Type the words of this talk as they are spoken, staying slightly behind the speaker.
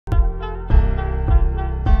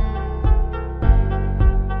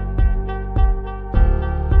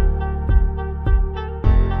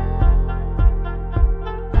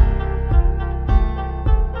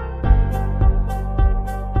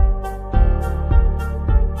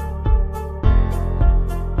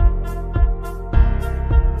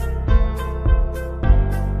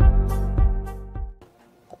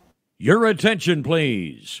Your attention,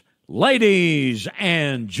 please. Ladies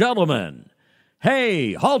and gentlemen.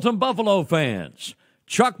 Hey, Haltom Buffalo fans.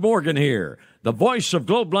 Chuck Morgan here, the voice of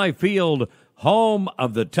Globe Life Field, home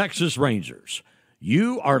of the Texas Rangers.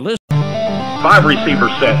 You are listening. 5 receiver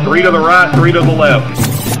set. 3 to the right, 3 to the left.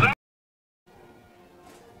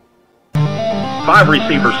 5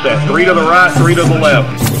 receiver set. 3 to the right, 3 to the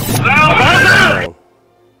left.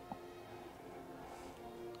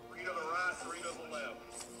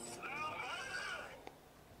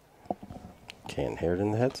 Can't hear it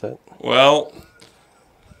in the headset. Well,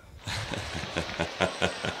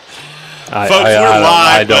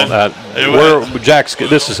 I don't. Jack's.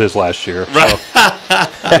 This is his last year. Right.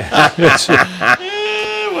 So.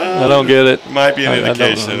 I don't get it. Might be an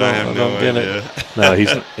indication. I have no idea. No,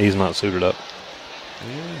 he's not suited up.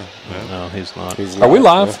 Yeah, well, no, he's not. Are we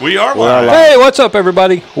live? We are live. Hey, what's up,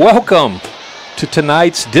 everybody? Welcome to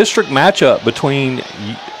tonight's district matchup between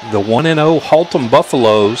the 1-0 Haltom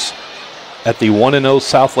Buffaloes at the 1-0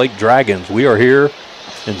 Southlake Dragons. We are here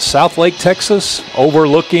in Southlake, Texas,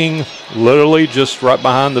 overlooking literally just right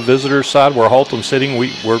behind the visitor side where Haltom's sitting.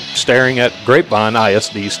 We're staring at Grapevine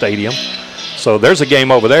ISD Stadium. So there's a game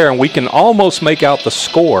over there, and we can almost make out the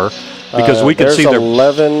score because we can see there's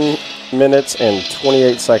 11 minutes and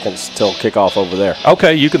 28 seconds till kickoff over there.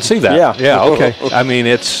 Okay, you can see that. Yeah. Okay. I mean,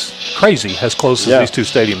 it's crazy as close as these two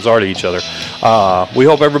stadiums are to each other. We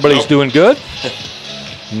hope everybody's doing good.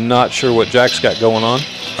 Not sure what Jack's got going on.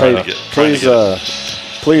 Hey,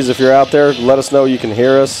 please, if you're out there, let us know you can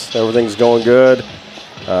hear us. Everything's going good.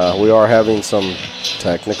 We are having some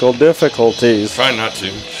technical difficulties. Try not to.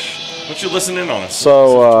 Why don't you listen in on us?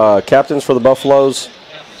 So, captains for the Buffaloes,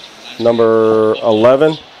 number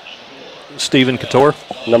 11. Stephen Couture.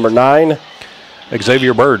 Number 9.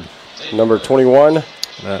 Xavier Bird. Number 21.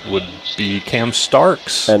 That would be Cam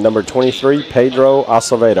Starks. And number 23, Pedro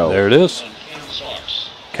Acevedo. There it is.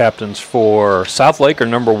 Captains for Southlake are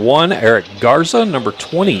number 1, Eric Garza. Number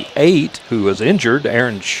 28, who is injured,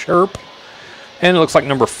 Aaron Sherp. And it looks like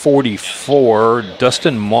number 44,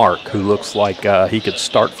 Dustin Mark, who looks like he could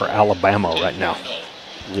start for Alabama right now.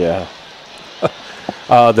 Yeah.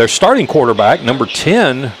 Their starting quarterback, number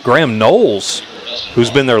 10, Graham Knowles, who's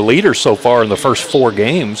been their leader so far in the first 4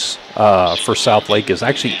 games for Southlake, is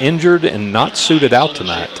actually injured and not suited out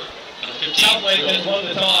tonight. Southlake has won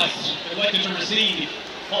the toss. Elected to receive.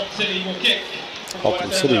 Haltom City will kick.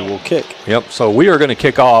 Haltom City will kick. Yep, so we are going to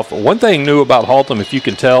kick off. One thing new about Haltom, if you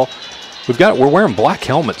can tell, we're wearing black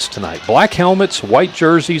helmets tonight. Black helmets, white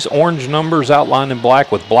jerseys, orange numbers outlined in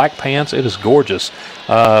black with black pants. It is gorgeous.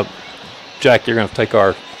 Jack, you're going to take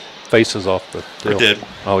our faces off the deal. I did.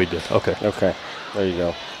 Oh, he did. Okay. Okay. There you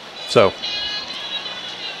go. So,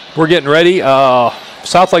 we're getting ready.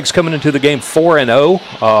 Southlake's coming into the game 4-0.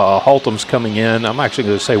 Haltom's coming in, I'm actually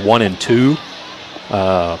going to say 1-2.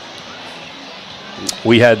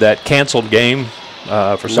 We had that canceled game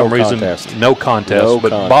for some reason. No contest.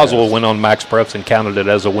 But Boswell went on Max Preps and counted it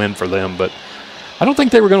as a win for them. But I don't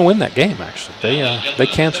think they were going to win that game, actually. They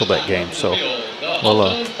canceled that game. So,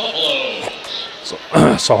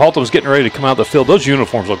 so Haltom's getting ready to come out of the field. Those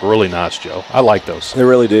uniforms look really nice, Joe. I like those. They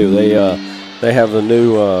really do. They have a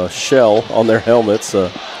new shell on their helmets, a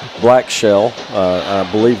black shell. I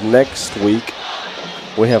believe next week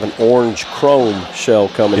we have an orange chrome shell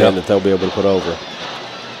coming in that they'll be able to put over.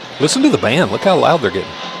 Listen to the band. Look how loud they're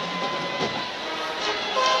getting.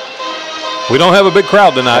 We don't have a big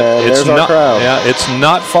crowd tonight. It's not. Yeah, it's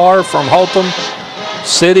not far from Haltom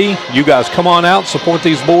City. You guys come on out, support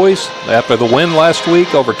these boys. After the win last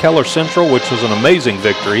week over Keller Central, which was an amazing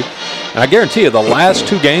victory. And I guarantee you, the last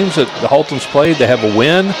 2 games that the Haltoms played, they have a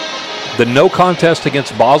win. The no contest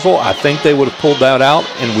against Boswell, I think they would have pulled that out,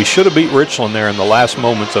 and we should have beat Richland there in the last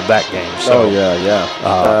moments of that game. So,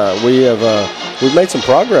 we've made some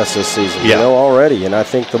progress this season, already, and I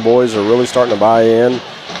think the boys are really starting to buy in.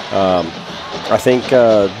 I think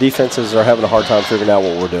defenses are having a hard time figuring out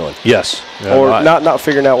what we're doing. Yes. Or not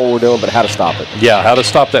figuring out what we're doing, but how to stop it. Yeah, how to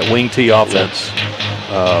stop that wing tee offense.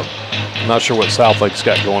 I'm not sure what Southlake's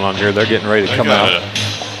got going on here. They're getting ready to come out.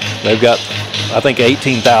 They've got, I think,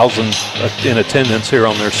 18,000 in attendance here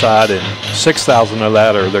on their side, and 6,000 of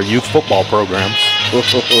that are their youth football programs. But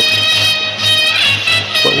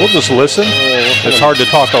we'll just listen. It's hard to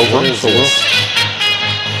talk over them, so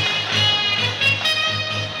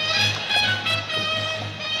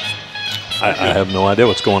I have no idea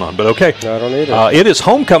what's going on, but okay. No, I don't either. It is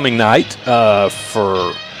homecoming night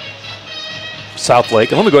for Southlake.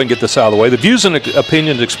 And let me go ahead and get this out of the way. The views and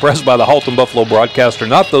opinions expressed by the Haltom Buffalo broadcast are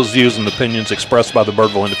not those views and opinions expressed by the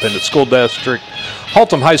Birdville Independent School District,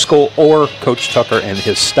 Haltom High School, or Coach Tucker and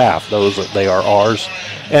his staff. They are ours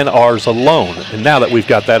and ours alone. And now that we've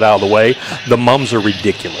got that out of the way, the mums are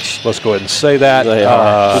ridiculous. Let's go ahead and say that. They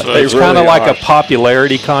are. It's kind of like a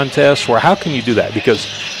popularity contest where how can you do that? Because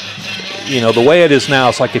the way it is now,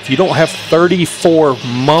 it's like if you don't have 34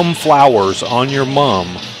 mum flowers on your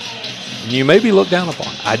mum, you may be looked down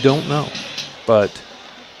upon. I don't know.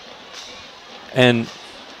 And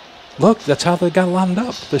look, that's how they got lined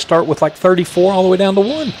up. They start with like 34 all the way down to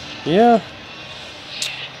 1. Yeah.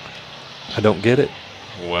 I don't get it.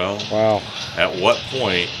 Well, Wow. at what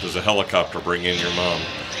point does a helicopter bring in your mom?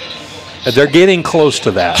 They're getting close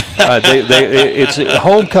to that.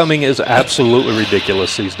 Homecoming is absolutely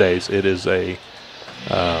ridiculous these days. It is I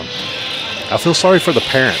feel sorry for the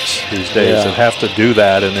parents these days that have to do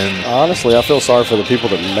that, and then Honestly, I feel sorry for the people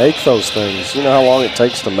that make those things. You know how long it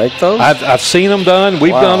takes to make those? I've seen them done.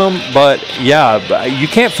 We've done them, but yeah, you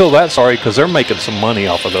can't feel that sorry because they're making some money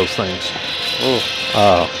off of those things.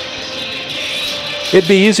 It'd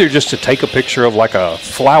be easier just to take a picture of like a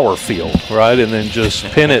flower field, right, and then just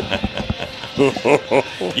pin it.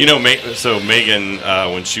 So Megan,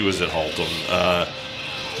 when she was at Haltom,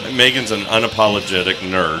 Megan's an unapologetic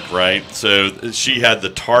nerd, right? So she had the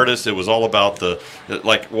TARDIS. It was all about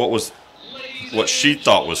what she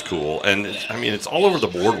thought was cool, and it's all over the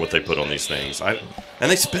board what they put on these things. And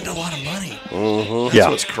they spend a lot of money. Mm-hmm. That's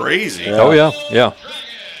what's crazy. Yeah. Oh yeah.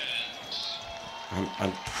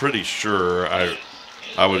 I'm pretty sure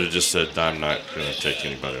I would have just said I'm not going to take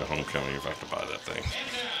anybody to homecoming if I have to buy that thing.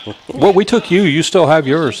 Well, we took you. You still have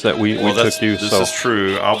yours that we took you. This is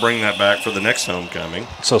true. I'll bring that back for the next homecoming.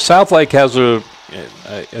 So Southlake has a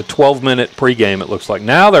 12-minute pregame, it looks like.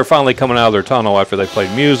 Now they're finally coming out of their tunnel after they played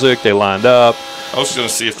music. They lined up. I was going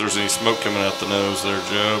to see if there's any smoke coming out the nose there,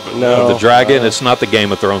 Joe. But No. The dragon, it's not the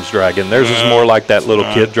Game of Thrones dragon. Theirs is more like that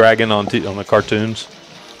little kid dragon on the cartoons.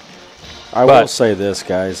 I will say this,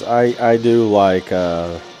 guys. I do like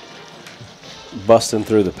busting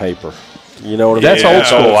through the paper. You know what I mean? That's old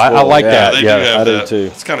school. I like that. They Yeah, do have I do that. too.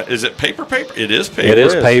 It's kind of. Is it paper? It is paper. It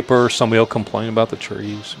is paper. Somebody will complain about the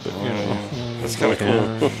trees, but That's kind of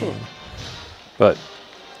cool. But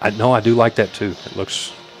I do like that too. It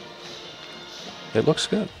looks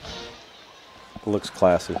good. It looks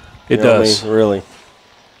classy. It You know what I does. mean? Really.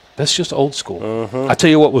 That's just old school. I tell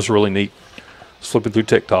you what was really neat. I was flipping through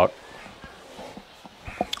TikTok,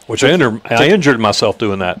 which I injured myself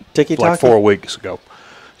doing that like 4 weeks ago.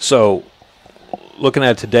 So, looking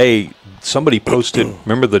at it today, somebody posted,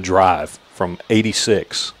 remember the drive from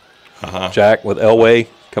 '86, Jack, with Elway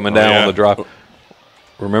coming down on the drive.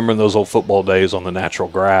 Remembering those old football days on the natural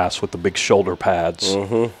grass with the big shoulder pads.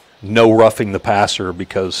 No roughing the passer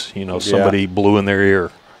because, somebody blew in their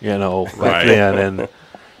ear, back then.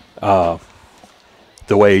 And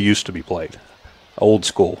the way it used to be played, old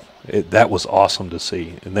school. That was awesome to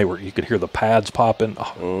see. And you could hear the pads popping.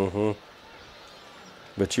 Oh.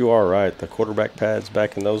 But you are right. The quarterback pads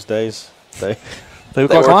back in those days, they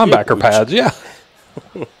look like linebacker pads, yeah.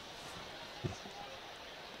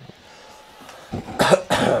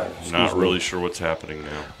 Not really sure what's happening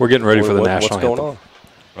now. We're getting ready for the national anthem. What's anthem. going on?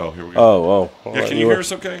 Oh, here we go. Oh. Yeah, can you hear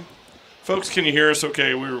us okay? Folks, can you hear us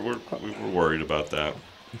okay? We're worried about that.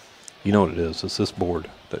 You know what it is? It's this board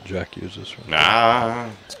that Jack uses. Nah.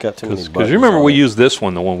 It's got too many buttons. Because you remember on we it. use this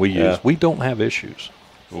one, the one we use. We don't have issues.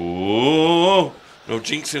 Ooh, no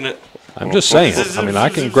jinx in it. I'm just saying. I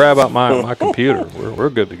can grab out my computer. We're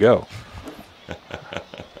good to go.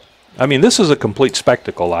 This is a complete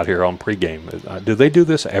spectacle out here on pregame. Do they do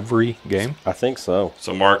this every game? I think so.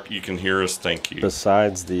 So, Mark, you can hear us. Thank you.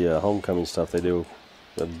 Besides the homecoming stuff, they do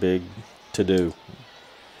a big to-do.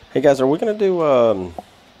 Hey, guys, are we going to do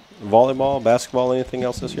volleyball, basketball, anything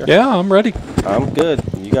else this year? Yeah, I'm ready. I'm good.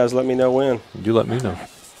 You guys let me know when. You let me know.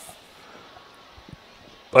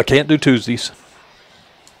 I can't do Tuesdays.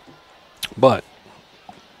 But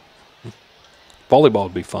volleyball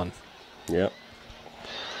would be fun. Yep.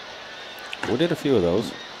 We did a few of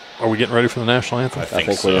those. Are we getting ready for the national anthem? I think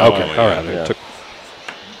we so. are. Okay, all right. Yeah.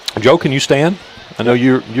 Joe, can you stand? I know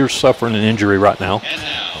you're suffering an injury right now.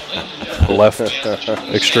 Left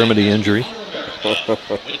extremity injury. With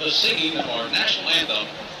the singing of our national anthem,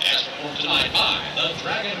 as performed tonight by the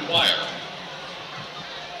Dragon Choir.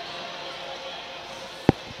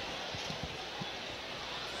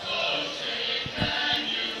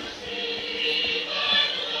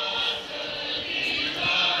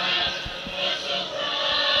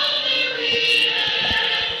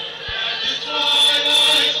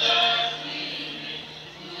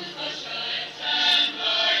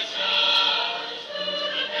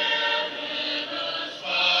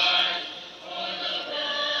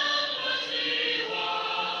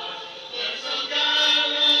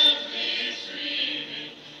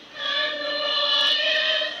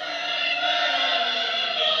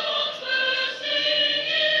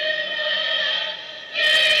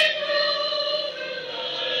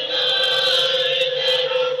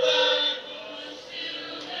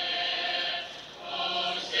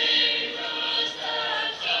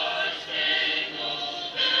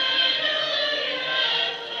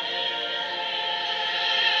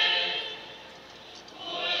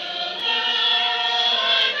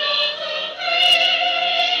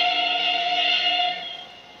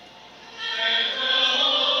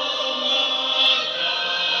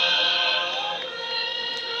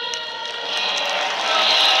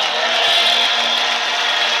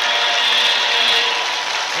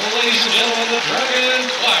 the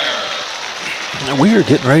Dragons fire. And we are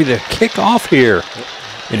getting ready to kick off here.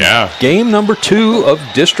 Yeah. Game number 2 of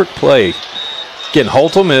district play. Again,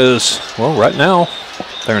 Haltom is, well, right now,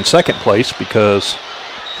 they're in second place because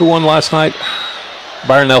who won last night?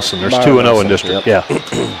 Byron Nelson. There's 2-0 in district. Yep.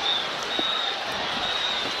 Yeah.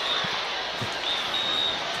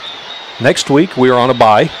 Next week, we are on a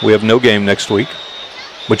bye. We have no game next week.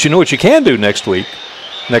 But you know what you can do next week?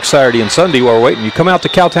 Next Saturday and Sunday while we're waiting. You come out to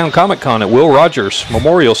Cowtown Comic Con at Will Rogers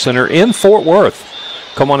Memorial Center in Fort Worth.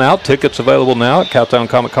 Come on out. Tickets available now at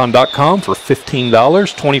cowtowncomiccon.com for $15,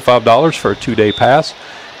 $25 for a 2-day pass.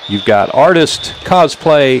 You've got artists,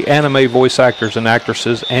 cosplay, anime voice actors and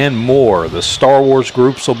actresses, and more. The Star Wars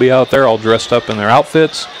groups will be out there all dressed up in their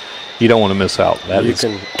outfits. You don't want to miss out. That is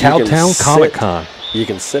Cowtown Comic Con. You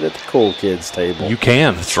can sit at the cool kids table. You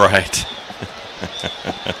can. That's right.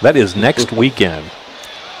 That is next weekend.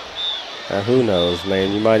 Who knows,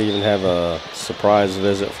 man? You might even have a surprise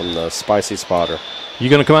visit from the Spicy Spotter. You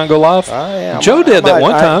going to come out and go live? Yeah, Joe did that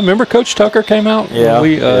one time. Remember Coach Tucker came out? Yeah,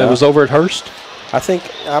 It was over at Hearst. I think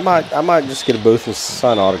I might just get a booth and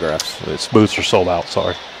sign autographs. Its booths are sold out,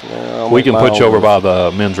 sorry. Yeah, We can put you over by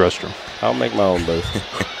the men's restroom. I'll make my own booth.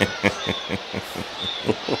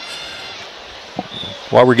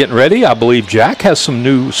 While we're getting ready, I believe Jack has some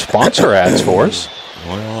new sponsor ads for us.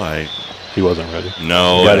 Well, He wasn't ready.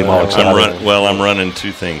 No, Got him all excited. I'm running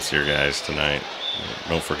 2 things here, guys, tonight.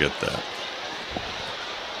 Don't forget that.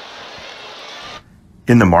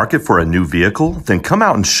 In the market for a new vehicle? Then come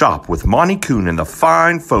out and shop with Monty Kuhn and the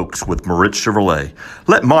fine folks with Moritz Chevrolet.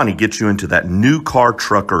 Let Monty get you into that new car,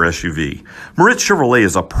 truck, or SUV. Moritz Chevrolet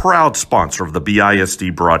is a proud sponsor of the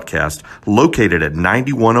BISD broadcast, located at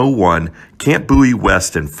 9101 Camp Bowie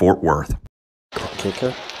West in Fort Worth.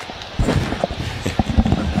 Kicker.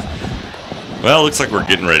 Well, looks like we're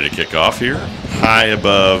getting ready to kick off here. High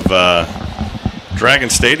above Dragon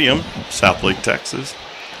Stadium, Southlake, Texas.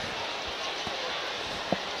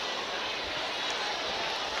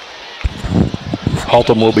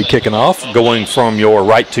 Haltom will be kicking off, going from your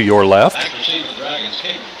right to your left. Back to receive the Dragons,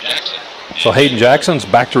 Hayden Jackson. So Hayden Jackson's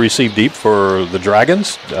back to receive deep for the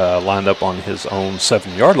Dragons, lined up on his own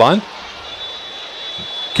 7-yard line.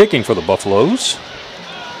 Kicking for the Buffaloes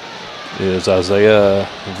is Isaiah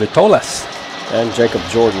Vitolas. And Jacob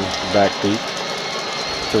Jordan back deep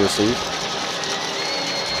to receive.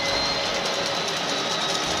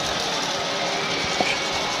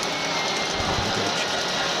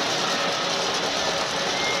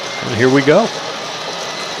 And here we go.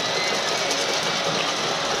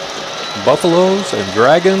 Buffaloes and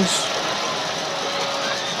Dragons.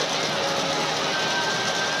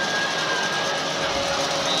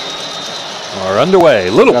 Are underway.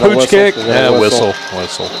 Little Got a pooch whistle? kick. Is that a Whistle.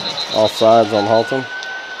 whistle? Offsides on Haltom?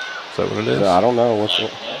 Is that what it is? I don't know. What's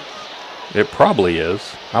it? It probably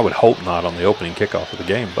is. I would hope not on the opening kickoff of the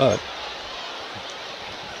game, but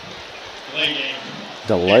Delay game.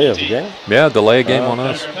 Delay of the game? yeah, delay a game on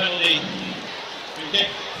us. Under penalty. Free kick.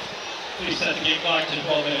 Please set the game clock to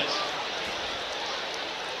 12 minutes.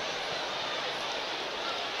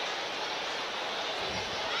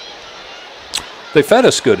 They fed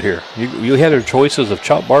us good here. You had your choices of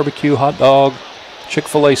chopped barbecue, hot dog,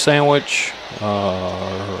 Chick-fil-A sandwich,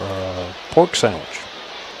 pork sandwich,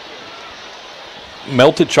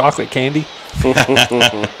 melted chocolate candy,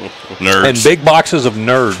 Nerds. and big boxes of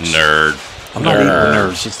nerds. Nerd. I'm not eating the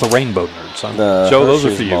nerds. It's the rainbow nerds. The Joe, those are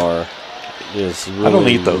Hershey's for you. bar is really I don't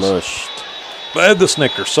eat those. mushed. I had the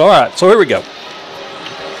Snickers. All right, so here we go.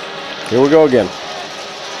 Here we go again.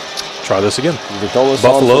 Try this again. Vitolas on for the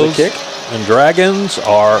Buffaloes kick. and Dragons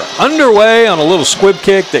are underway on a little squib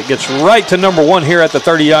kick that gets right to number 1 here at the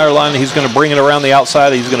 30-yard line. He's going to bring it around the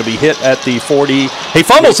outside. He's going to be hit at the 40. He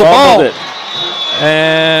fumbles the ball. It.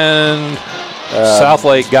 And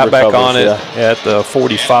Southlake got back on it at the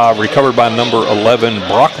 45, recovered by number 11,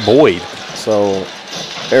 Brock Boyd. So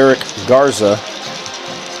Eric Garza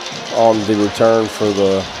on the return for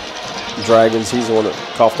the Dragons. He's the one that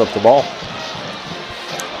coughed up the ball.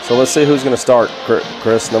 So let's see who's going to start,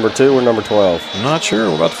 Chris. Number 2 or number 12? I'm not sure.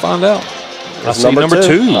 We're about to find out. I It's see number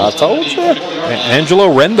 2. I told you. Angelo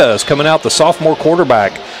Renda is coming out, the sophomore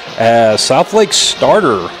quarterback, as Southlake's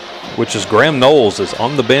starter, which is Graham Knowles, is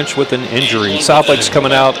on the bench with an injury. Southlake's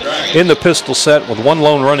coming out in the pistol set with 1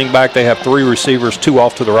 lone running back. They have 3 receivers, 2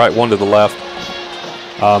 off to the right, 1 to the left.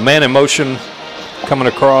 Man in motion coming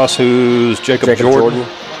across, who's Jacob Jordan.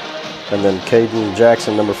 And then Caden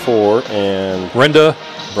Jackson, number 4, and Renda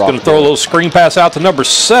is going to throw a little screen pass out to number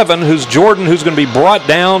 7, who's Jordan, who's going to be brought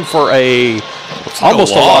down for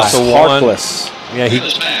almost a loss of 1. Yeah,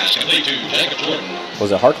 This pass complete to Jacob Jordan.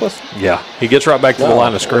 Was it Harkless? Yeah, he gets right back to the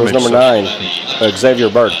line of scrimmage. It was number 9, Xavier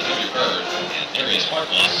Bird. And Darius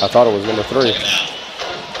Harkless. I thought it was number 3.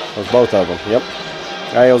 It was both of them. Yep.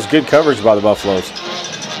 Yeah, it was good coverage by the Buffaloes.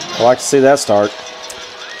 I like to see that start.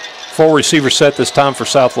 4 receiver set this time for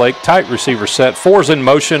Southlake. Tight receiver set. 4's in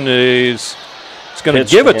motion. He's going to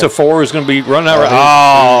give it to 4. He's going to be running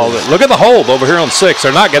out. Look at the hold over here on 6.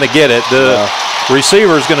 They're not going to get it. The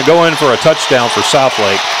receiver is going to go in for a touchdown for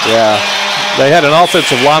Southlake. Yeah. They had an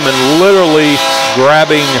offensive lineman literally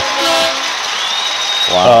grabbing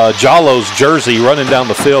Jallo's jersey running down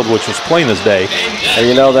the field, which was plain as day. And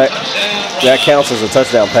you know that counts as a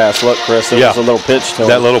touchdown pass. Look, Chris, it was a little pitch to him.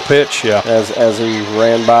 That little pitch, yeah. As he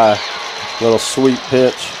ran by, little sweet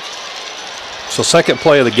pitch. So second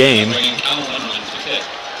play of the game.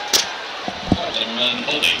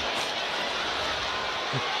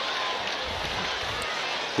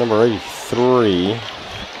 Number 83,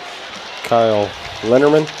 Kyle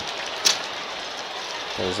Linderman.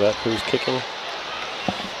 Is that who's kicking?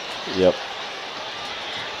 Yep.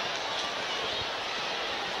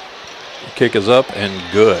 Kick is up and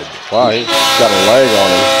good. Wow, he's got a leg on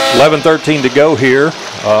him. 11-13 to go here.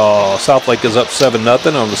 Southlake is up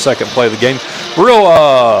 7-0 on the second play of the game.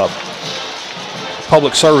 Real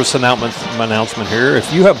public service announcement here.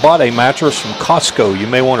 If you have bought a mattress from Costco, you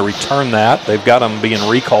may want to return that. They've got them being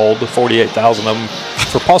recalled, 48,000 of them,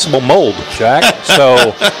 for possible mold, Jack. So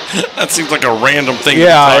that seems like a random thing.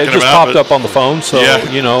 Yeah, it just popped up on the phone. So,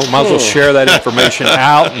 you know, might as well share that information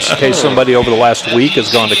out in case somebody over the last week has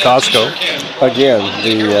gone to Costco. Again,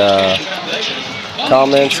 the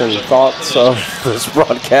comments and thoughts of this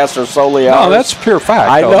broadcast are solely ours. No, that's pure fact.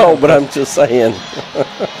 I know, but I'm just saying.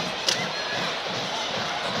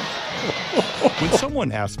 When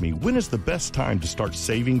someone asks me, when is the best time to start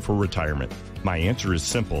saving for retirement? My answer is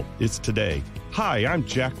simple. It's today. Hi, I'm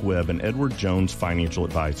Jack Webb, an Edward Jones financial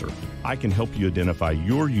advisor. I can help you identify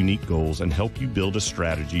your unique goals and help you build a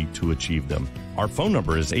strategy to achieve them. Our phone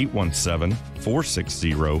number is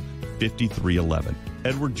 817-460-5311.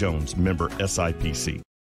 Edward Jones, member SIPC.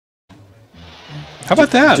 How about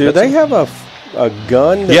that? Do they have a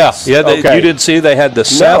gun? Yeah. You didn't see they had the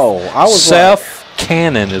Seth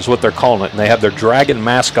Cannon is what they're calling it, and they have their dragon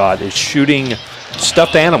mascot is shooting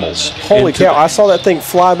stuffed animals. Holy cow, I saw that thing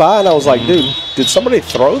fly by and I was like, dude, did somebody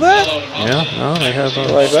throw that? Yeah, no, they have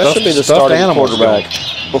that should be the starting quarterback.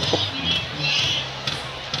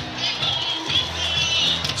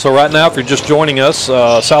 So right now, if you're just joining us,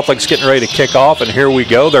 Southlake's getting ready to kick off, and here we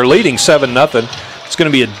go. They're leading 7-0. It's going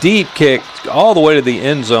to be a deep kick all the way to the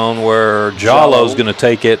end zone where Jallo's going to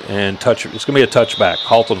take it and touch it. It's going to be a touchback.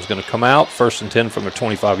 Haltom's going to come out, 1st and 10 from the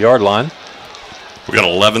 25-yard line. We got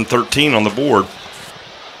 11-13 on the board.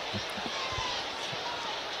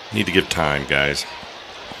 Need to give time, guys.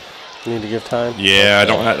 Need to give time? Yeah, I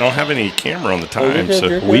don't have any camera on the time.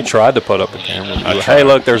 So we tried to put up a camera. Hey,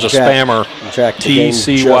 look, there's a spammer. Jack,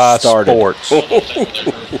 TCY Sports.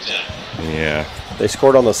 Yeah. They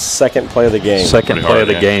scored on the second play of the game. Second play of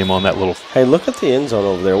the game on that little. Hey, look at the end zone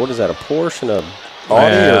over there. What is that, a Porsche and a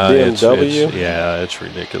Audi or BMW? It's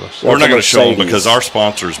ridiculous. We're not going to show them because our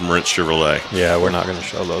sponsor is Moritz Chevrolet. Yeah, we're not going to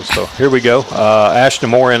show those. So here we go.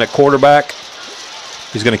 Ashton Moore in at quarterback.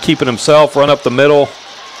 He's going to keep it himself, run up the middle.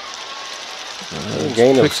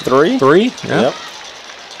 Gain of 3. 3, yeah. Yep.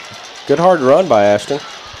 Good hard run by Ashton.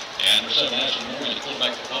 And for 7, Ashton Moore, the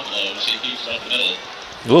quarterback for Buffaloes. He keeps it up the middle.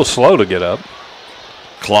 A little slow to get up.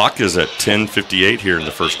 Clock is at 10:58 here in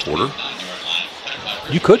the first quarter.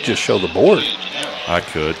 You could just show the board. I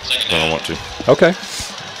could, but I don't want to. Okay.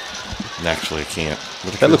 And actually, I can't.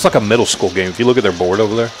 That looks like a middle school game. If you look at their board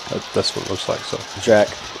over there, that's what it looks like. So, Jack,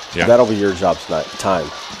 that'll be your job tonight. Time.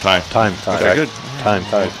 Okay, good. Time.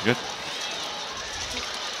 Good.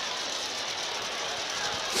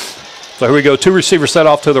 So here we go. 2 receivers set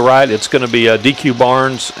off to the right. It's going to be DQ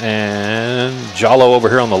Barnes and Jallo over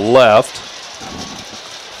here on the left.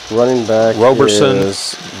 Running back Roberson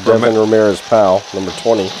is Devin Ramirez-Powell, number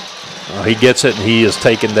 20. He gets it, and he is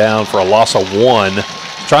taken down for a loss of 1.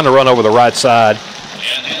 Trying to run over the right side.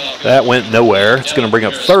 That went nowhere. It's going to bring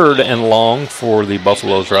up 3rd and long for the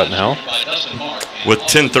Buffaloes right now. With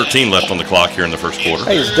 10:13 left on the clock here in the first quarter.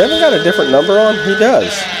 Hey, has Devin got a different number on? He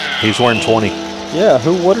does. He's wearing 20. Yeah,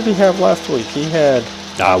 what did he have last week? He had...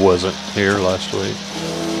 I wasn't here last week.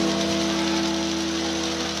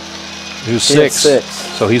 He was 6.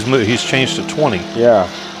 So he's changed to 20. Yeah,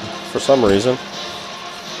 for some reason.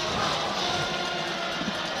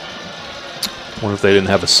 Wonder if they didn't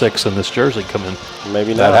have a 6 in this jersey come in.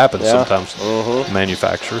 Maybe that not. happens sometimes.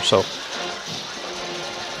 Manufacturer. So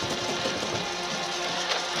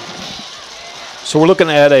So we're looking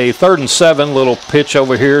at a 3rd and 7, little pitch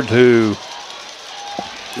over here to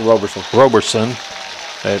Roberson.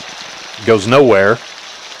 It goes nowhere.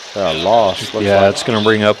 Lost. Yeah, it's going to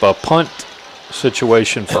bring up a punt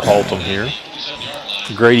situation for Haltom here.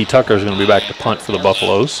 Grady Tucker is going to be back to punt for the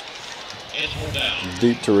Buffaloes.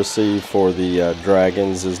 Deep to receive for the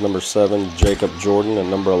Dragons is number 7, Jacob Jordan,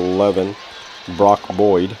 and number 11, Brock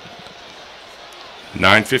Boyd.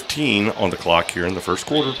 9:15 on the clock here in the first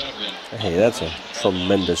quarter. Hey, that's a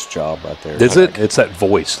tremendous job right there. Is it? It's that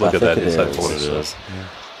voice. Look at that. It's that voice. It is.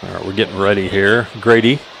 All right, we're getting ready here.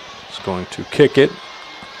 Grady is going to kick it.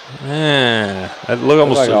 It looked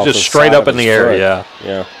almost like just straight up in the air. Yeah.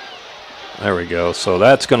 Yeah. There we go. So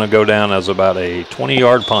that's going to go down as about a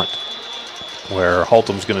 20-yard punt where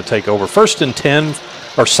Haltom's going to take over. 1st and 10,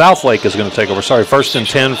 or Southlake is going to take over. Sorry, 1st and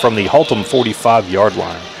 10 from the Haltom 45-yard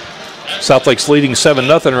line. Southlake's leading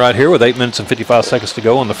 7-0 right here with 8 minutes and 55 seconds to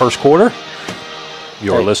go in the first quarter.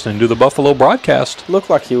 You're listening to the Buffalo broadcast. Looked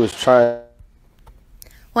like he was trying.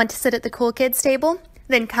 Want to sit at the cool kids table?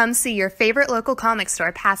 Then come see your favorite local comic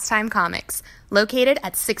store, Pastime Comics, located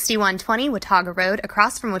at 6120 Watauga Road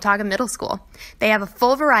across from Watauga Middle School. They have a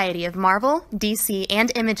full variety of Marvel, DC,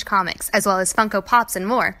 and Image comics, as well as Funko Pops and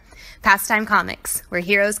more. Pastime Comics, where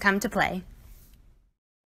heroes come to play.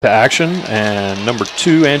 To action, and number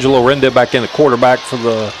 2, Angelo Renda back in the quarterback for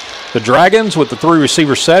the Dragons with the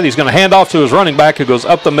 3-receiver set. He's going to hand off to his running back who goes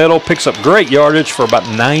up the middle, picks up great yardage for about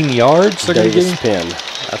 9 yards. Davis Penn.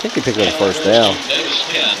 I think he picked up the first down.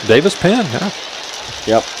 Davis Penn, yeah.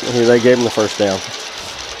 Yep, they gave him the first down.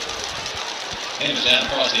 And it was down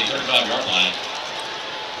across the 35-yard line.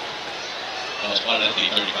 Well, spotted at the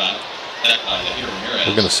 35.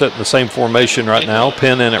 We're going to sit in the same formation right now.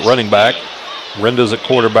 Penn in at running back. Renda's at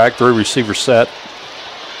quarterback, 3-receiver set.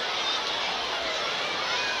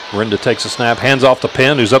 Renda takes a snap, hands off to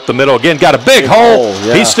Penn, who's up the middle again. Got a big hole.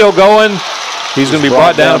 Yeah. He's still going. He's going to be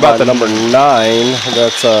brought down about the number 9.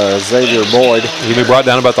 That's Xavier Boyd. He's going to be brought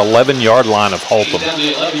down about the 11-yard line of Haltom.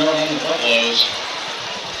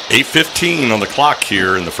 8:15 on the clock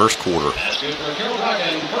here in the first quarter. That's good for a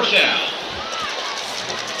first down.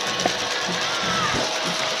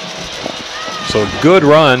 So good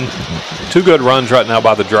run. 2 good runs right now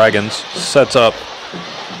by the Dragons. Sets up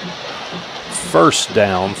first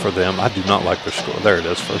down for them. I do not like their score. There it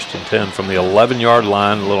is, 1st and 10 from the 11-yard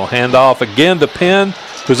line. A little handoff again to Penn,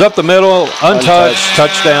 who's up the middle, untouched,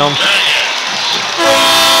 touchdown.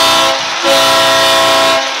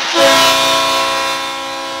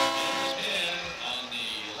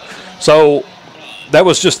 So that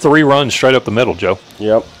was just 3 runs straight up the middle, Joe.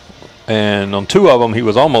 Yep. And on 2 of them, he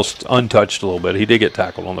was almost untouched a little bit. He did get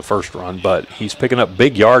tackled on the first run, but he's picking up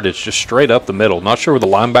big yardage just straight up the middle. Not sure where the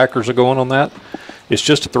linebackers are going on that. It's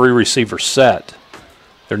just a 3-receiver set.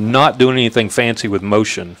 They're not doing anything fancy with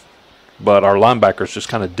motion, but our linebackers just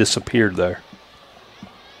kind of disappeared there.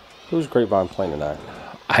 Who's Grapevine playing tonight?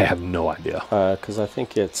 I have no idea. Because I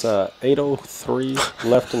think it's 8:03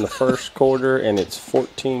 left in the first quarter, and it's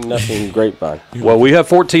 14-0 Grapevine. Well, we have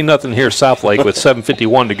 14-0 here, Southlake, with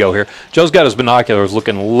 7:51 to go here. Joe's got his binoculars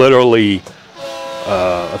looking literally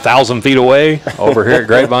 1,000 feet away over here at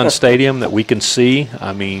Grapevine Stadium that we can see.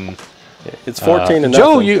 I mean, it's 14-0.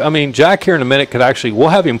 Joe, Jack here in a minute could actually, we'll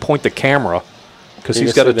have him point the camera because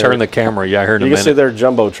he's got to turn the camera. Yeah, here in a minute. You can see their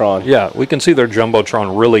Jumbotron. Yeah, we can see their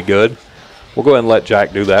Jumbotron really good. We'll go ahead and let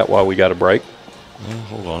Jack do that while we got a break.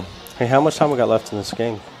 Hold on. Hey, how much time we got left in this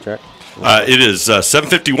game, Jack? It is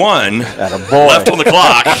 7:51 left on the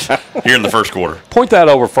clock here in the first quarter. Point that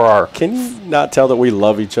over for our... Can you not tell that we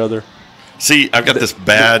love each other? See, I've got this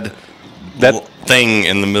bad thing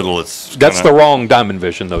in the middle. That's the wrong diamond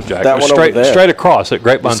vision, though, Jack. That one straight across at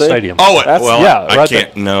Grapevine Stadium. Oh, yeah, I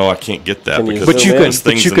can't. No, I can't get that because but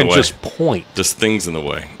you can just point. Just things in the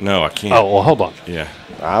way. No, I can't. Oh, well, hold on. Yeah.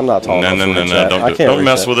 I'm not talking about No. Don't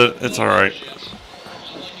mess with it. It's all right.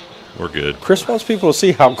 We're good. Chris wants people to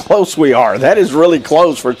see how close we are. That is really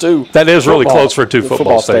close for 2. That is really close for 2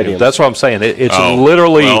 football stadiums. That's what I'm saying. It's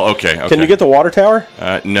literally. Well, okay. Can you get the water tower?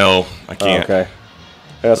 No, I can't. Okay.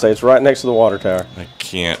 I gotta say it's right next to the water tower. I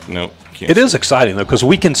can't. Nope. It is exciting though because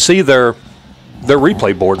we can see their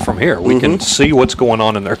replay board from here. We can see what's going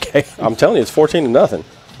on in their game. I'm telling you, it's 14-0.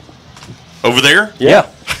 Over there? Yeah.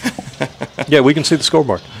 Yeah, we can see the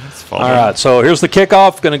scoreboard. All right, so here's the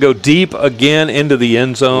kickoff. Going to go deep again into the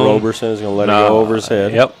end zone. Roberson is going to let it go over his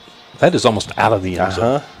head. Yep. That is almost out of the end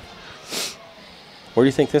zone. Where do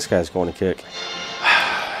you think this guy's going to kick?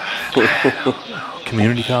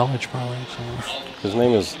 Community college, probably. Somewhere. His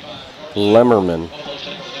name is Lemmerman.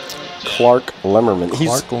 Clark Lemmerman.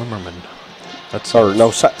 Clark Lemmerman.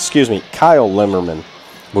 Excuse me, Kyle Lemmerman.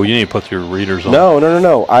 Well, you need to put your readers on.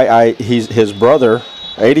 No. His brother,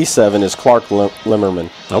 87, is Clark Limmerman.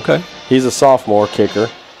 Okay. He's a sophomore kicker.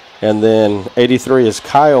 And then 83 is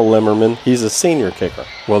Kyle Limmerman. He's a senior kicker.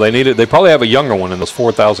 Well, they probably have a younger one in those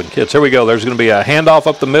 4,000 kids. Here we go. There's going to be a handoff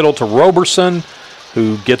up the middle to Roberson,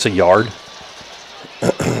 who gets a yard.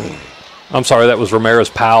 I'm sorry, that was Ramirez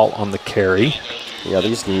Powell on the carry. Yeah,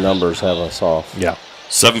 these numbers have us off. Yeah.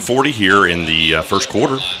 7:40 here in the first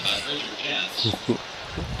quarter.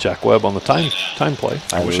 Jack Webb on the time play.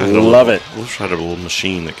 I love it. I wish I had a little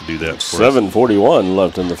machine that could do that. 7:41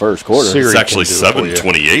 left in the first quarter. Siri it's actually can do it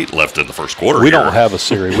 7:28 left in the first quarter. We don't have a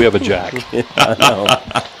Siri. We have a Jack. I know.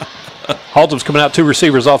 Haltom's coming out, 2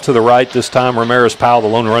 receivers off to the right this time. Ramirez Powell, the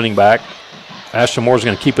lone running back. Ashton Moore's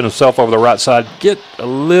going to keep it himself over the right side. Get a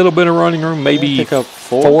little bit of running room, maybe pick up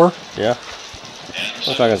 4. Yeah.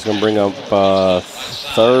 Looks like it's going to bring up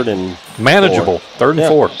 3rd and manageable. 4. 3rd and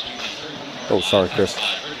 4. Oh, sorry, Chris.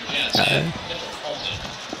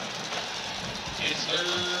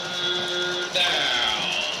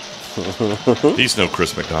 He's no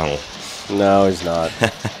Chris McDonald. No, he's not.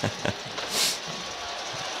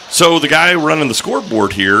 So the guy running the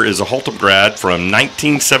scoreboard here is a Haltom grad from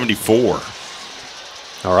 1974.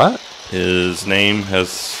 All right. His name has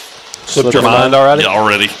slipped your mind already? Yeah,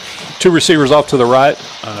 already. 2 receivers off to the right.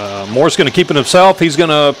 Moore's going to keep it himself. He's going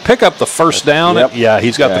to pick up the first down. Yep. Yeah,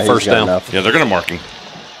 he's got the first down. Enough. Yeah, they're going to mark him.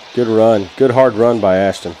 Good run. Good hard run by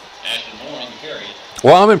Ashton.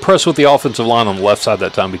 Well, I'm impressed with the offensive line on the left side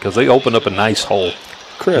that time because they opened up a nice hole.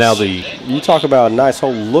 Chris, now you talk about a nice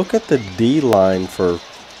hole. Look at the D line for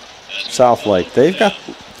Southlake. They've got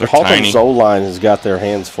Haltom's O-line has got their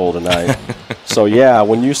hands full tonight. So yeah,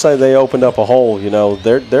 when you say they opened up a hole,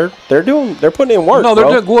 they're putting in work. No,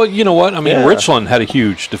 bro. well, you know what? I mean, Richland had a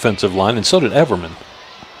huge defensive line, and so did Everman.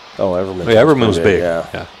 Oh, Everman. Yeah, Everman was big.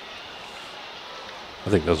 Yeah. I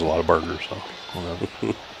think there's a lot of burgers. So.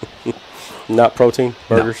 Not protein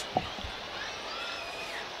burgers. No.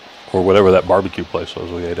 Or whatever that barbecue place was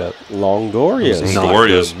we ate at.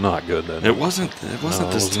 Longoria's. Not good then. It wasn't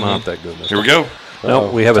this time. Not that good. Here we go.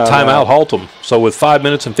 No, we have a timeout, Haltom. So with 5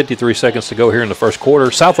 minutes and 53 seconds to go here in the first quarter,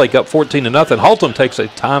 Southlake up 14-0. Haltom takes a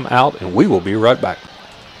timeout, and we will be right back.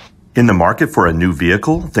 In the market for a new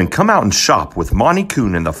vehicle? Then come out and shop with Monty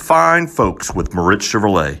Kuhn and the fine folks with Moritz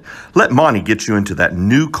Chevrolet. Let Monty get you into that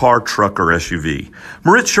new car, truck, or SUV.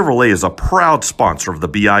 Moritz Chevrolet is a proud sponsor of the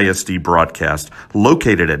BISD broadcast,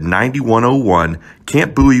 located at 9101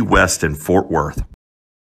 Camp Bowie West in Fort Worth.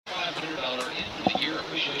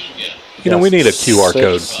 We need a QR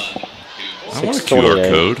code. I want a QR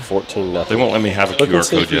code. 14-0. They won't let me have a Look QR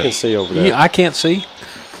code you yet. Can see over there. Yeah, I can't see.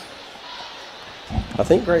 I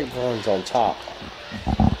think Grapevine's on top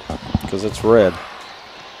because it's red.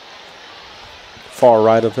 Far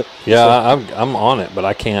right of it. Yeah, I'm on it, but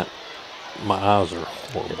I can't. My eyes are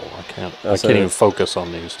horrible. I can't even focus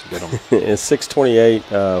on these to get them. It's 6:28,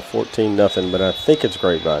 14-0, but I think it's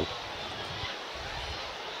Grapevine.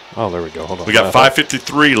 Oh, there we go. Hold on. We got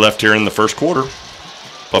 5:53 left here in the first quarter.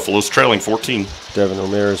 Buffalo's trailing 14. Devin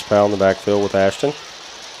Ramirez Powell in the backfield with Ashton.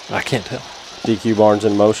 I can't tell. DQ Barnes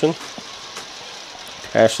in motion.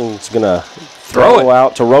 Ashton's going to throw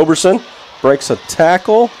out to Roberson. Breaks a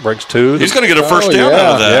tackle. Breaks 2. He's going to get a first down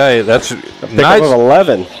out of that. Yeah, that's nice. Of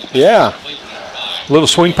 11. Yeah. Little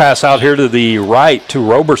swing pass out here to the right to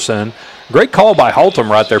Roberson. Great call by Haltom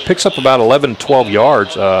right there. Picks up about 11, 12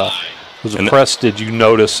 yards. Was impressed. Did you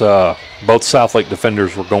notice both Southlake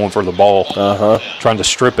defenders were going for the ball, trying to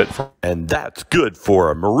strip it? And that's good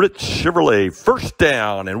for a Moritz Chevrolet first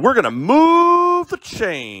down, and we're going to move the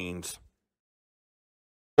chains.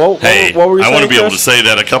 Hey, what were you I want to be Chris? able to say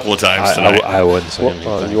that a couple of times tonight. I wouldn't say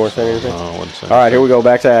anything. You weren't saying anything? No, I wouldn't say anything. All right, here we go.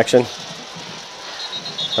 Back to action.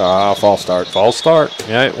 False start. False start.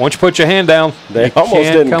 Yeah, once you put your hand down, they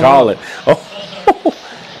almost didn't call it. Oh.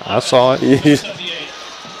 I saw it.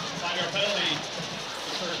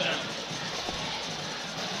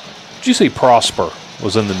 Did you see Prosper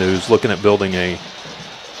was in the news looking at building a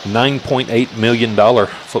 $9.8 million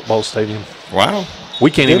football stadium? Wow. We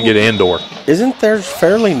can't even get indoor. Isn't theirs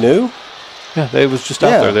fairly new? Yeah, it was just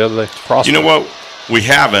out there the other day. Prosper. You know what? We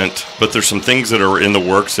haven't, but there's some things that are in the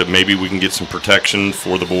works that maybe we can get some protection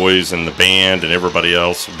for the boys and the band and everybody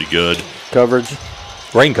else would be good. Coverage.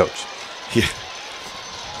 Raincoats. Yeah.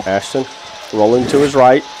 Ashton rolling to his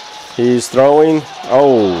right. He's throwing.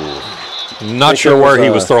 Not sure where he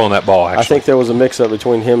was throwing that ball, actually. I think there was a mix-up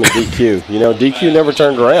between him and DQ. DQ never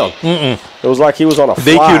turned around. It was like he was on a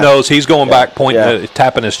fly. DQ knows he's going back, pointing,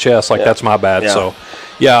 tapping his chest like that's my bad. Yeah. So,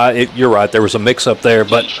 you're right. There was a mix-up there.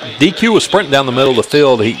 But DQ was sprinting down the middle of the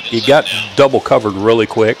field. He got double covered really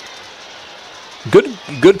quick.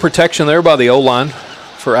 Good protection there by the O-line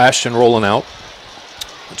for Ashton rolling out.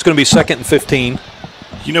 It's going to be 2nd and 15.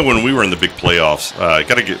 You know, when we were in the big playoffs, I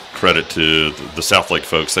got to give credit to the Southlake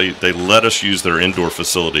folks. They let us use their indoor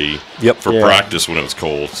facility for practice when it was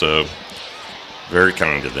cold. So very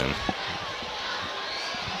kind of them.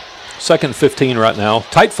 2nd and 15 right now.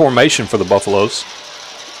 Tight formation for the Buffaloes.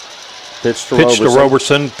 Pitch to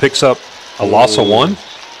Roberson. Picks up a loss of 1.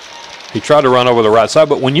 He tried to run over the right side,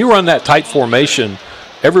 but when you run that tight formation,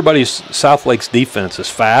 Southlake's defense is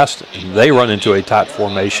fast. And they run into a tight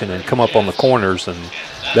formation and come up on the corners, and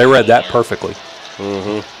they read that perfectly.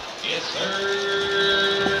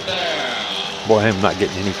 Boy, I'm not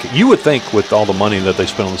getting any. You would think with all the money that they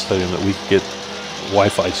spent on the stadium that we could get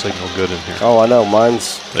Wi-Fi signal good in here. Oh, I know.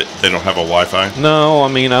 Mine's. They don't have a Wi-Fi? No, I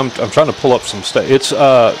mean I'm trying to pull up some stuff. It's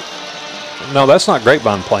no, that's not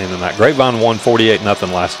Grapevine playing in that. Grapevine won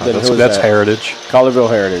 48-0 last night. That's Heritage. Colleyville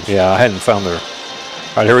Heritage. Yeah, I hadn't found their. All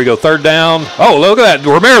right, here we go. 3rd down. Oh, look at that.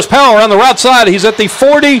 Ramirez Powell on the right side. He's at the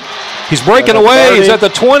 40. He's breaking away. 30. He's at the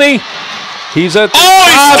 20. He's at the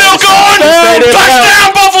he's still going!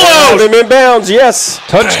 Touchdown, Buffaloes! Him in bounds, yes.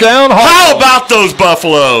 Touchdown. How about those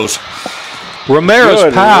Buffaloes?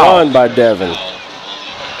 Ramirez Powell. Run by Devin.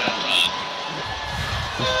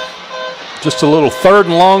 Just a little 3rd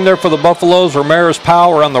and long there for the Buffaloes. Ramirez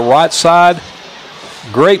Powell on the right side.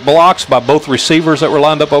 Great blocks by both receivers that were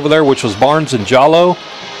lined up over there, which was Barnes and Jallo,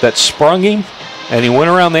 that sprung him. And he went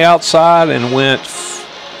around the outside and went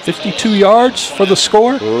 52 yards for the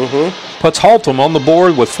score. Puts Haltom on the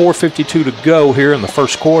board with 4:52 to go here in the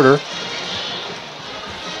first quarter.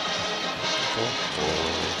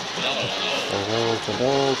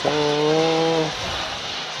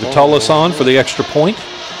 Vitalis on for the extra point.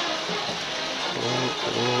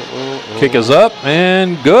 Kick is up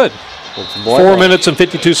and good. 4 minutes and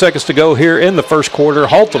 52 seconds to go here in the first quarter.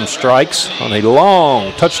 Haltom strikes on a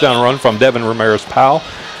long touchdown run from Devin Ramirez Powell.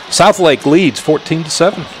 Southlake leads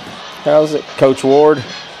 14-7. How's it, Coach Ward?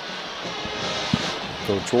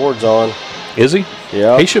 Coach Ward's on. Is he?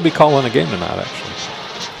 Yeah. He should be calling a game tonight, actually.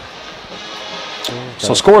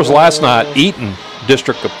 So scores last night: Eaton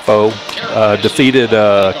District foe defeated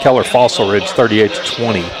Keller Fossil Ridge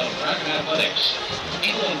 38-20.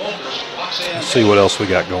 Let's see what else we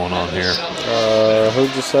got going on here.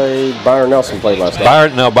 Who'd you say Byron Nelson played last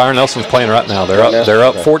night? Byron Nelson's playing right now. They're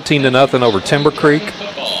up 14-0 over Timber Creek.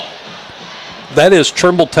 That is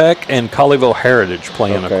Trimble Tech and Colleyville Heritage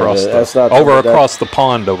playing across the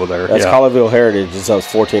pond over there. That's Colleyville Heritage. It's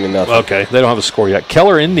 14-0. Okay, they don't have a score yet.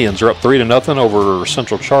 Keller Indians are up 3-0 over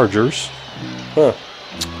Central Chargers. Huh.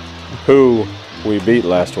 Who we beat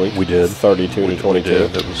last week? We did 32-22. We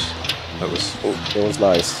did. It was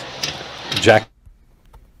nice. Jack.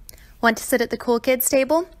 Want to sit at the cool kids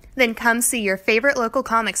table? Then come see your favorite local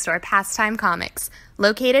comic store, Pastime Comics,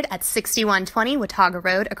 located at 6120 Watauga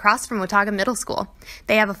Road across from Watauga Middle School.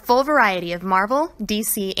 They have a full variety of Marvel,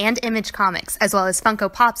 DC, and Image comics, as well as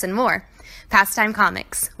Funko Pops and more. Pastime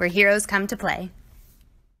Comics, where heroes come to play.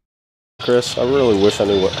 Chris, I really wish I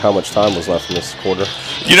knew how much time was left in this quarter.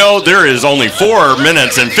 You know, there is only 4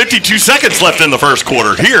 minutes and 52 seconds left in the first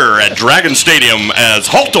quarter here at Dragon Stadium as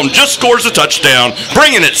Haltom just scores a touchdown,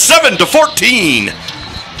 bringing it 7-14.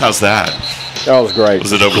 How's that? That was great.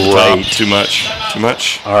 Was it over the top? Too much? Too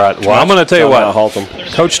much? All right. Well, I'm going to tell you what.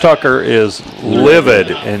 Coach Tucker is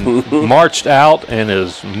livid and marched out and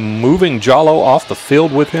is moving Jallo off the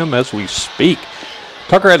field with him as we speak.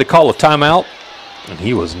 Tucker had to call a timeout, and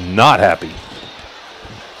he was not happy.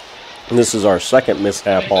 And this is our second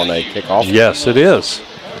mishap on a kickoff. Yes, it is.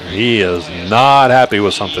 He is not happy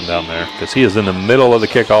with something down there because he is in the middle of the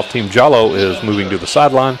kickoff team. Jallo is moving to the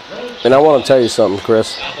sideline. And I want to tell you something,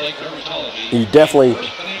 Chris. You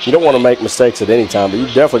don't want to make mistakes at any time, but you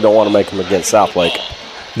definitely don't want to make them against Southlake.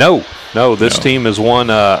 No, this team has won.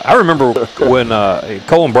 I remember when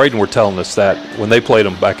Cole and Braden were telling us that when they played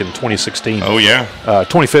them back in 2016. Oh, yeah.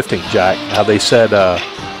 2015, Jack, how they said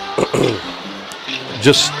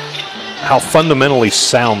just how fundamentally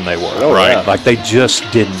sound they were. Oh, right. Yeah. Like they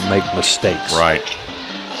just didn't make mistakes. Right.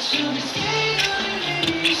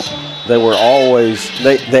 They were always,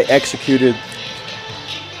 they executed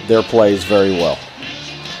their plays very well.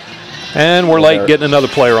 And we're late getting another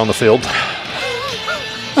player on the field.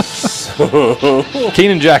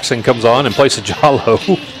 Keenan Jackson comes on in place of Jallo.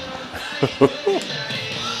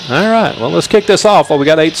 All right, well, let's kick this off. Well, we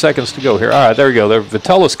got 8 seconds to go here. All right, there we go.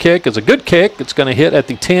 Vitello's kick is a good kick. It's going to hit at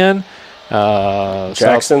the 10.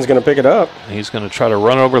 Jackson's going to pick it up. He's going to try to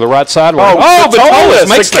run over the right side. Vitello's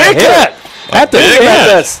makes the hit. He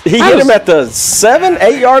hit him at the 7,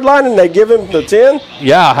 8 yard line, and they give him the 10.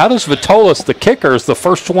 Yeah, how does Vitolis, the kicker, is the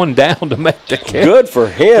first one down to make the kick? Good for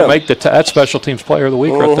him. To make that special teams player of the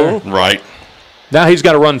week right there. Right. Now he's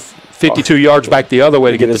got to run 52 yards back the other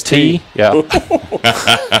way to get the T. Yeah.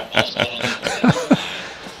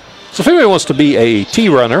 So if anybody wants to be a T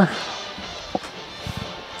runner,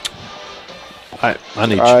 I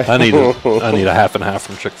need a half and half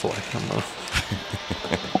from Chick-fil-A.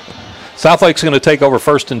 Southlake's going to take over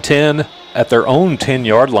 1st and 10 at their own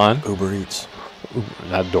 10-yard line. Uber Eats.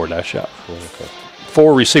 Not DoorDash out. Okay.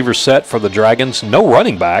 4 receivers set for the Dragons. No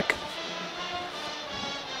running back.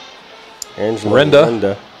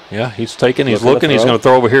 Renda. Yeah, he's taking. He's looking. He's going to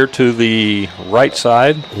throw over here to the right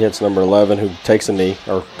side. He hits number 11, who takes a knee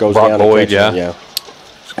or goes Brock down. Boyd, yeah.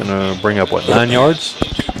 He's going to bring up, 9 yards?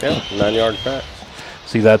 Yeah, 9-yard back.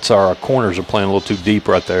 See, that's our corners are playing a little too deep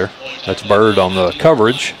right there. That's Bird on the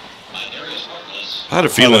coverage. I had a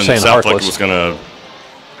feeling Southlake was going to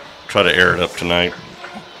try to air it up tonight.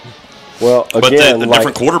 Well, again, but the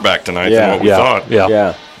different quarterback tonight than what we thought.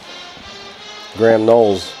 Yeah. Graham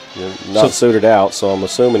Knowles not suited out, so I'm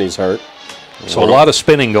assuming he's hurt. So a lot of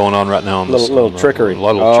spinning going on right now. On this, little trickery.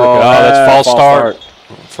 That's false start.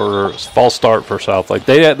 False start for Southlake.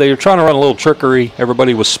 They were trying to run a little trickery.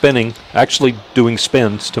 Everybody was spinning, actually doing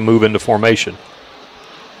spins to move into formation.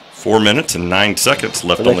 4 minutes and 9 seconds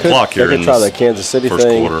left on the clock here in try the Kansas City first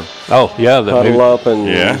thing. quarter. Oh, yeah. Huddle up and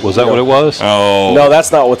was that what it was? Oh. No,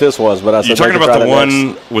 that's not what this was. But I said you're talking about the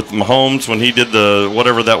one with Mahomes when he did the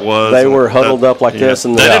whatever that was. They were huddled up like this.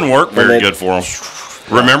 And that didn't work very good for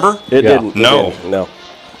them. Remember? It didn't. No.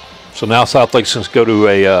 So now Southlake's going to go to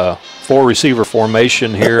a 4-receiver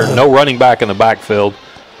formation here. No running back in the backfield.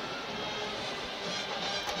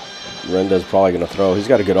 Renda's probably going to throw. He's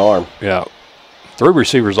got a good arm. Yeah. 3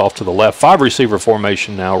 receivers off to the left. 5-receiver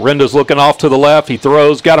formation now. Renda's looking off to the left. He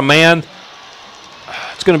throws. Got a man.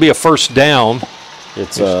 It's going to be a first down.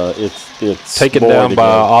 It's taken down by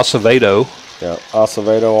Acevedo. Yeah,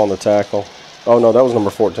 Acevedo on the tackle. Oh, no, that was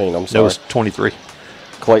number 14. I'm sorry. That was 23.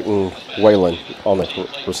 Clayton Whalen on the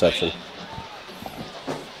reception.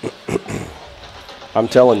 I'm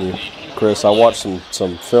telling you, Chris, I watched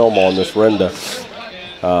some film on this Renda.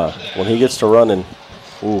 When he gets to running,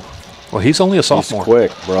 ooh. Well, he's only a sophomore.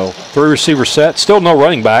 He's quick, bro. 3 receiver set. Still no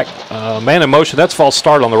running back. Man in motion. That's false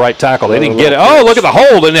start on the right tackle. They didn't get it. Oh, look at the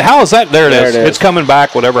hold. And how is that? There it is. It's coming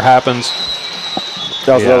back, whatever happens.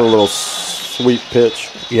 That was another little sweet pitch.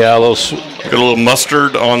 Yeah, got a little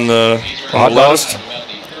mustard on the hot dog.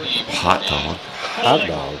 Hot dog. Hot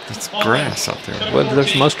dog. It's grass out there. Well,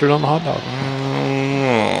 there's mustard on the hot dog.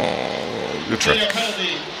 Good trick.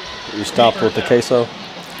 You stopped with the queso?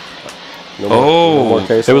 No more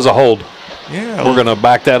queso? It was a hold. Yeah. We're going to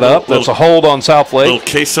back that up. That's a hold on Southlake. Little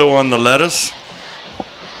queso on the lettuce.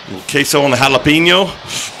 Queso on the jalapeno.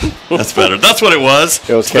 That's better. That's what it was.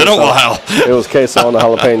 It's been a while. It was queso on the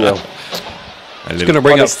jalapeno. It's going to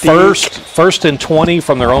bring up first and 20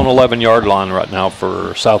 from their own 11-yard line right now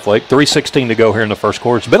for Southlake. 3:16 to go here in the first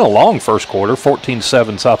quarter. It's been a long first quarter. 14-7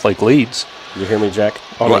 Southlake leads. You hear me, Jack?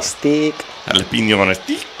 On a stick. Jalapeno on a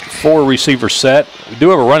stick. 4 receivers set. We do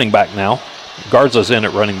have a running back now. Garza's in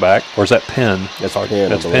at running back. Or is that Penn? That's Penn.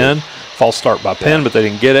 That's Penn. False start by Penn, but they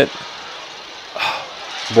didn't get it.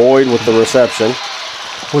 Boyd with the reception.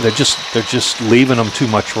 Boy, they're just leaving them too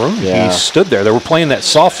much room. Yeah. He stood there. They were playing that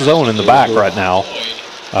soft zone in the back right now.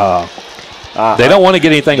 They don't want to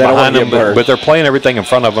get anything behind them, but they're playing everything in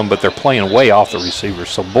front of them, but they're playing way off the receivers.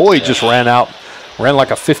 So Boyd just ran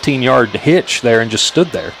like a 15-yard hitch there and just stood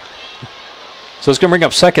there. So it's going to bring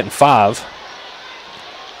up 2nd and 5.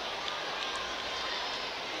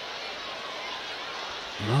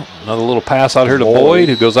 Well, another little pass out here to Boyd,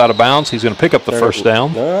 who goes out of bounds. He's going to pick up the first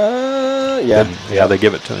down. Yeah, they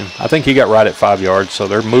give it to him. I think he got right at 5 yards, so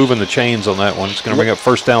they're moving the chains on that one. It's going to bring up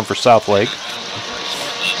first down for Southlake.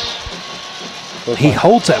 He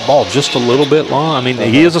holds that ball just a little bit long. I mean,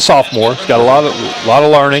 he is a sophomore. He's got a lot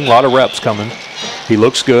of learning, a lot of reps coming. He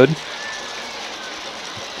looks good.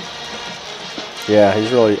 Yeah,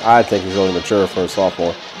 I think he's really mature for a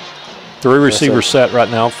sophomore. 3 receivers set right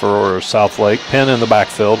now for Southlake. Penn in the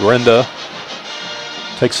backfield. Renda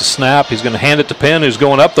takes a snap. He's going to hand it to Penn, who's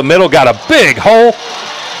going up the middle. Got a big hole.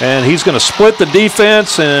 And he's going to split the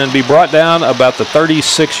defense and be brought down about the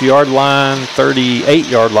 36-yard line,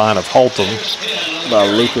 38-yard line of Haltom.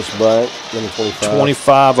 About Lucas Bryant, number 25.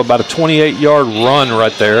 25, about a 28-yard run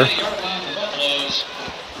right there.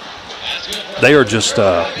 They are just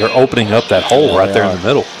they're opening up that hole right there in the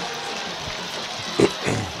middle.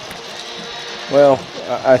 Well,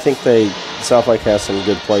 I think Southlake has some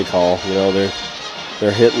good play call. You know,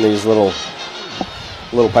 they're hitting these little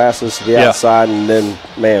little passes to the outside, and then,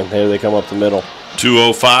 man, here they come up the middle.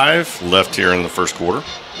 2:05 left here in the first quarter.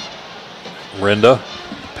 Renda.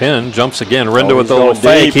 Penn jumps again. Renda with the little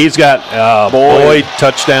fake. He's got Boyd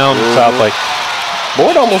touchdown, Southlake.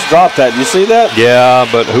 Boyd almost dropped that. You see that? Yeah,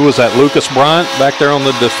 but who was that? Lucas Bryant back there on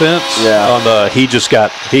the defense? Yeah. He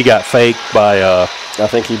got faked by I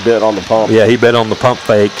think he bit on the pump. Yeah, he bit on the pump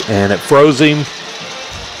fake, and it froze him,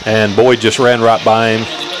 and Boyd just ran right by him.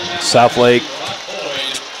 Southlake.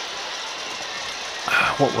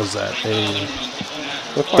 What was that?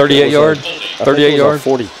 38 yard? 38 yard?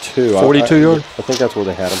 42. 42 yard? I think that's where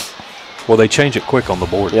they had him. Well, they change it quick on the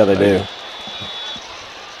board. Yeah, they do.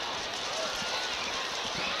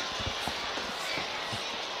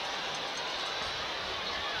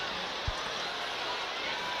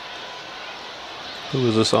 Who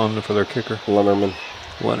is this on for their kicker? Lemmerman.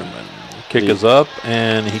 Kick is up,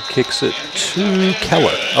 and he kicks it to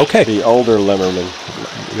Keller. Okay. The older Lemmerman.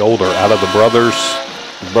 The older, out of the brothers.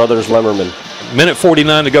 Brothers Lemmerman. Minute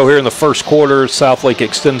 49 to go here in the first quarter. Southlake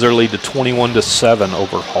extends their lead to 21-7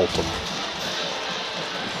 over Haltom.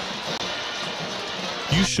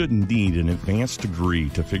 You shouldn't need an advanced degree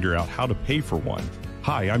to figure out how to pay for one.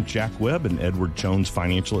 Hi, I'm Jack Webb, an Edward Jones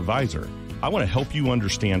financial advisor. I want to help you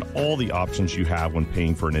understand all the options you have when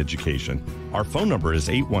paying for an education. Our phone number is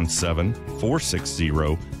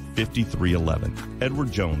 817-460-5311.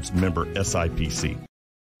 Edward Jones, member SIPC.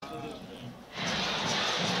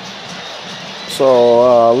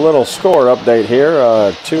 So a little score update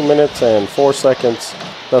here. 2 minutes and 4 seconds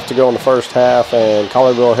left to go in the first half, and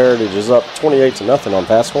Collierville Heritage is up 28-0 on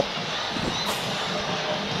Pascal.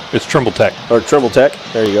 It's Trimble Tech. Or Trimble Tech.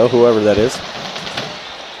 There you go, whoever that is.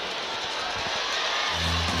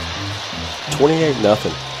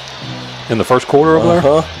 28-0. In the first quarter over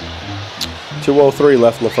there? 2:03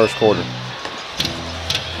 left in the first quarter.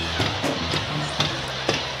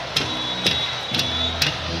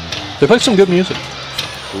 They play some good music.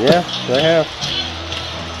 Yeah, they have.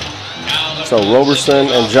 So Roberson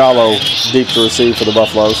and Jallo deep to receive for the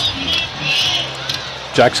Buffaloes.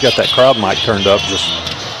 Jack's got that crowd mic turned up. Just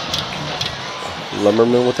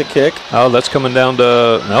Lemmerman with the kick. Oh, that's coming down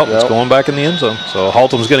to it's going back in the end zone. So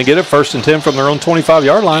Haltom's going to get it 1st and 10 from their own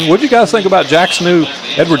 25-yard line. What do you guys think about Jack's new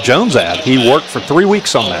Edward Jones ad? He worked for 3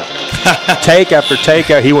 weeks on that. Take after take.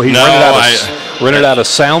 He rented out a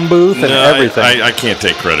sound booth and everything. I can't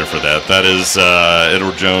take credit for that. That is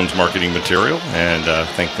Edward Jones marketing material, and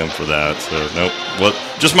thank them for that. So, nope. Well,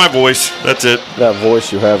 just my voice. That's it. That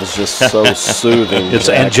voice you have is just so soothing. It's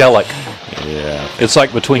angelic. Yeah. It's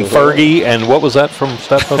like between Fergie and what was that from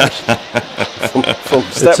Step Brothers? from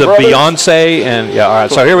Step It's a Brothers? Beyonce and all right.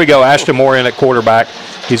 So here we go. Ashton Moore in at quarterback.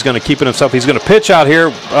 He's going to keep it himself. He's going to pitch out here.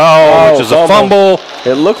 Which is a fumble.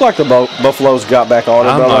 It looked like the Buffaloes got back on it,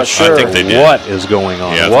 but I'm not sure. I think they did. What is going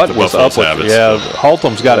on? Yeah, what was up with it? Yeah,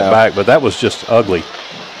 Haltom's got it back, but that was just ugly.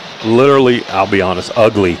 Literally, I'll be honest,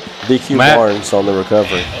 ugly. DQ Barnes on the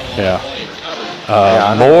recovery. Yeah.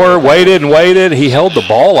 Moore waited and waited. He held the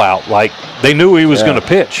ball out like they knew he was going to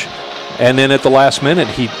pitch. And then at the last minute,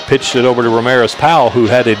 he pitched it over to Ramirez Powell, who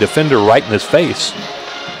had a defender right in his face.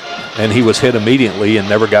 And he was hit immediately and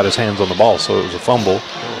never got his hands on the ball, so it was a fumble.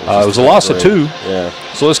 It was a loss of 2. Yeah.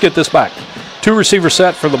 So let's get this back. 2 receiver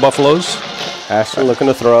set for the Buffaloes. Ashton looking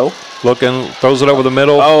to throw. Throws it over the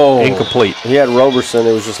middle. Incomplete. He had Roberson.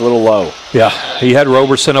 It was just a little low. Yeah, he had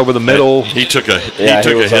Roberson over the middle. He took a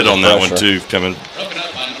hit on that one too. Coming.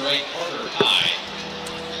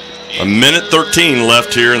 A minute 13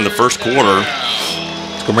 left here in the first quarter.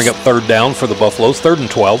 It's going to bring up 3rd down for the Buffaloes. 3rd and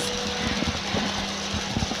 12.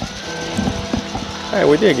 Hey,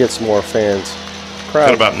 we did get some more fans.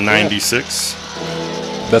 Got about 96.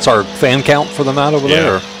 That's our fan count for the night over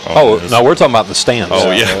there? No, we're talking about the stands. Oh,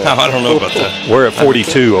 yeah. I don't know about that. We're at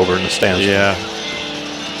 42 over in the stands. Yeah.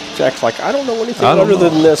 Jack's like, I don't know anything other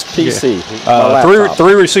than this PC. Yeah.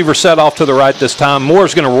 3 receiver set off to the right this time.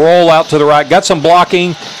 Moore's going to roll out to the right. Got some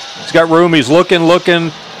blocking. He's got room. He's looking,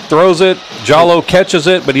 throws it. Jallo catches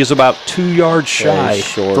it, but he's about 2 yards shy.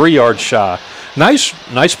 3 yards shy. Nice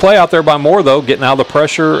play out there by Moore, though, getting out of the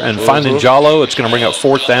pressure and finding Jallo. It's going to bring up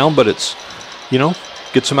 4th down, but it's,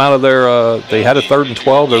 gets them out of there. They had a 3rd and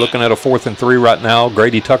 12. They're looking at a 4th and 3 right now.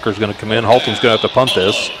 Grady Tucker's going to come in. Haltom's going to have to punt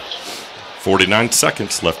this. 49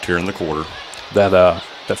 seconds left here in the quarter. That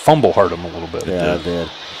fumble hurt him a little bit. Yeah, it did.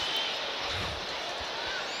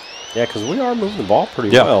 Yeah, because we are moving the ball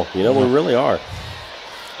pretty well. We really are.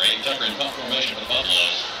 Grady Tucker in punt formation for the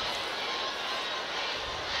Buffaloes.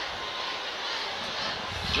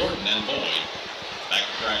 Jordan and Boyd. Back to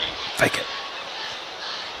Dragons. Fake it.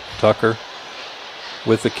 Tucker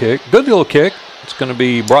with the kick. Good little kick. It's going to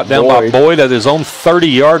be brought down by Boyd at his own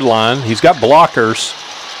 30-yard line. He's got blockers.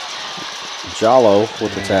 Jallo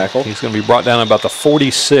with the tackle. He's going to be brought down about the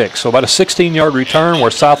 46. So about a 16-yard return where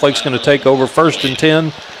Southlake's going to take over 1st and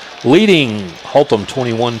 10, leading Haltom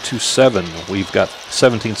 21-7. We've got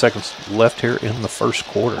 17 seconds left here in the first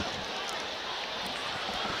quarter.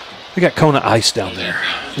 They got Kona Ice down there.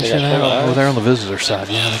 Over there on the visitor side.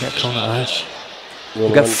 Yeah, they got Kona Ice. We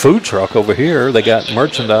got food truck over here. They got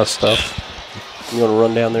merchandise stuff. You want to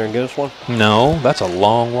run down there and get us one? No, that's a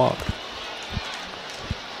long walk.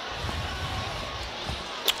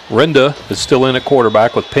 Renda is still in at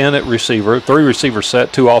quarterback with Penn at receiver. 3 receivers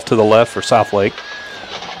set, 2 off to the left for Southlake.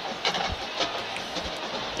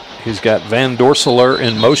 He's got Van Dorseler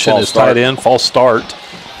in motion as tight end. False start.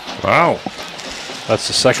 Wow. That's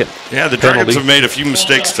the second. Yeah, the Dragons have made a few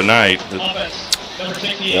mistakes tonight.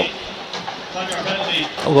 Yep.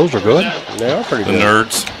 Oh, those are good. They are pretty good. The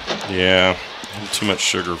nerds. Yeah. Too much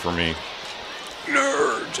sugar for me.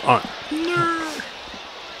 Nerds. All right.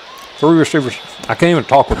 3 receivers. I can't even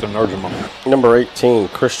talk with the nerds in my mouth. Number 18,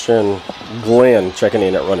 Christian Glenn checking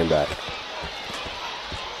in at running back.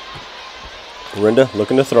 Renda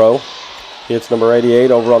looking to throw. Hits number 88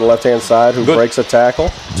 over on the left-hand side, who breaks a tackle.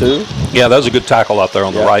 2. Yeah, that was a good tackle out there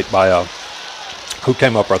on the right by who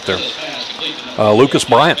came up right there? Lucas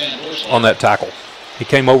Bryant on that tackle. He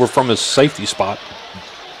came over from his safety spot.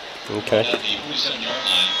 Okay.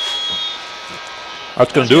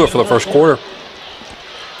 That's going to do it for the first quarter.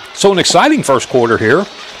 So an exciting first quarter here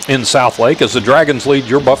in Southlake as the Dragons lead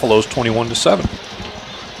your Buffaloes 21-7.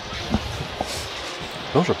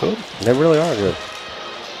 Those are good. They really are good.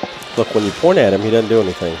 Look, when you point at him, he doesn't do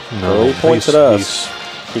anything. No, when he points at us,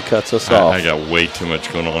 he cuts us off. I got way too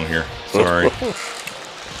much going on here. Sorry.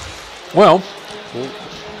 Well,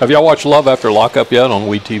 have y'all watched Love After Lockup yet on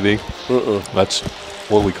Weed TV? That's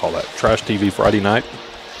what do we call that? Trash TV Friday night?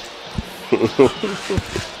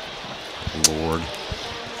 Lord.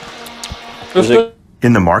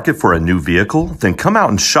 In the market for a new vehicle? Then come out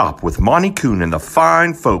and shop with Monty Kuhn and the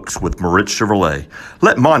fine folks with Moritz Chevrolet.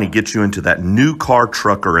 Let Monty get you into that new car,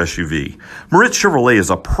 truck, or SUV. Moritz Chevrolet is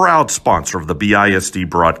a proud sponsor of the BISD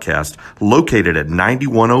broadcast, located at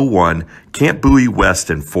 9101 Camp Bowie West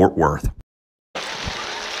in Fort Worth.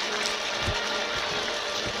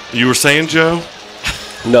 You were saying, Joe?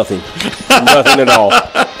 Nothing. Nothing at all.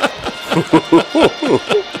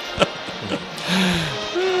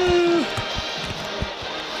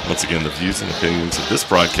 Once again, the views and opinions of this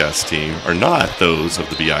broadcast team are not those of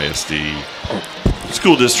the BISD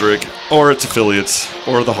school district or its affiliates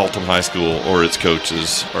or the Haltom High School or its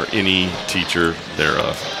coaches or any teacher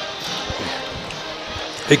thereof.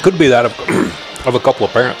 It could be that of a couple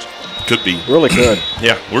of parents. Could be. Really could.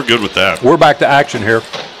 Yeah, we're good with that. We're back to action here.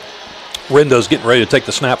 Rendo's getting ready to take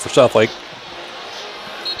the snap for Southlake.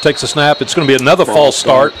 Takes the snap. It's going to be another false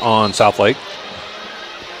start on Southlake.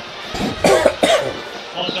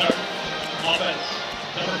 False start. Offense.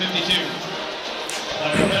 Number 52.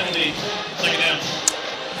 Penalty. Second down.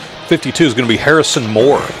 52 is going to be Harrison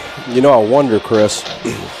Moore. You know, I wonder, Chris,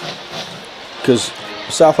 because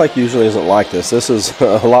Southlake usually isn't like this. This is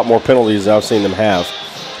a lot more penalties I've seen them have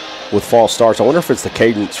with false starts. I wonder if it's the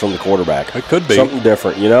cadence from the quarterback. It could be. Something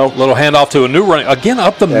different, you know? Little handoff to a new running. Again,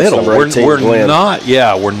 up the middle. We're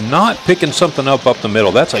not picking something up the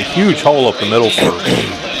middle. That's a huge hole up the middle for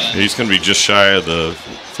He's going to be just shy of the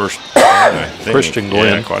first, I think. Christian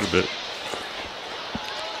Glenn. Yeah, quite a bit.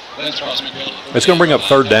 It's going to bring up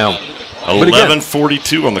third down.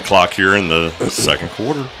 11:42 on the clock here in the second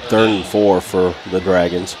quarter. 3rd and 4 for the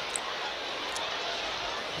Dragons.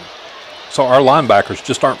 So our linebackers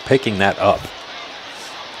just aren't picking that up.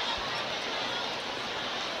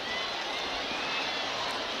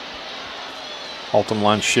 Haltom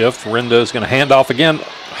line shift. Renda is going to hand off again.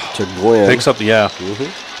 To Glenn. Picks up, yeah.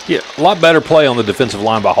 Yeah, a lot better play on the defensive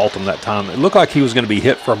line by Haltom that time. It looked like he was going to be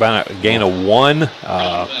hit for about a gain of 1,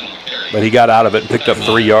 but he got out of it and picked up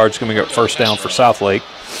 3 yards. Going to get first down for Southlake.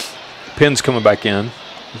 Penn's coming back in.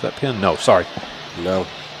 Is that Penn? No, sorry. No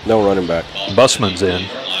running back. Busman's in.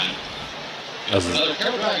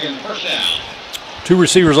 2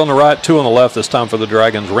 receivers on the right, 2 on the left this time for the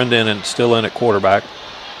Dragons. Renda in and still in at quarterback.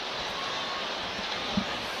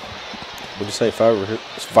 Would you say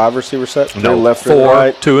 5 receiver set? No, left 4,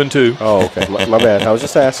 right? 2 and 2. Oh, okay. my bad. I was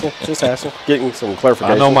just asking. Getting some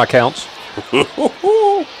clarification. I know my counts.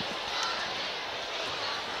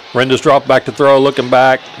 Renda's dropped back to throw, looking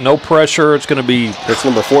back. No pressure. It's going to be... It's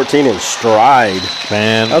number 14 in stride.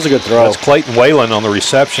 Man. That was a good throw. That's Clayton Whalen on the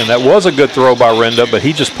reception. That was a good throw by Renda, but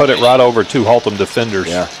he just put it right over 2 Haltom defenders.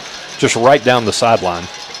 Yeah. Just right down the sideline.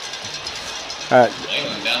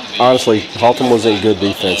 honestly, Haltom was in good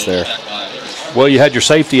defense there. Well, you had your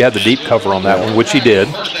safety, you had the deep cover on that one, which he did.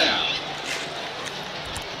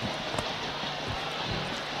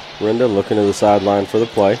 Renda looking to the sideline for the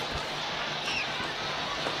play.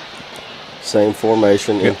 Same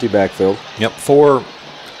formation, empty backfield. Yep, four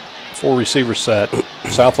receiver set.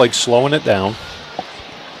 Southlake slowing it down.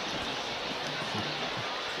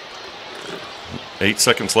 8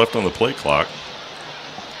 seconds left on the play clock.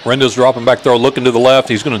 Renda's dropping back there, looking to the left.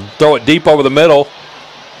 He's going to throw it deep over the middle.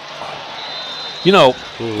 You know,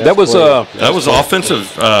 that was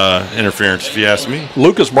offensive interference, if you ask me.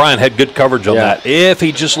 Lucas Bryan had good coverage on that. If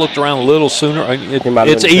he just looked around a little sooner,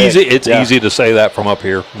 it's easy. It's easy to say that from up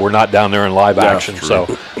here. We're not down there in live action, so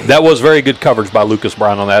that was very good coverage by Lucas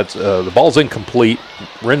Bryan on that. The ball's incomplete.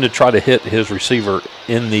 Renda tried to hit his receiver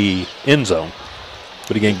in the end zone,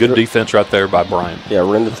 but again, good defense right there by Bryan. Yeah,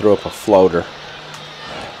 Renda threw up a floater.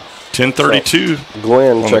 10:32. So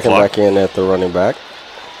Glenn checking back in at the running back.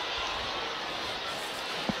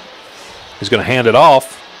 He's going to hand it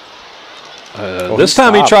off. This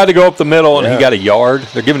time he tried to go up the middle, and he got a yard.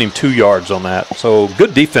 They're giving him 2 yards on that. So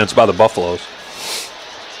good defense by the Buffaloes.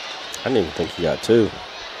 I didn't even think he got 2.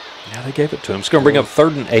 Yeah, they gave it to him. It's going to bring up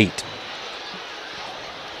 3rd and 8.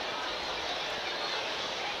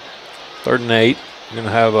 3rd and 8. You're going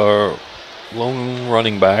to have a lone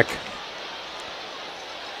running back.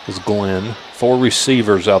 Is Glenn. 4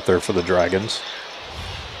 receivers out there for the Dragons.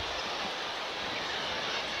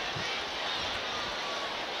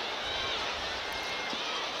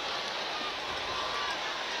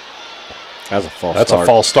 That's a false That's start. A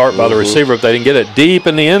false start by the receiver if they didn't get it deep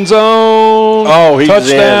in the end zone. Oh, he's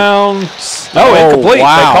touchdown. Incomplete.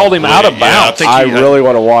 Wow. They called him out of bounds. I really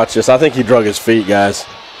want to watch this. I think he drug his feet, guys.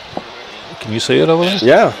 Can you see it over there?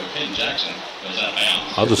 Yeah.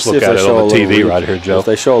 I'll just look at it on the TV right here, Joe. If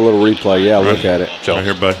they show a little replay, look at it. Joe. Right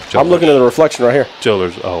here, bud. I'm looking at the reflection right here. Joe,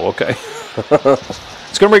 okay.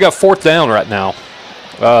 It's going to bring up 4th down right now.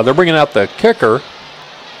 They're bringing out the kicker.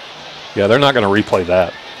 Yeah, they're not going to replay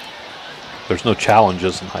that. There's no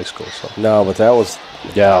challenges in high school. So. No, but that was...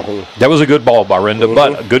 Yeah, that was a good ball by Renda,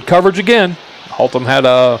 but good coverage again. Haltom had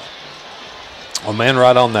a man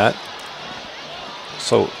right on that.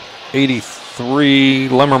 So 83,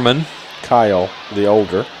 Lemmerman. Kyle, the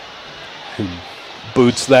older. Who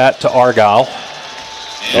boots that to Argyle.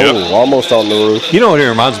 Oh, almost on the roof. You know what it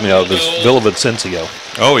reminds me of is Villavicencio.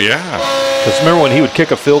 Oh, yeah. Because remember when he would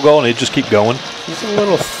kick a field goal and he'd just keep going? He's a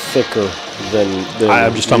little thicker than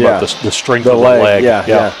I'm just talking about the strength of the leg.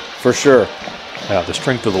 Yeah, for sure. Yeah, the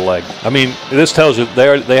strength of the leg. I mean, this tells you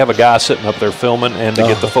they have a guy sitting up there filming and to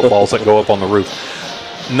get the footballs that go up on the roof.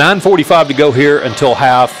 9:45 to go here until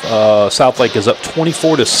half. Southlake is up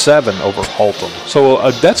 24-7 over Haltom. So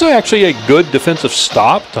that's actually a good defensive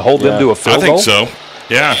stop to hold them to a field goal. I think so.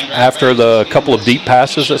 Yeah. After the couple of deep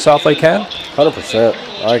passes that Southlake had. 100%.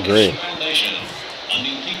 I agree.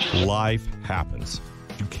 Life happens.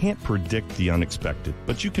 You can't predict the unexpected,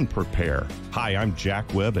 but you can prepare. Hi, I'm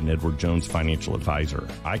Jack Webb, an Edward Jones financial advisor.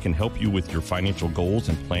 I can help you with your financial goals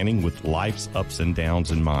and planning with life's ups and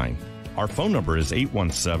downs in mind. Our phone number is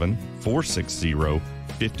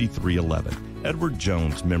 817-460-5311. Edward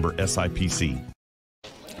Jones, member SIPC.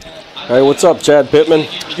 Hey, what's up, Chad Pittman?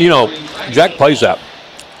 You know, Jack plays that.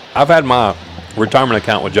 I've had my retirement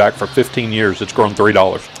account with Jack for 15 years. It's grown $3.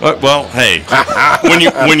 Well, hey,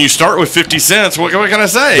 when you start with 50 cents, what can I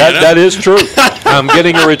say? That is true. I'm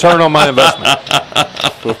getting a return on my investment.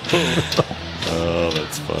 Oh,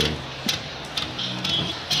 that's funny.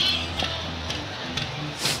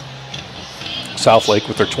 Southlake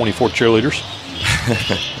with their 24 cheerleaders.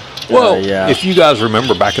 Well, if you guys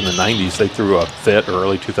remember back in the 90s, they threw a fit, or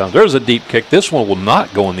early 2000s. There's a deep kick. This one will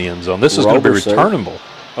not go in the end zone. This is going to be returnable.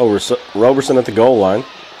 Oh, Roberson at the goal line.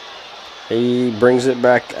 He brings it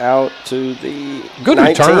back out to the good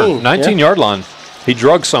 19. Return, 19-yard line. He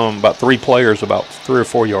drugged about 3 players about 3 or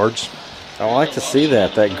 4 yards. I like to see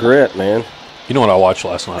that grit, man. You know what I watched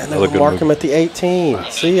last night? And they mark him at the 18.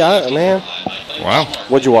 See, man. Wow.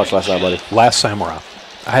 What'd you watch last night, buddy? Last Samurai.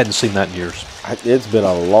 I hadn't seen that in years. It's been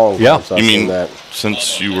a long time since I've seen that.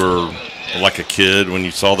 Since you were like a kid when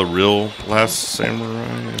you saw the real Last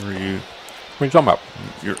Samurai? What are you talking about?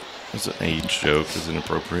 It's an age joke. It's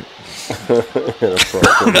inappropriate.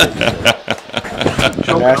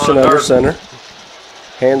 Ashton under center.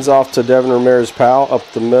 Hands off to Devin Ramirez-Powell up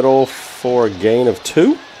the middle for a gain of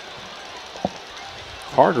 2.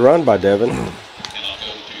 Hard run by Devin.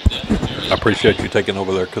 I appreciate you taking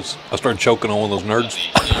over there because I started choking on one of those nerds.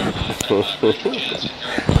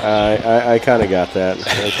 I kind of got that.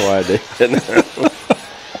 That's why I did.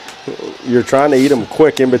 you're trying to eat them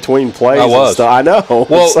quick in between plays. I was. And stuff. I know.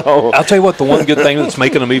 Well, so. I'll tell you what. The one good thing that's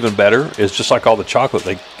making them even better is just like all the chocolate.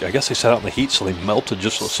 I guess they set out in the heat, so they melted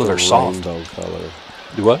just so they're soft. Rainbow color.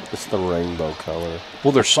 Do what? It's the rainbow color.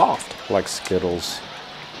 Well, they're soft. Like Skittles.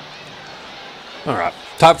 All right.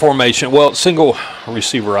 Type formation. Well, single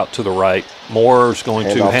receiver out to the right. Moore's going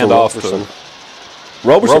to hand off to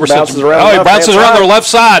Roberson bounces around. Oh, he bounces around their left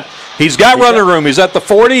side. He's got running room. He's at the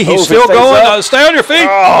 40. He's still going. Stay on your feet.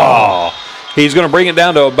 Oh. He's going to bring it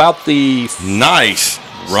down to about the nice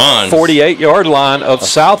run 48-yard line of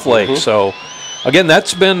Southlake. So, again,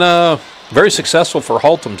 that's been very successful for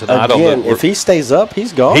Haltom tonight. Again, if he stays up,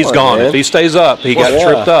 he's gone. He's gone. Man. If he stays up, he got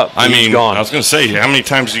tripped up. He's gone. I was going to say, how many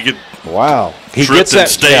times do you get he tripped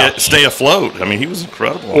gets that, and stay afloat? I mean, he was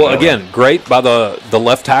incredible. Well, again, great by the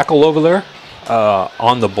left tackle over there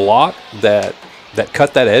on the block that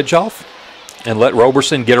cut that edge off and let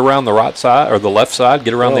Roberson get around the right side or the left side,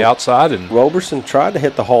 get around the outside. And Roberson tried to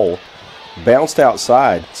hit the hole, bounced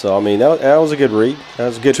outside. So, I mean, that was a good read. That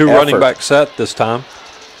was a good Two running back set this time.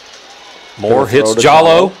 Moore hits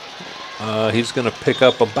Jallo. He's going to pick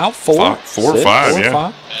up about four. Four or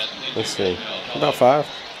five. Let's see. About 5.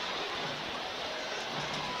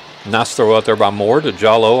 Nice throw out there by Moore to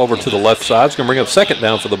Jallo over to the left side. It's going to bring up second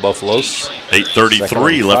down for the Buffaloes.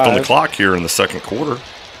 8:33 left on the clock here in the second quarter.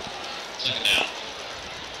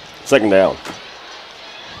 Second down.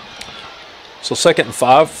 So 2nd and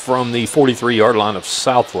 5 from the 43-yard line of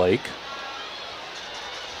Southlake.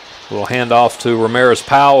 We'll hand off to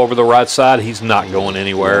Ramirez-Powell over the right side. He's not going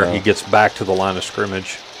anywhere. He gets back to the line of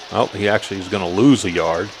scrimmage. Oh, he actually is going to lose a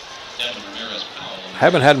yard.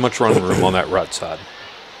 Haven't had much running room on that right side.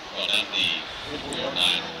 Well, at the 44-yard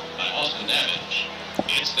line by Austin Damage.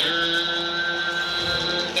 It's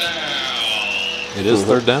 3rd down. It is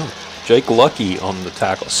 3rd down. Jake Lucky on the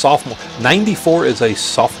tackle. Sophomore. 94 is a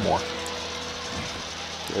sophomore.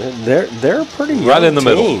 They're pretty young right in the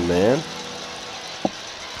middle, man.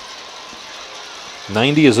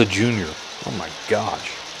 90 is a junior. Oh my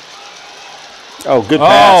gosh. Oh, good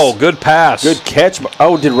pass. Oh, good pass. Good catch.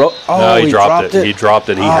 Oh, no, he dropped it. He dropped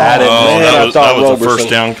it. He had it. Oh, Man, that was the first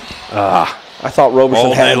down. I thought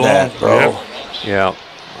Roberson had that, bro. Yeah,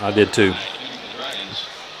 I did too.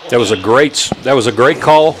 That was a great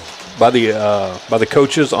call by the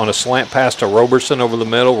coaches on a slant pass to Roberson over the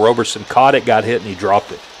middle. Roberson caught it, got hit, and he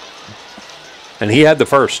dropped it. And he had the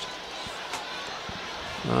first.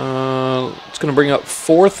 It's going to bring up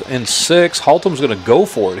 4th and 6. Haltom's going to go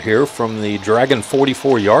for it here from the Dragon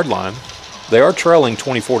 44-yard line. They are trailing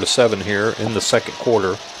 24-7 here in the second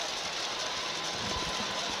quarter.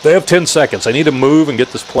 They have 10 seconds. They need to move and get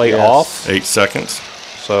this play off. 8 seconds.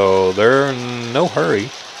 So they're in no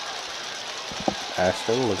hurry.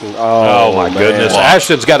 Ashton looking. Oh my goodness.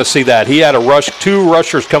 Ashton's got to see that. He had a rush, 2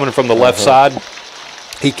 rushers coming from the left side.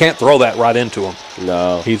 He can't throw that right into him.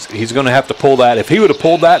 No. He's going to have to pull that. If he would have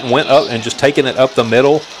pulled that and went up and just taken it up the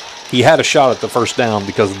middle, he had a shot at the first down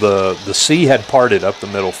because the sea had parted up the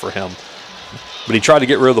middle for him. But he tried to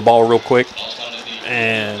get rid of the ball real quick,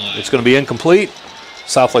 and it's going to be incomplete.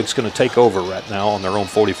 Southlake's going to take over right now on their own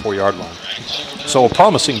 44-yard line. So a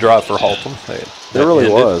promising drive for Haltom. It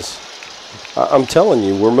really was. I'm telling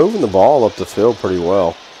you, we're moving the ball up the field pretty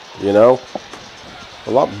well. You know,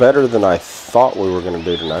 a lot better than I thought we were going to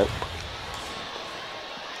do tonight.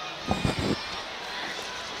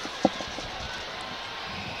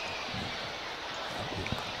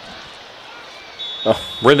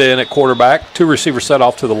 Brenda in at quarterback. 2 receivers set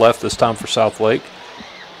off to the left this time for Southlake.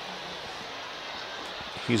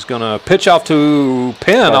 He's going to pitch off to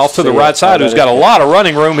Penn off to the right side, who's got a lot of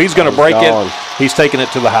running room. He's going to break it. He's taking it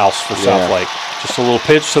to the house for Southlake. Just a little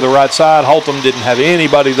pitch to the right side. Haltom didn't have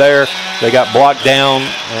anybody there. They got blocked down,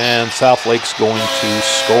 and Southlake's going to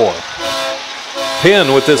score.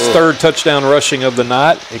 Penn, with his 3rd touchdown rushing of the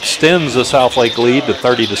night, extends the Southlake lead to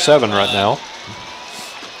 30-7 right now.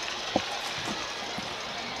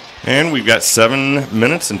 And we've got 7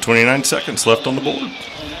 minutes and 29 seconds left on the board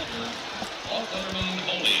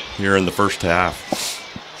here in the first half.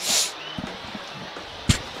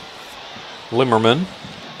 Limmerman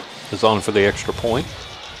is on for the extra point.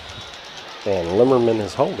 And Limmerman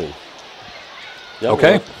is holding.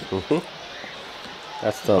 Okay.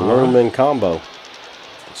 That's the Limmerman combo.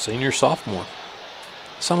 Senior, sophomore.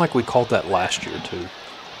 Sound like we called that last year, too.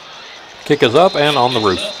 Kick is up and on the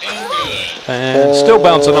roof. And still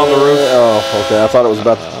bouncing on the roof. Oh, okay. I thought it was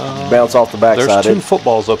about to bounce off the backside. There's 2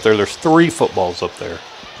 footballs up there. There's 3 footballs up there.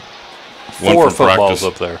 4 footballs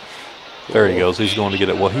up there. There he goes. He's going to get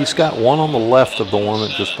it. Well, he's got one on the left of the one that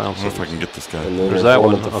just bounced. If I can get this guy. There's that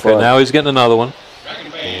one. Okay, now he's getting another one.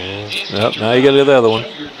 Yep, now you get the other one.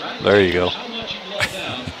 There you go. How much you wrote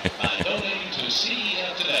down by donating to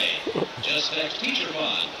CEF today. Just text Teacher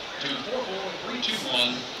Fund to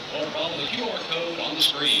 44321 or follow the QR code on the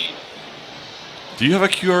screen. Do you have a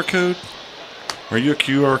QR code? Are you a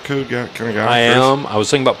QR code guy, kind of guy? I am. I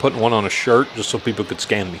was thinking about putting one on a shirt just so people could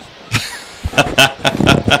scan me.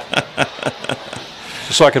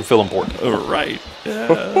 Just so I can feel important. Oh, right. Yeah,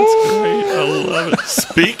 that's great. I love it.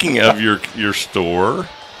 Speaking of your store.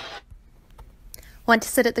 Want to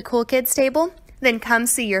sit at the cool kids table? Then come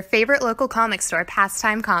see your favorite local comic store,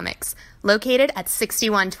 Pastime Comics, located at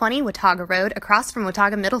 6120 Watauga Road across from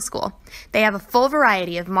Watauga Middle School. They have a full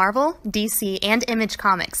variety of Marvel, DC, and Image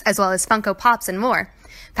comics, as well as Funko Pops and more.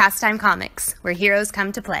 Pastime Comics, where heroes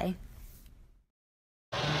come to play.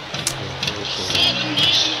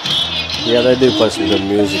 Yeah, they do play some good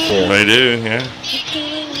music here. They do,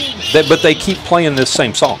 yeah. But they keep playing this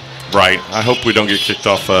same song. Right. I hope we don't get kicked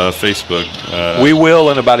off Facebook. We will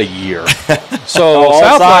in about a year. So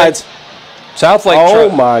Southlake. Oh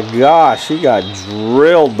my gosh, he got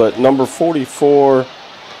drilled. But number 44,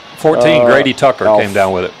 14, Grady Tucker came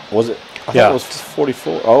down with it. Was it? I Yeah, thought it was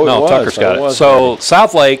 44. Oh, no, it was. Tucker's got it. So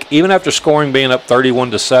Southlake, even after scoring, being up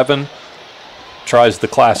 31-7, tries the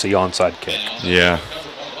classy onside kick. Yeah.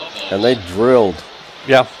 And they drilled.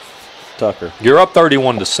 Yeah. Tucker. You're up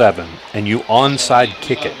 31-7, and you onside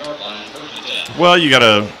kick it. Well, you got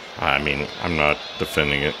to, I mean, I'm not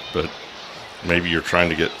defending it, but maybe you're trying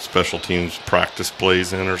to get special teams practice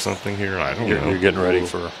plays in or something here. I don't know. You're getting ready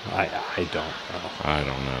for, I don't know. I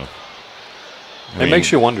don't know. It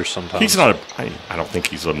makes you wonder sometimes. He's not I don't think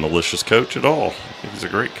he's a malicious coach at all. I think he's a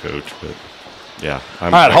great coach, but yeah. All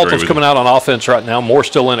right, Haltom's coming out on offense right now. Moore's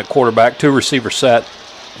still in at quarterback, 2 receiver set.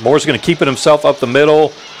 Moore's going to keep it himself up the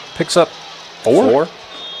middle. Picks up 4.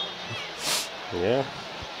 Yeah.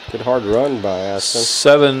 Good hard run by Aston.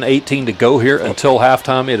 7:18 to go here until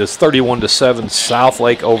halftime. It is 31-7,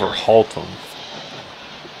 Southlake over Haltom.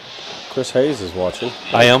 Chris Hayes is watching.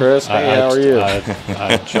 I am. Chris, hey, how are you?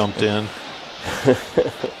 I jumped in.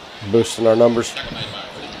 Boosting our numbers.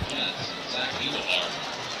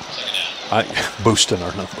 Boosting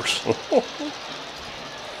our numbers.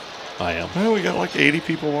 I am. Well, we got like 80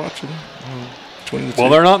 people watching. Between the well,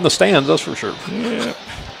 two. they're not in the stands, that's for sure. Yeah.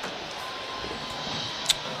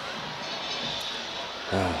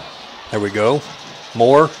 There we go.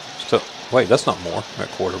 Moore. Wait, that's not Moore at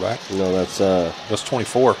quarterback. No, that's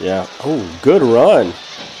 24. Yeah. Oh, good run.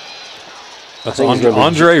 That's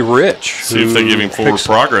Andre Rich. See if they give him forward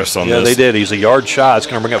progress on this. Yeah, they did. He's a yard shy. It's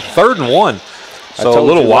going to bring up 3rd and 1. So a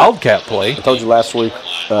little wildcat play. I told you last week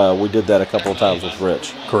we did that a couple of times with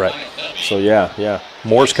Rich. Correct. So, yeah.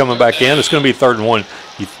 Moore's coming back in. It's going to be 3rd and 1.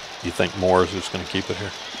 You think Moore is just going to keep it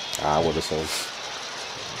here? I would assume.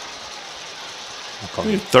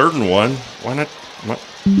 3rd and 1. Why not?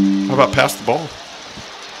 How about pass the ball?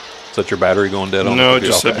 Is that your battery going dead on? No, it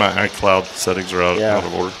just said my iCloud settings are out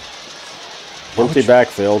of order. Empty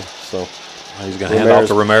backfield. So he's going to hand off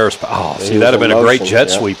to Ramirez. Oh, see, that would have been a great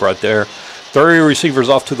jet sweep right there. 30 receivers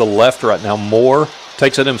off to the left right now. Moore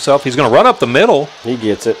takes it himself. He's going to run up the middle. He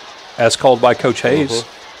gets it. As called by Coach Hayes.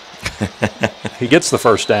 He gets the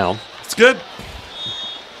first down. It's good.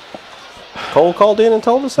 Cole called in and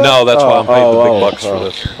told us that? No, that's why I'm paid the big bucks for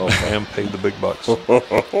this. I am paid the big bucks.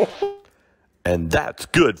 And that's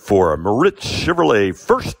good for a Moritz Chevrolet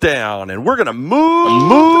first down. And we're going to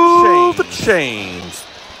move the chains.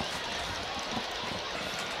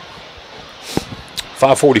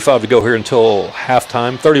 5:45 to go here until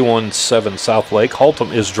halftime. 31-7 Southlake.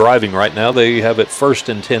 Haltom is driving right now. They have it 1st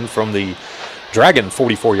and 10 from the Dragon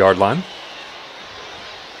 44-yard line.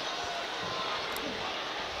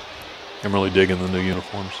 I'm really digging the new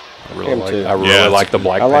uniforms. I really like the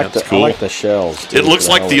black pants. I like the shells, too. It looks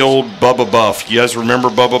like the old Bubba Buff. You guys remember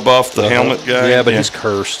Bubba Buff, the helmet guy? Yeah, but he's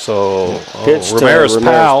cursed. So Ramirez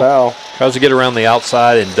Powell tries to get around the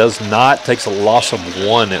outside and does not. Takes a loss of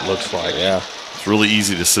 1, it looks like. Yeah. It's really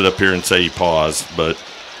easy to sit up here and say he paused, but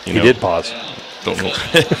he did pause. Don't know.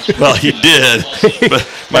 Well, he did.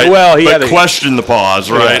 But, he had questioned the pause,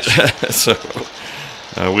 right? Yes. So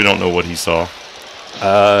we don't know what he saw.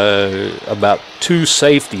 About 2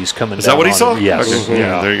 safeties coming down. Is that what he saw? Yes. Okay. Mm-hmm.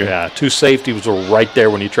 Yeah, there you go. Yeah, 2 safeties were right there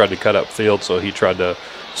when he tried to cut up field, so he tried to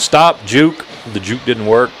stop, juke. The juke didn't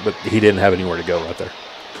work, but he didn't have anywhere to go right there.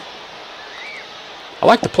 I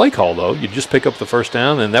like the play call, though. You just pick up the first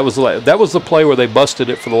down, and that was the play where they busted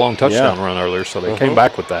it for the long touchdown run earlier, so they came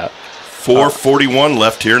back with that. 4:41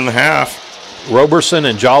 left here in the half. Roberson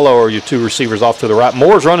and Jallo are your 2 receivers off to the right.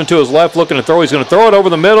 Moore's running to his left, looking to throw. He's going to throw it over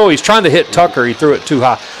the middle. He's trying to hit Tucker. He threw it too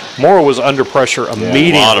high. Moore was under pressure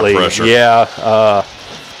immediately. A lot of pressure. Yeah.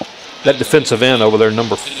 That defensive end over there,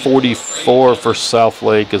 number 44 for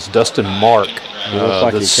Southlake, is Dustin Mark.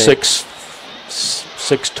 Like the 6'12",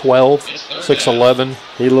 6'11".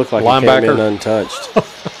 He looked like linebacker. He came in untouched.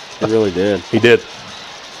 He really did. He did.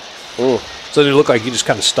 Ooh. So it looked like he just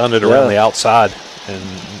kind of stunned it around the outside.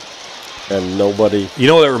 And nobody. You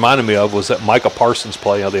know what it reminded me of was that Micah Parsons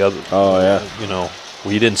play on the other. Oh, yeah. You know,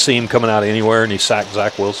 where you didn't see him coming out of anywhere and he sacked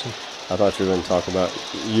Zach Wilson. I thought you were going to talk about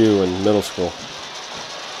you in middle school.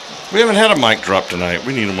 We haven't had a mic drop tonight.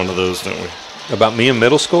 We need one of those, don't we? About me in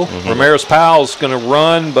middle school? Ramirez Powell's going to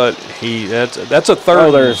run, but that's a third.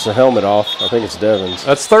 Oh, there's the helmet off. I think it's Devon's.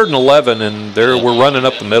 That's 3rd and 11, and we're running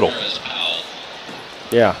up the middle.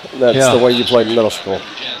 Yeah, that's the way you played in middle school.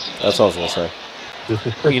 That's what I was going to say. This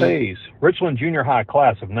is Chris Hayes, Richland Junior High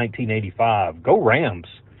class of 1985. Go Rams!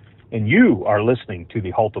 And you are listening to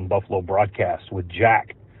the Haltom Buffalo broadcast with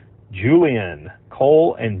Jack, Julian,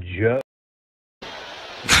 Cole, and Joe.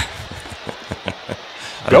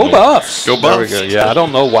 Go Buffs! Go Buffs! There we go. Yeah, I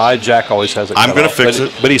don't know why Jack always has it. I'm going to fix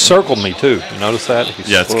it. But he circled me too. You notice that?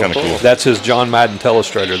 Yeah, it's kind of cool. That's his John Madden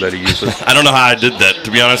telestrator that he uses. I don't know how I did that,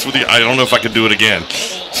 to be honest with you. I don't know if I could do it again.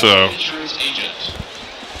 So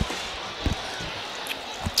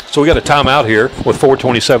we got a timeout here with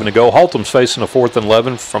 4:27 to go. Haltom's facing a 4th and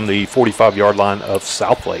 11 from the 45-yard line of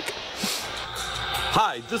Southlake.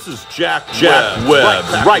 Hi, this is Jack Webb,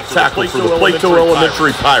 right tackle for the Plato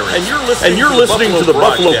Elementary Pirates. And you're listening to the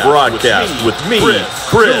Buffalo broadcast with me, Chris,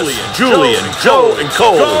 Julian, Joe, and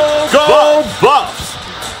Cole. Go Buffs!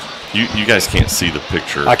 You guys can't see the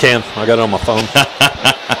picture. I can. I got it on my phone.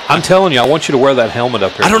 I'm telling you, I want you to wear that helmet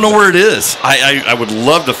up here. I don't know where it is. I would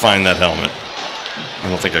love to find that helmet. I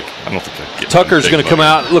don't think I get Tucker's going to come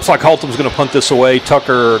out. It looks like Haltom's going to punt this away.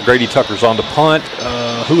 Grady Tucker's on to punt.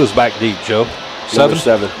 Who is back deep, Joe? 7?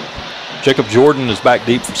 7. Jacob Jordan is back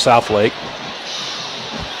deep for Southlake.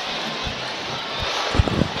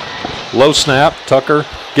 Low snap. Tucker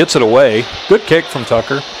gets it away. Good kick from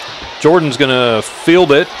Tucker. Jordan's going to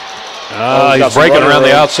field it. He's breaking around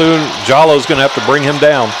the out soon. Jallo's going to have to bring him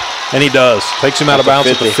down. And he does. Takes him out of bounds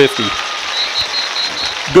at the 50.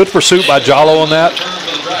 Good pursuit by Jallo on that.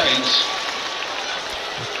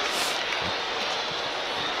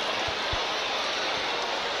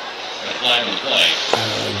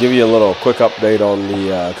 Give you a little quick update on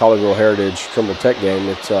the Colleyville Heritage Trimble Tech game.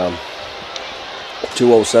 It's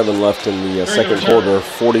 2:07 left in the second quarter,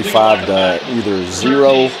 45 to either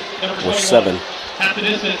 0 or 7.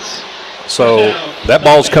 So that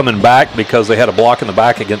ball's coming back because they had a block in the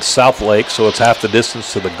back against Southlake, so it's half the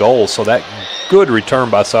distance to the goal. So that good return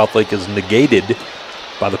by Southlake is negated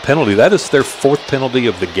by the penalty. That is their 4th penalty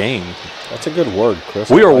of the game. That's a good word, Chris.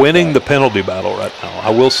 We are winning the penalty battle right now. I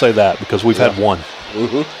will say that because we've had one. Hey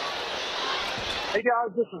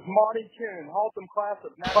guys, this is Marty Kuhn, Haltom class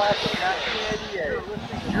of 1988.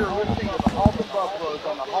 You're listening to the Haltom Buffaloes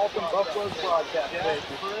on the Haltom Buffaloes broadcast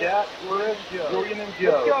station. Jack, Chris, Julian, and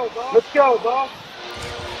Joe. Let's go, dog.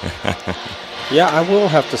 Yeah, I will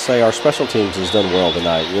have to say our special teams has done well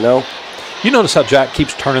tonight, you know? You notice how Jack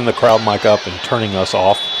keeps turning the crowd mic up and turning us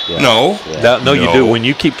off? Yeah. No. Yeah. No, you do. When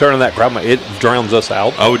you keep turning that crowd mic, it drowns us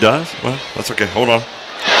out. Oh, it does? Well, that's okay. Hold on.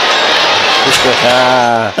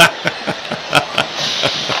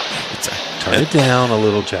 Turn it down a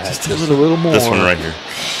little, Jack. Just a little more. This one right here.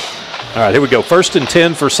 All right, here we go. 1st and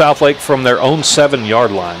 10 for Southlake from their own 7-yard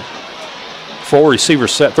line. 3 receiver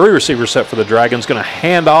set for the Dragons. Going to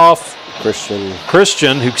hand off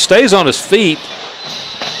Christian, who stays on his feet.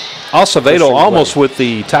 Acevedo almost with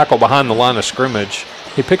the tackle behind the line of scrimmage.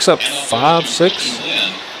 He picks up 5, 6.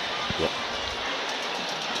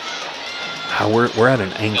 We're at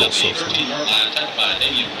an angle.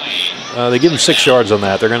 So they give him 6 yards on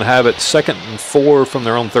that. They're going to have it 2nd and 4 from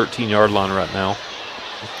their own 13-yard line right now.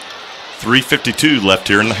 3:52 left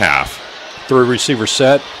here in the half. 3 receiver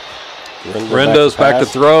set. Rendo's back to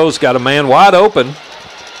throws. Got a man wide open.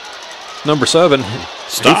 Number 7.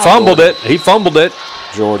 Stop. He fumbled it.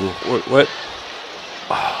 Jordan. What?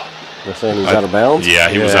 They're saying he's out of bounds? Yeah,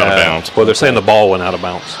 he was out of bounds. Well, they're saying the ball went out of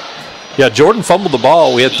bounds. Yeah, Jordan fumbled the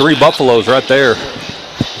ball. We had 3 Buffaloes right there.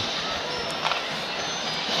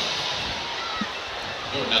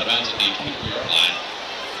 Jordan out of bounds at the 24-yard line.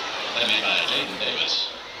 That made by Jaden Davis.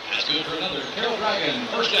 That's good for another Carroll Dragon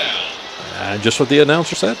first down. Just what the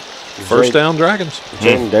announcer said. First down, Dragons.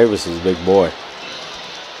 Jaden Davis is a big boy.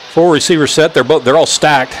 4 receiver set. They're all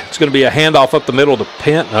stacked. It's going to be a handoff up the middle to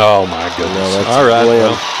Pent. Oh my goodness! No, all right,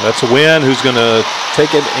 well, that's a win. Who's going to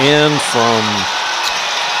take it in from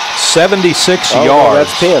 76 yards? No,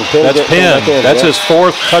 that's Penn. That's Penn. That's his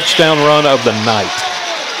 4th touchdown run of the night.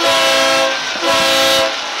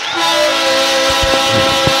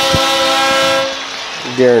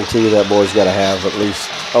 guarantee that boy's got to have at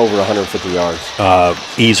least over 150 yards.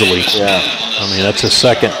 Easily. Yeah. I mean, that's his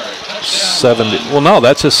second 70. Well, no,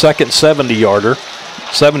 that's his second 70-yarder,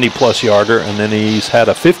 70-plus yarder, and then he's had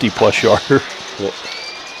a 50-plus yarder,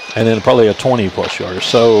 and then probably a 20-plus yarder.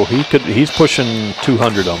 So he's pushing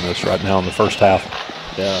 200 on this right now in the first half.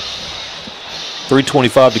 Yeah.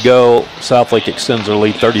 3:25 to go. Southlake extends their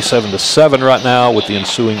lead 37-7 right now with the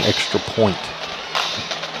ensuing extra point.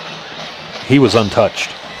 He was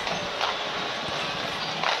untouched.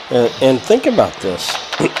 And think about this,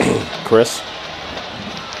 Chris.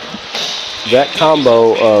 That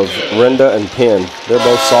combo of Renda and Penn, they're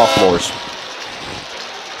both sophomores.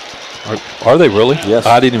 Are they really? Yes.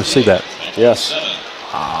 I didn't even see that. Yes.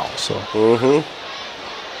 Wow. So.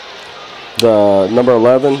 The number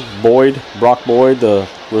 11, Brock Boyd, the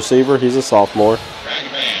receiver, he's a sophomore.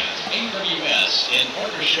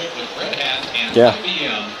 Yeah.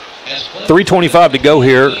 3:25 to go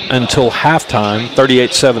here until halftime.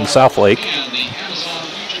 38-7 Southlake.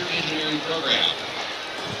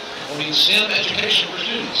 STEM education for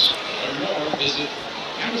students. Learn more, visit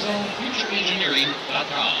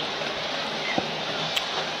AmazonFutureEngineering.com.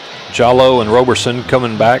 Jallo and Roberson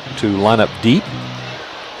coming back to line up deep.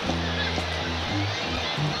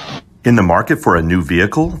 In the market for a new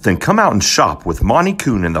vehicle? Then come out and shop with Monty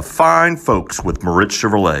Kuhn and the fine folks with Moritz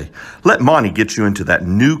Chevrolet. Let Monty get you into that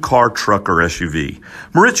new car, truck, or SUV.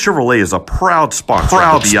 Moritz Chevrolet is a proud sponsor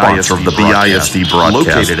of the BISD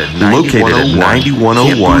broadcast, located at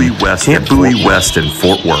 9101 Camp Bowie West in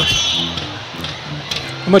Fort Worth.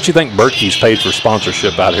 How much you think Berkey's paid for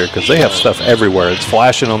sponsorship out here? Because they have stuff everywhere. It's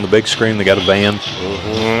flashing on the big screen. They got a van.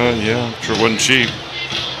 Yeah, sure wasn't cheap.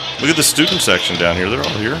 Look at the student section down here. They're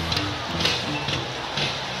all here.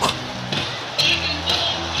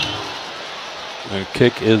 The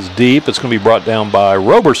kick is deep. It's going to be brought down by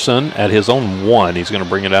Roberson at his own 1. He's going to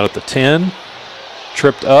bring it out at the 10.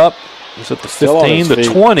 Tripped up. He's at the 15, the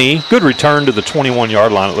 20. Good return to the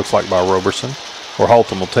 21-yard line, it looks like, by Roberson. Or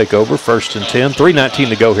Haltom will take over. 1st and 10. 3:19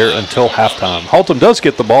 to go here until halftime. Haltom does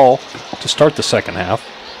get the ball to start the second half.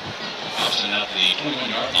 Option out the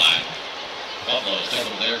 21-yard line. Buffalo's take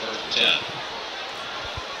over there for 10.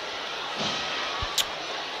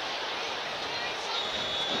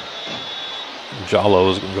 Jallo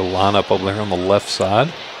is going to go line up over there on the left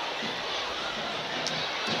side.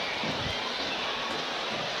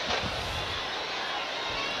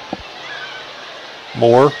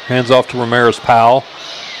 Moore hands off to Ramirez-Powell.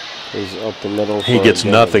 He's up the middle. He gets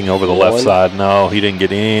nothing over the left side. No, he didn't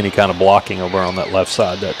get any kind of blocking over on that left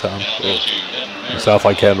side that time.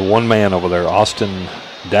 Southlake had one man over there, Austin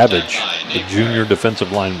Davidge, the junior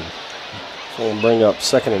defensive lineman. So we'll bring up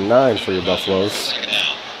 2nd and 9 for your Buffaloes.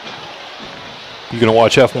 You going to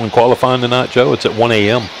watch F1 qualifying tonight, Joe? It's at 1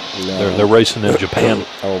 a.m. No. They're racing in Japan.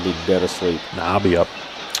 I will be dead asleep. Nah, I'll be up.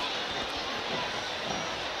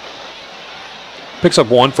 Picks up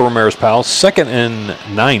 1 for Ramirez-Powell. 2nd and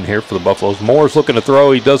 9 here for the Buffaloes. Moore's looking to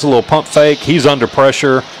throw. He does a little pump fake. He's under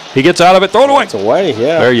pressure. He gets out of it. Throw it away. It's away,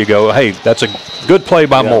 yeah. There you go. Hey, that's a good play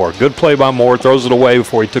by Moore. Good play by Moore. Throws it away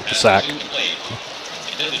before he took the sack.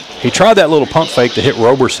 He tried that little pump fake to hit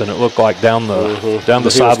Roberson. It looked like down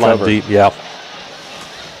the sideline deep. Yeah.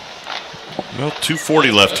 Well,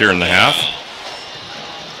 2:40 left here in the half.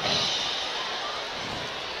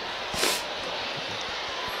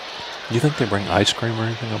 Do you think they bring ice cream or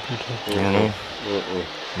anything up here too? I don't know.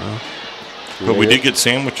 No. But we did get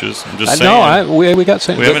sandwiches. I'm just saying. No, we got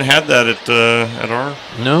sandwiches. We haven't had that at our.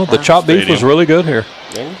 No, the chopped beef was really good here.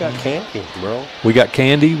 Then you got candy, bro. We got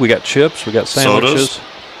candy, we got chips, we got sandwiches.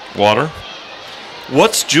 Sodas, water.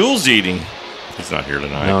 What's Jules eating? He's not here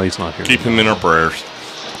tonight. No, he's not here. Keep him in our prayers.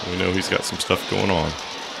 We know he's got some stuff going on.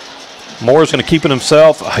 Moore's going to keep it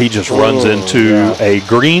himself. He just runs into a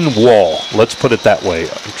green wall. Let's put it that way.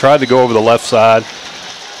 He tried to go over the left side.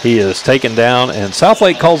 He is taken down, and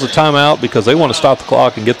Southlake calls a timeout because they want to stop the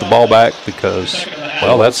clock and get the ball back because,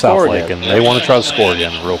 well, that's Southlake, and they want to try to score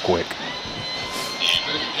again real quick.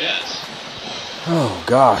 Oh,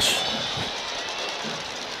 gosh.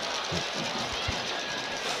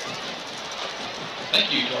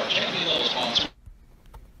 Thank you to our champion level sponsor.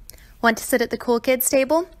 Want to sit at the cool kids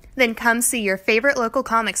table? Then come see your favorite local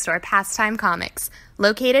comic store, Pastime Comics,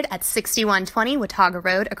 located at 6120 Watauga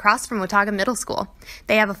Road across from Watauga Middle School.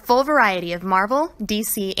 They have a full variety of Marvel,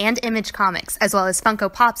 DC, and Image comics, as well as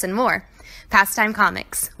Funko Pops and more. Pastime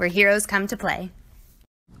Comics, where heroes come to play.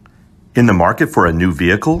 In the market for a new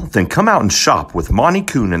vehicle? Then come out and shop with Monty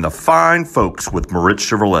Kuhn and the fine folks with Moritz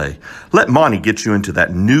Chevrolet. Let Monty get you into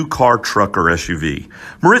that new car, truck, or SUV.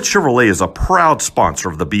 Moritz Chevrolet is a proud sponsor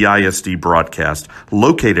of the BISD broadcast,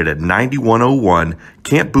 located at 9101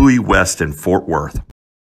 Camp Bowie West in Fort Worth.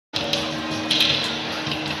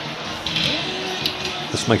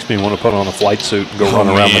 This makes me want to put on a flight suit and go run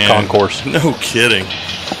around the concourse. No kidding.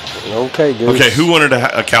 Okay, good. Okay, who wanted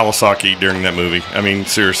a Kawasaki during that movie? I mean,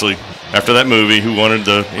 seriously. After that movie, who wanted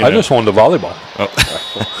the... I just wanted the volleyball. Oh.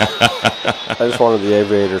 I just wanted the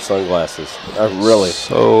aviator sunglasses. Really.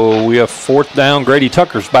 So we have 4th down. Grady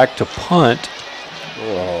Tucker's back to punt.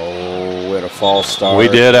 Oh, we had a false start. We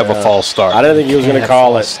did have a false start. I didn't think he was going to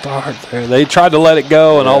call it. Start there. They tried to let it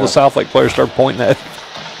go, and all the Southlake players started pointing at it.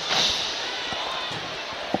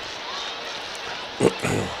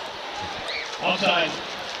 Offside.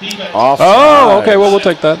 Defense. Oh, okay. Well, we'll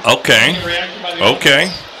take that. Okay.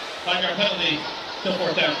 Okay. 5-yard penalty. Still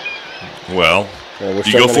 4th down. Well, we're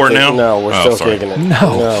you go for it now? No, we're still kicking it.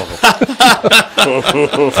 No.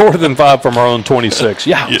 4th and 5 from our own 26.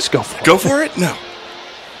 Yeah, let's go for it. Go for it? No.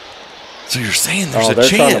 So you're saying there's a they're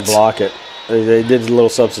chance. trying to block it. They did a little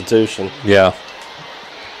substitution. Yeah.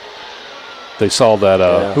 They saw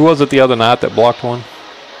that. Who was it the other night that blocked one?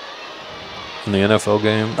 In the NFL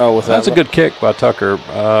game. Oh, that's a good kick by Tucker.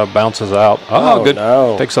 Bounces out. Oh, good.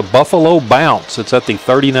 No. Takes a Buffalo bounce. It's at the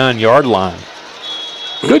 39-yard line.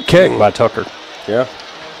 Good kick by Tucker. Yeah.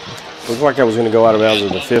 Looked like I was going to go out of bounds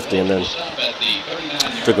at the 50 and then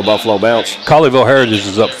took a Buffalo bounce. Colleyville Heritage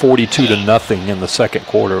is up 42-0 in the second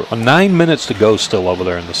quarter. 9 minutes to go still over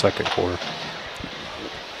there in the second quarter.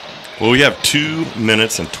 Well, we have 2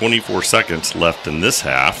 minutes and 24 seconds left in this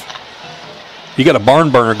half. You got a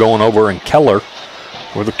barn burner going over in Keller,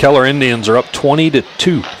 where the Keller Indians are up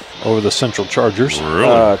 20-2 over the Central Chargers.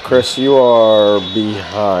 Really? Chris, you are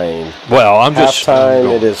behind. Well, I'm just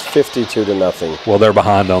halftime. It is 52-0. Well, they're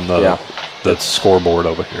behind on the scoreboard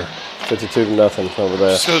over here. 52-0 over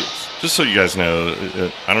there. So, just so you guys know,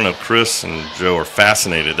 I don't know, Chris and Joe are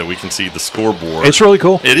fascinated that we can see the scoreboard. It's really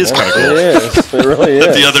cool. It is kind of cool. It is. It really is.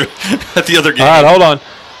 At the other game. All right, hold on.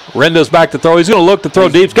 Renda's back to throw. He's going to look to throw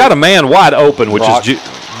deep. He's got a man wide open, which is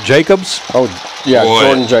Jacobs. Oh, yeah, Boy,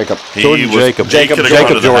 Jordan Jacob. Jacob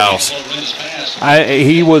Jordan.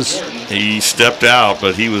 He stepped out,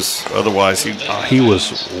 but he was otherwise he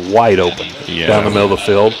was wide open down the middle of the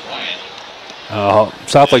field.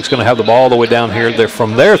 Southlake's going to have the ball all the way down here. They're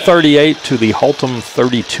from their 38 to the Haltom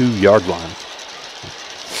 32-yard line.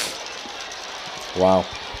 Wow.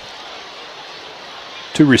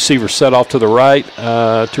 2 receivers set off to the right,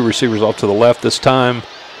 2 receivers off to the left this time.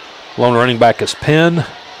 Lone running back is Penn.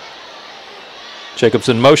 Jacobs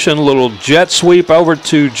in motion, little jet sweep over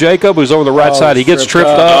to Jacob, who's over the right side. He gets tripped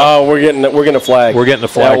up. Oh, we're getting a flag. We're getting a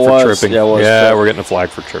flag for tripping. Yeah, we're getting a flag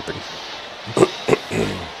for tripping.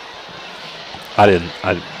 I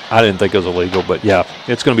didn't think it was illegal, but yeah,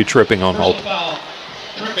 it's going to be tripping on Haltom.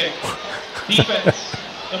 Tripping. Defense.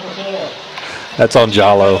 Number 4. That's on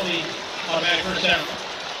Jallo.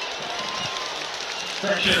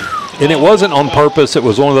 And it wasn't on purpose. It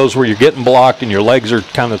was one of those where you're getting blocked and your legs are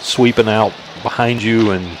kind of sweeping out behind you.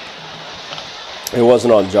 And it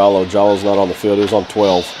wasn't on Jallo. Jallo's not on the field. It was on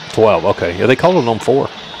 12. 12, okay. Yeah, they called it on 4. I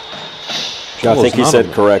think he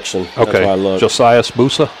said correction. Okay. That's why I looked. Josiah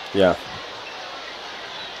Busa. Yeah.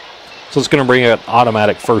 So it's going to bring an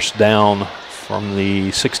automatic first down from the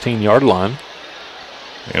 16-yard line.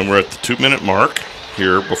 And we're at the 2-minute mark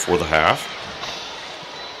here before the half.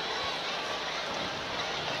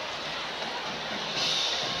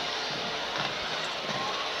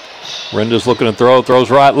 Renda's looking to throw, throws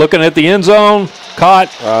right, looking at the end zone,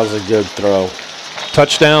 caught. That was a good throw.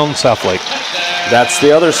 Touchdown, Southlake. That's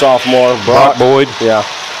the other sophomore, Brock Boyd. Yeah,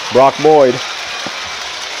 Brock Boyd.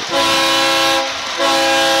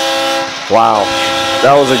 Wow,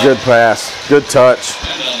 that was a good pass, good touch.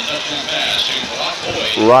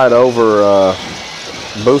 Right over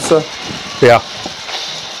Busa. Yeah.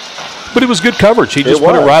 But it was good coverage. He just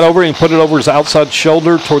put it right over and put it over his outside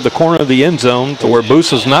shoulder toward the corner of the end zone to where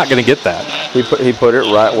Busa's not going to get that. He put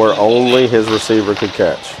it right where only his receiver could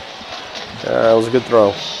catch. That was a good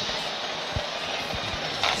throw.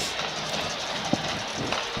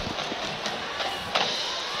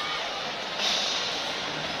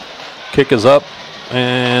 Kick is up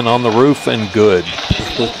and on the roof and good.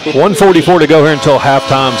 1:44 to go here until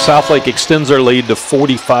halftime. Southlake extends their lead to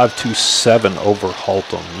 45-7 over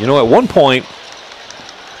Haltom. You know, at one point,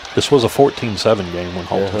 this was a 14-7 game when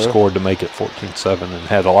Haltom scored to make it 14-7 and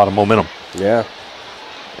had a lot of momentum. Yeah.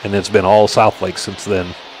 And it's been all Southlake since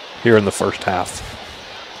then here in the first half.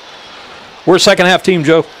 We're a second half team,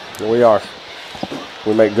 Joe. We are.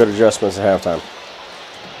 We make good adjustments at halftime.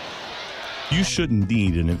 You shouldn't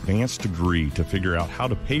need an advanced degree to figure out how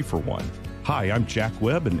to pay for one. Hi, I'm Jack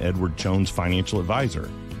Webb, an Edward Jones financial advisor.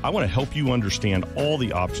 I want to help you understand all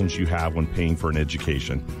the options you have when paying for an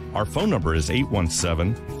education. Our phone number is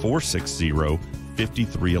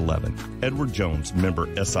 817-460-5311. Edward Jones, member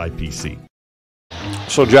SIPC.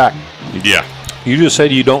 So, Jack. Yeah. You just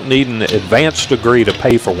said you don't need an advanced degree to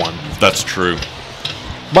pay for one. That's true.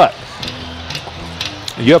 But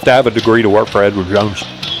you have to have a degree to work for Edward Jones.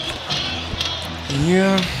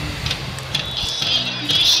 Yeah.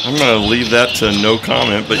 I'm going to leave that to no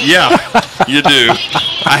comment, but yeah, you do.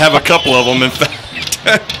 I have a couple of them, in fact.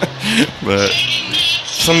 But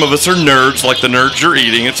some of us are nerds, like the nerds you're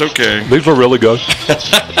eating. It's okay. These are really good.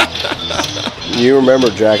 You remember,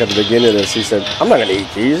 Jack, at the beginning of this, he said, I'm not going to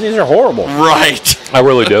eat these. These are horrible. Right. I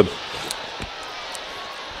really did.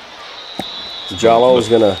 Jallo is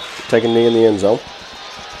going to take a knee in the end zone.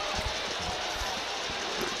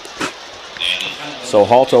 So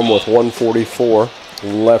Haltom with 1:44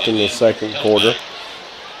 left in the second quarter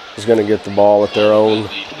is going to get the ball at their own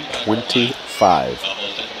 25.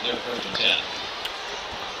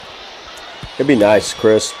 It'd be nice,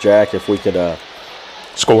 Chris, Jack, if we could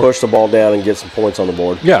push the ball down and get some points on the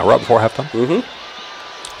board. Yeah, right before halftime. Mm-hmm.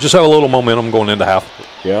 Just have a little momentum going into half.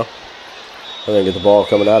 Yeah. And then get the ball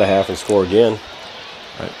coming out of half and score again.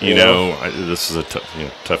 You know, this is a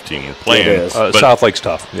tough team we're playing. It is. Southlake's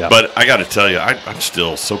tough, yeah. But I got to tell you, I'm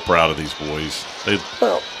still so proud of these boys.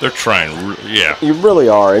 They're trying, yeah. You really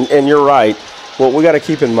are, and you're right. What we got to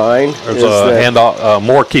keep in mind is handoff.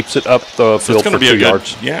 Moore keeps it up the field for 2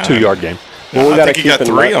 yards. Yeah. 2-yard game. Well, I think he got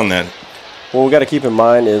 3 on that. What we got to keep in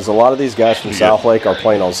mind is a lot of these guys from Southlake are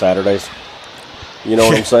playing on Saturdays. You know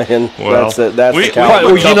what I'm saying? Well, that's the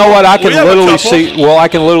caliber. Well, you know what? I can literally see. Well, I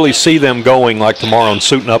can literally see them going like tomorrow and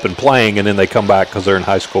suiting up and playing, and then they come back because they're in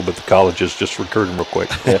high school, but the colleges just recruit them real quick.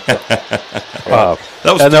 That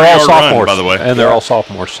was and they're all sophomores, run, by the way. And they're all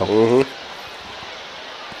sophomores. So.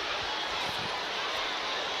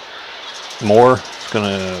 Moore is going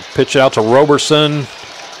to pitch out to Roberson.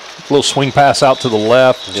 A little swing pass out to the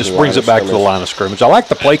left. Just brings it back to the line of scrimmage. I like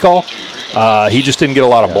the play call. He just didn't get a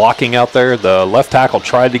lot of blocking out there. The left tackle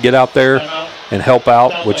tried to get out there and help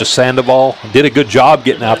out, which is Sandoval. Did a good job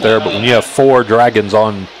getting out there, but when you have 4 Dragons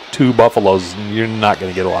on 2 Buffaloes, you're not going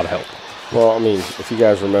to get a lot of help. Well, I mean, if you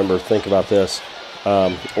guys remember, think about this.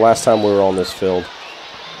 Last time we were on this field,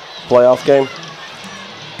 playoff game?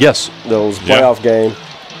 Yes. Those playoff game.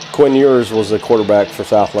 Quinn Ewers was the quarterback for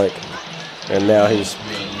Southlake, and now he's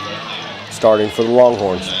starting for the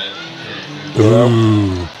Longhorns.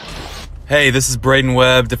 Hey, this is Braden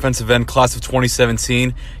Webb, defensive end class of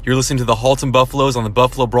 2017. You're listening to the Haltom Buffaloes on the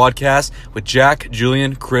Buffalo Broadcast with Jack,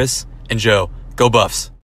 Julian, Chris, and Joe. Go Buffs!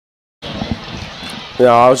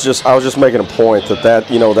 Yeah, I was just making a point that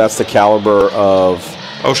that's the caliber of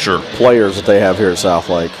players that they have here at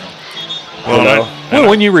Southlake. Well,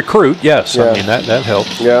 when you recruit, yes. Yeah. I mean, that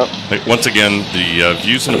helps. Yeah. Once again, the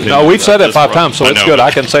views and opinions. No, we've said it 5 times, so it's good. I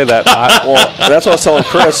can say that. Well, that's what I was telling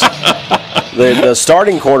Chris. The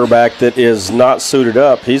starting quarterback that is not suited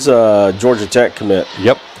up, he's a Georgia Tech commit.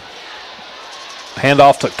 Yep.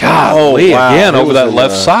 Handoff to again over that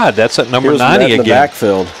left side. That's at number 90 again. In the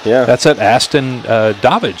backfield, yeah. That's at Aston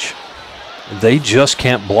Davidge. They just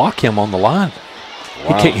can't block him on the line.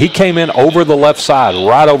 Wow. He came in over the left side,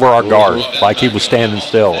 right over our guard, like he was standing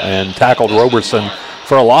still, and tackled Roberson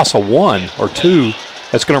for a loss of 1 or 2.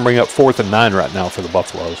 That's going to bring up 4th and 9 right now for the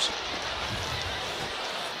Buffaloes.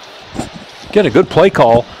 Get a good play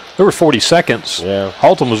call. There were 40 seconds. Yeah.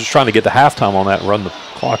 Haltom was just trying to get to halftime on that and run the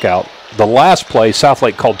clock out. The last play,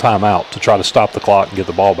 Southlake called timeout to try to stop the clock and get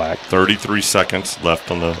the ball back. 33 seconds left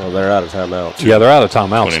on the. Well, they're out of timeouts. Yeah, they're out of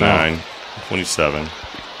timeouts 29, now. 27,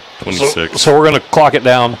 26. So we're going to clock it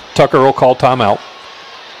down. Tucker will call timeout.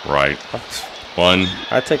 Right. 1.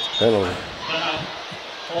 I take the penalty.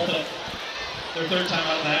 Their 3rd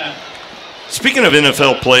timeout and a half. Speaking of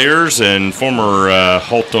NFL players and former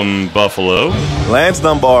Haltom Buffalo. Lance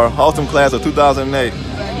Dunbar, Haltom class of 2008.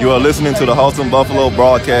 You are listening to the Haltom Buffalo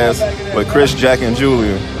broadcast with Chris, Jack, and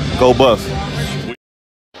Julian. Go Buffs.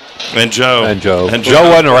 And Joe. And Joe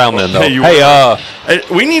wasn't around then, though. Hey,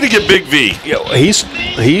 we need to get Big V. He's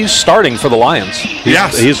starting for the Lions.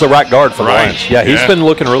 He's the right guard for the Lions. Yeah, he's been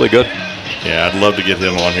looking really good. Yeah, I'd love to get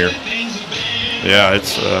him on here. Yeah,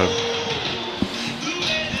 it's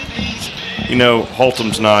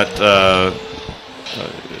Haltom's not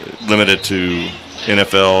limited to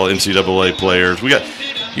NFL, NCAA players. We got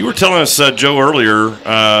You were telling us, Joe, earlier,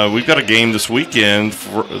 we've got a game this weekend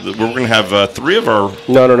where we're going to have 3 of our...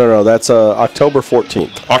 No. That's October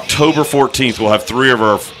 14th. October 14th, we'll have 3 of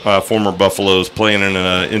our former Buffaloes playing in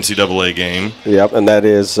an NCAA game. Yep, and that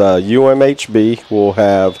is UMHB. We'll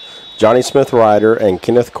have Johnny Smith Ryder and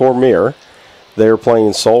Kenneth Cormier. They're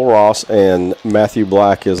playing Sol Ross, and Matthew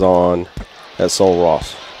Black is on at Sol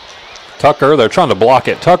Ross. Tucker, they're trying to block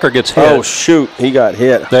it. Tucker gets hit. Oh, shoot. He got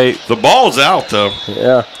hit. The ball's out, though.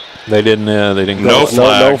 Yeah. They didn't No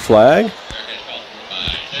flag. No flag?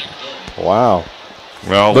 Wow.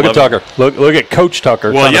 Well, look at Tucker. Look at Coach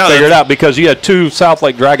Tucker trying to figure it out, because you had 2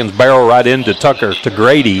 Southlake Dragons barrel right into Tucker, to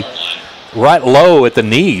Grady, right low at the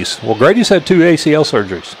knees. Well, Grady's had 2 ACL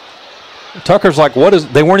surgeries. Tucker's like, what is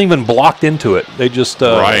 – they weren't even blocked into it. They just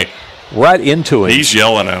right into it. He's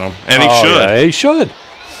yelling at him, and he should. Yeah, he should.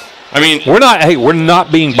 I mean, we're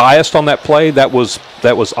not being biased on that play. That was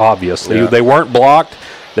obvious. They weren't blocked.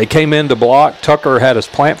 They came in to block. Tucker had his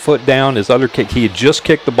plant foot down. His other kick, he had just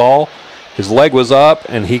kicked the ball. His leg was up,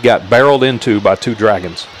 and he got barreled into by 2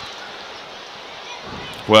 Dragons.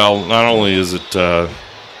 Well, not only is it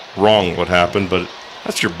wrong what happened, but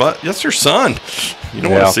that's your butt. That's your son. You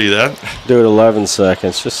don't want to see that. Do it 11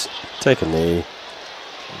 seconds. Just take a knee.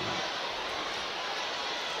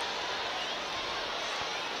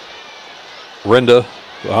 Renda.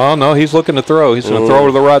 Oh, no, he's looking to throw. He's going to throw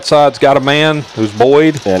to the right side. He's got a man who's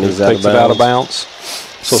Boyd. And he's takes it out of bounds.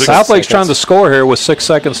 So Southlake's trying to score here with 6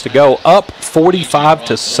 seconds to go. Up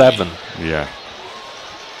 45-7. Yeah.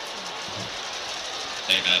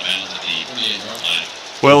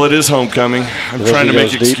 Well, it is homecoming. I'm trying to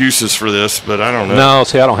make excuses for this, but I don't know. No,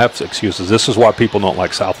 see, I don't have excuses. This is why people don't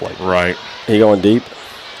like Southlake. Right. He going deep?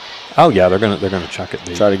 Oh, yeah, they're gonna chuck it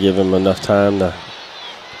deep. Try to give him enough time to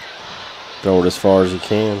throw it as far as he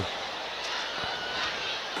can.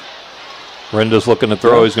 Renda's looking to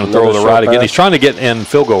throw. He's going to throw to the right again. He's trying to get in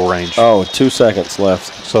field goal range. Oh, 2 seconds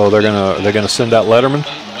left. So they're gonna send out Letterman.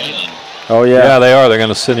 Oh yeah. Yeah, they are. They're going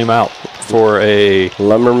to send him out for a.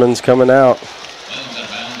 Lumberman's coming out.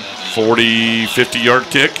 40, 50-yard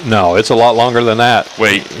kick? No, it's a lot longer than that.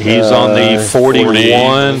 Wait. He's on the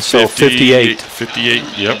 41, 50, so 58.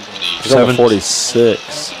 58, yep. He's on the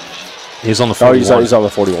 46. He's on the 41. Oh, he's on the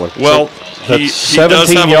 41. Well, that's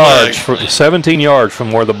 17 yards. 17 yards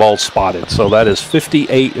from where the ball's spotted. So that is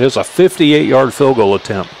 58. It's a 58-yard field goal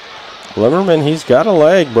attempt. Limmerman, he's got a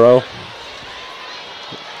leg, bro.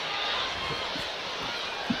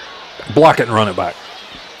 Block it and run it back.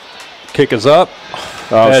 Kick is up.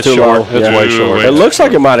 Oh, it's too short. Low. It's way short. It looks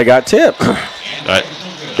like it might have got tipped.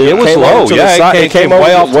 It was low. Yeah, it came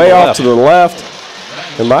way off to the left.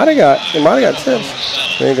 It might have got tipped.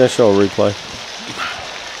 We ain't gonna show a replay.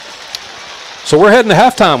 So we're heading to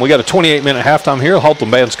halftime. We got a 28-minute halftime here.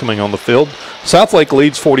 Haltom band's coming on the field. Southlake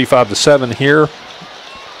leads 45-7 here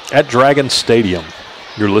at Dragon Stadium.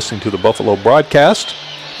 You're listening to the Buffalo broadcast.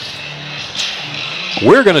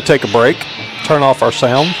 We're going to take a break, turn off our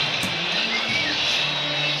sound,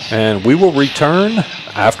 and we will return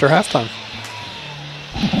after halftime.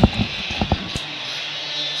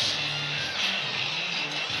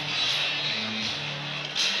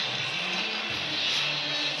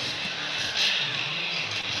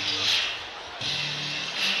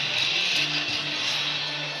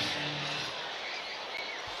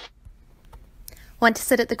 Want to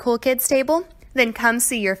sit at the cool kids table? Then come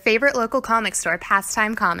see your favorite local comic store,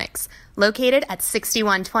 Pastime Comics, located at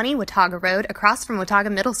 6120 Watauga Road across from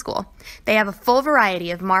Watauga Middle School. They have a full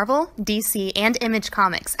variety of Marvel, DC, and Image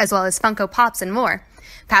comics, as well as Funko Pops and more.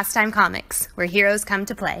 Pastime Comics, where heroes come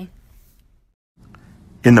to play.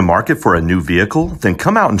 In the market for a new vehicle? Then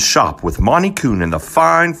come out and shop with Monty Kuhn and the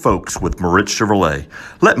fine folks with Moritz Chevrolet.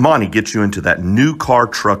 Let Monty get you into that new car,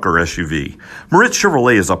 truck, or SUV. Moritz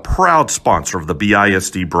Chevrolet is a proud sponsor of the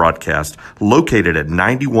BISD broadcast, located at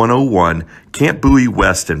 9101 Camp Bowie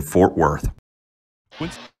West in Fort Worth.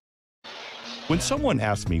 When someone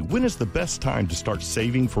asks me, when is the best time to start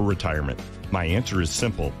saving for retirement? My answer is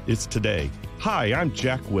simple. It's today. Hi, I'm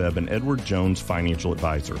Jack Webb, an Edward Jones financial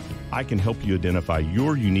advisor. I can help you identify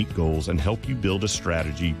your unique goals and help you build a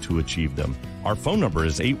strategy to achieve them. Our phone number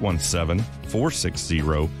is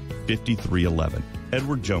 817-460-5311.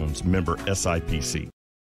 Edward Jones, member SIPC.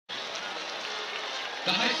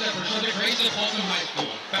 The High Steppers show the grace of Haltom High School,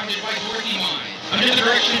 founded by Dorothy Mines, under the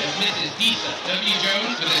direction of Mrs. Disa W.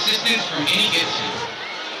 Jones, with assistance from Annie Gibson.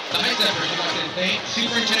 The High Steppers would like to thank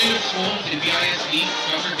Superintendent of Schools in BISD,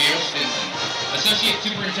 Dr. Gail Stinson, Associate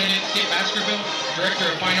Superintendent Skip Baskerville,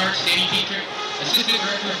 Director of Fine Arts Danny Dietrich, Assistant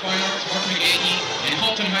Director of Fine Arts Mark McGahee, and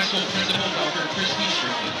Haltom High School Principal Dr. Christy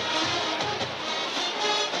Strickland.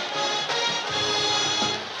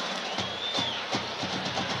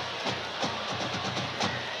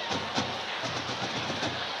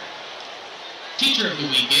 of the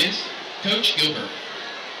Week is Coach Gilbert.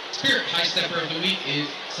 Spirit High Stepper of the Week is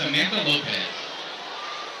Samantha Lopez.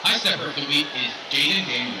 High Stepper of the Week is Jaden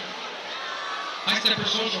Daniel. High Stepper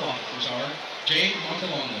Social Officers are Jay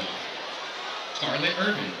Montalongo, Scarlett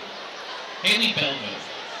Irvin, Haley Belvo,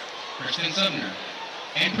 Kristen Sumner,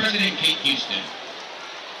 and President Kate Houston.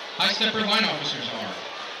 High Stepper Line Officers are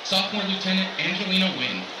Sophomore Lieutenant Angelina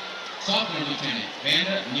Wynn, Sophomore Lieutenant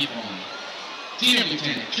Vanda Nipon, Senior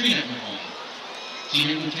Lieutenant Trina Nipon,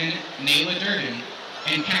 Senior Lieutenant Nayla Durden,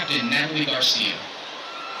 and Captain Natalie Garcia.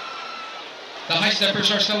 The High Steppers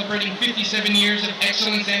are celebrating 57 years of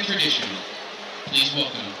excellence and tradition. Please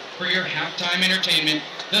welcome, for your halftime entertainment,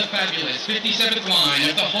 the fabulous 57th line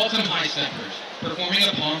of the Haltom High Steppers, performing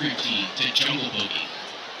a palm routine to Jungle Boogie.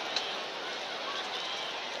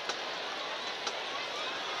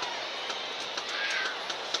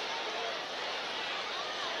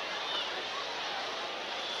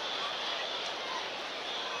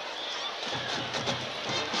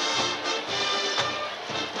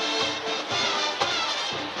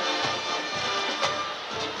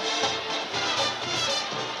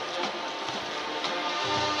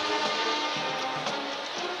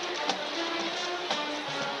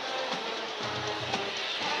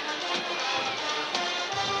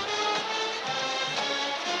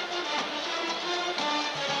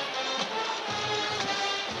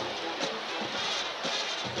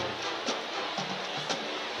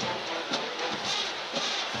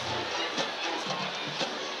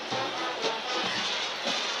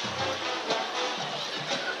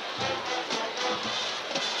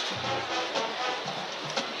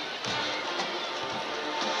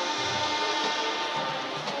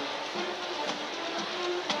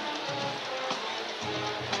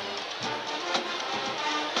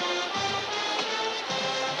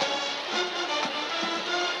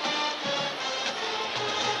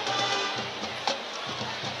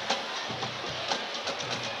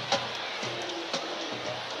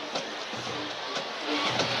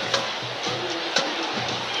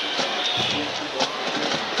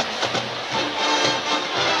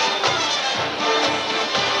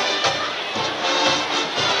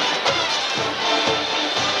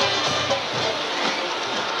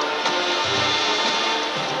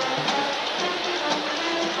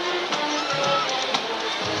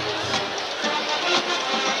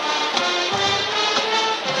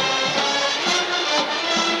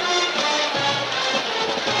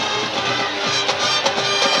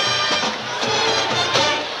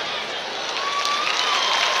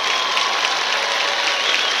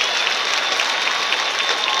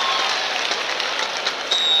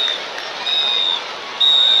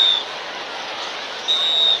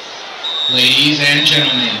 Ladies and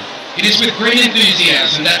gentlemen, it is with great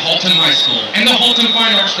enthusiasm that Haltom High School and the Haltom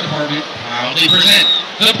Fine Arts Department proudly present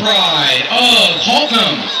the Pride of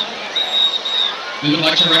Haltom. We would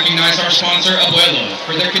like to recognize our sponsor, Abuelos,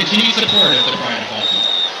 for their continued support of the Pride of Haltom.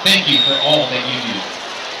 Thank you for all that you do.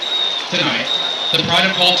 Tonight, the Pride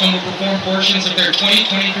of Haltom will perform portions of their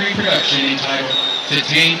 2023 production entitled To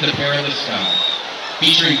Tame the Perilous Sky,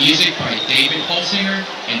 featuring music by David Halsinger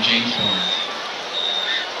and James Barnes.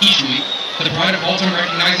 Each week, the Pride of Haltom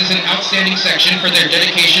recognizes an outstanding section for their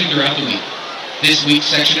dedication throughout the week. This week's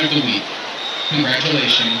section of the week.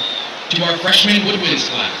 Congratulations to our freshman woodwinds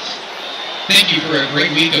class. Thank you for a great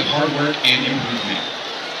week of hard work and improvement.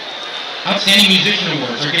 Outstanding musician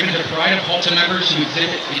awards are given to Pride of Haltom members who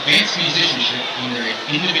exhibit advanced musicianship in their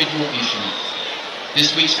individual instruments.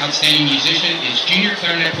 This week's outstanding musician is junior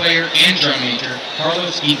clarinet player and drum major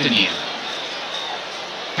Carlos Quintanilla.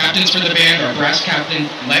 Captains for the band are brass captain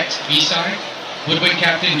Lex Visay, woodwind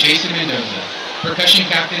captain Jason Mendoza, percussion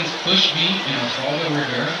captains Bush V and Osvaldo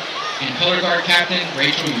Rivera, and color guard captain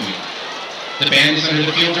Rachel Ewing. The band is under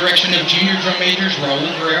the field direction of junior drum majors Raul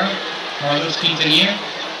Herrera, Carlos Quintanilla,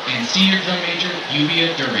 and senior drum major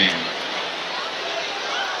Yuvia Duran.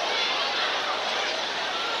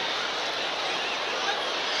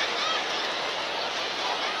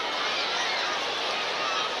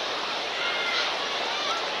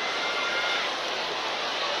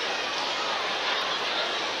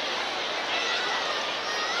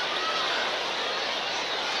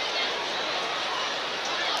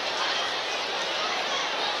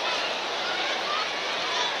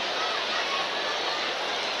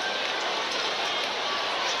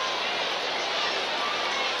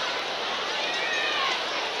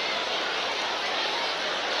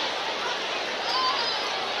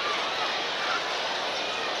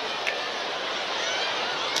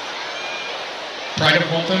 Pride of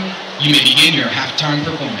Haltom, you may begin your halftime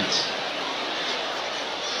performance.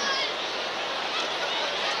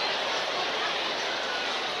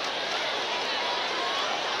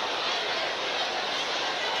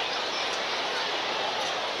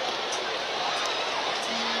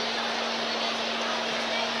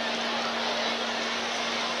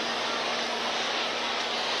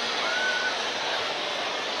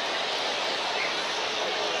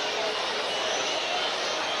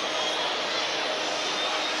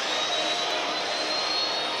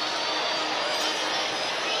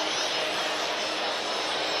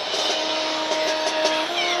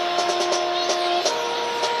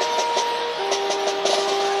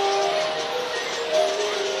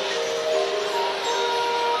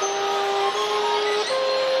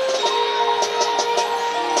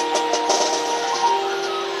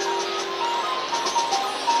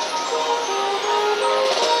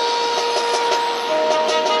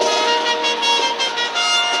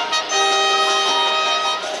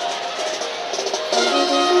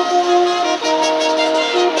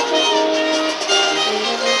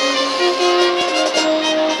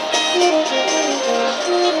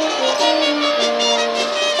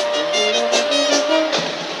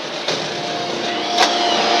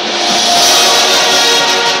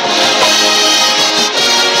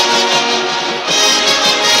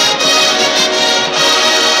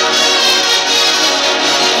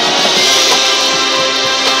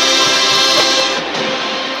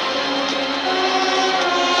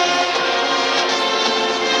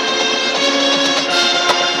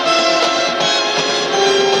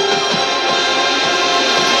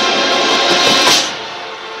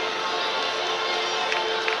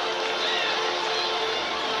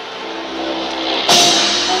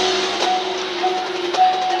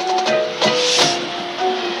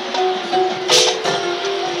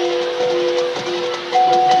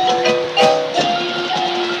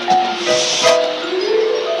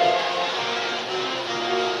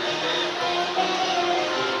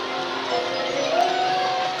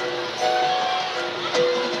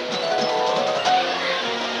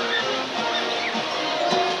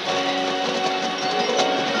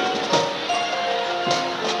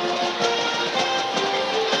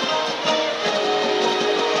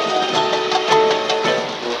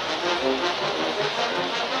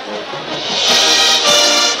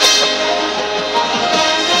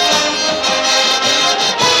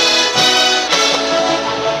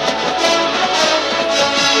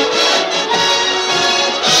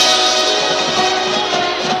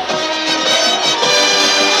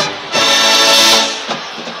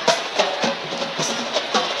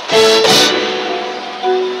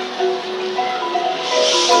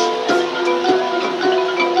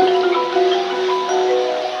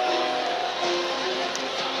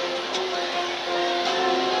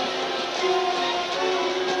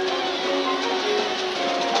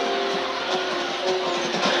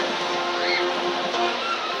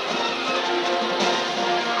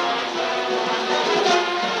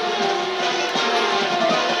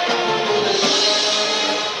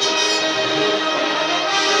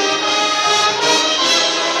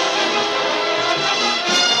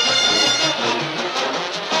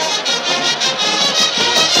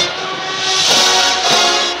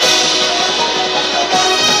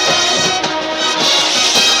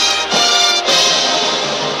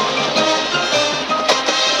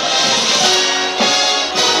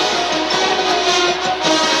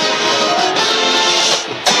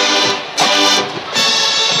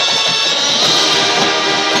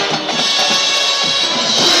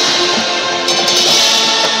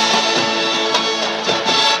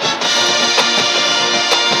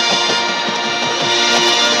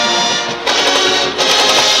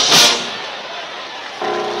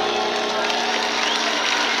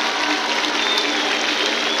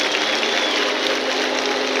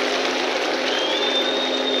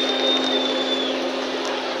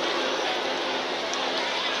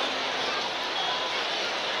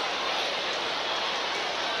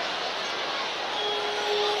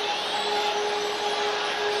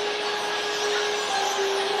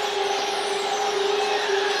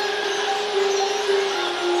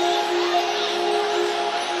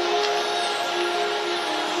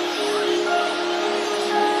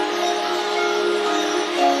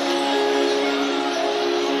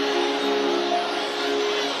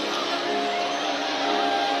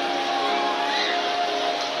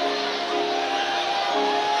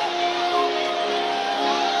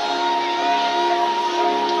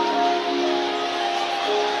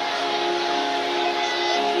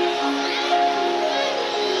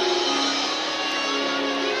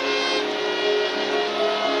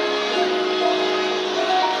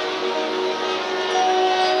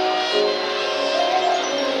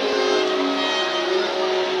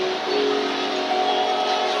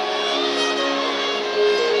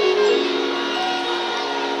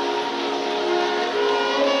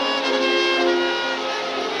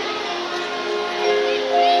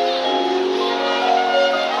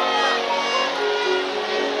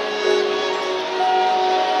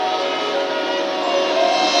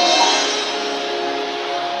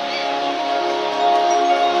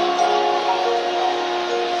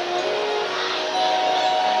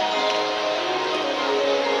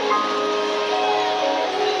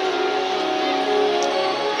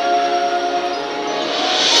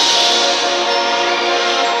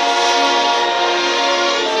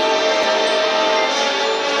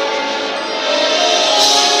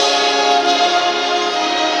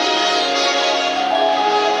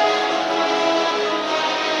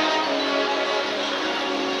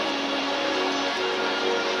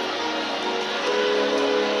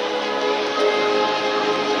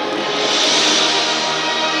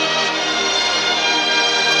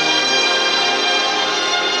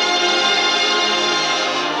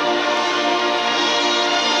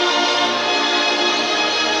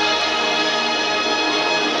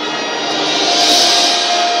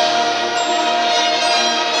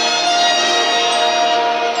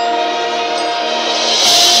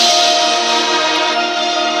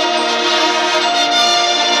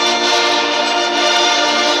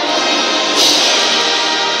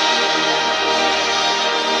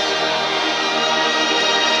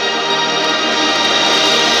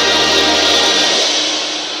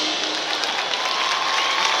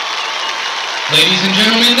 Ladies and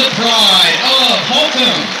gentlemen, the pride of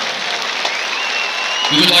Haltom.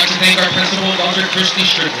 We would like to thank our principal, Dr. Christy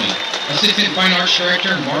Strickland, Assistant Fine Arts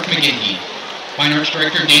Director, Mark McGahee, Fine Arts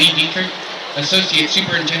Director, Danny Dietrich, Associate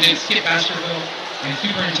Superintendent, Skip Baskerville, and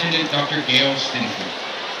Superintendent, Dr. Gail Stinson.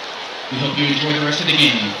 We hope you enjoy the rest of the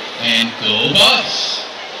game, and go Buffs!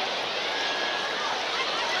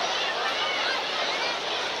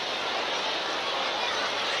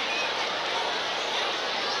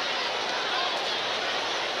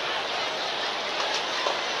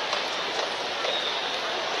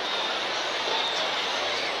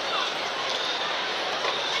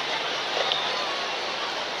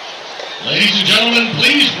 Ladies and gentlemen,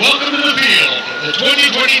 please welcome to the field the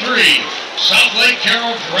 2023 Southlake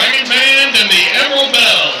Carroll Dragon Band and the Emerald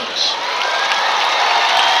Bells.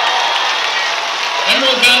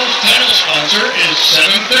 Emerald Bells' title sponsor is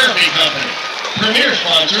Seven Therapy Company. Premier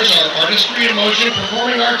sponsors are Artistry in Motion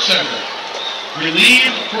Performing Arts Center,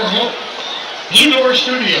 Relieve for Hope, Blue Door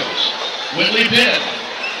Studios, Whitley Penn,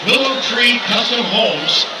 Willow Tree Custom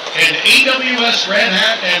Homes, and AWS Red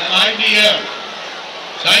Hat and IBM.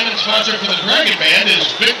 Diamond sponsor for the Dragon Band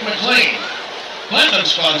is Vic McLean. Platinum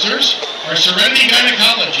sponsors are Serenity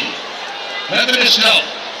Gynecology, Methodist Health,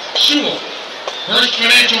 Sewell, First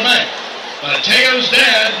Financial Bank, Mateo's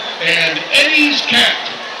Dad, and Eddie's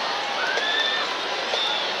Cat.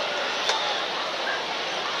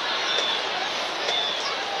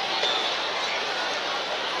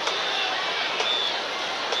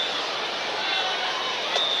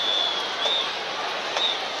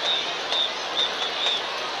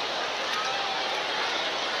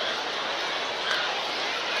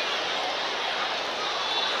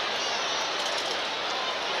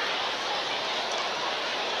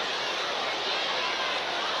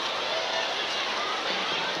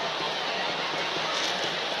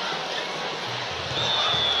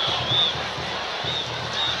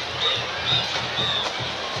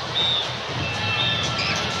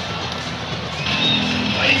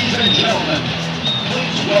 Ladies and gentlemen,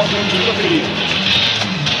 please welcome to the field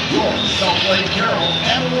your Southlake Carroll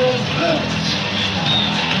Emerald Bells.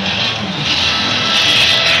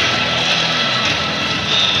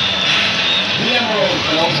 The Emerald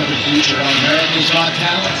Bells have been featured on America's Got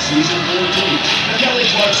Talent Season 14, The Kelly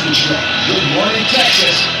Clarkson Show, Good Morning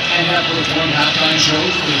Texas, and have performed halftime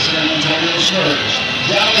shows for the San Antonio Spurs,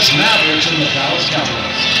 Dallas Mavericks, and the Dallas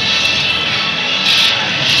Cowboys.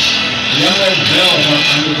 The Emerald Bells are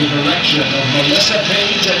under the direction of Melissa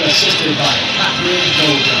Page and assisted by Catherine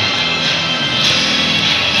Doga.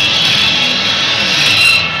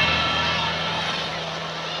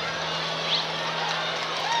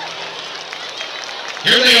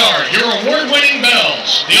 Here they are, your award-winning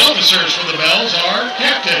bells. The officers for the bells are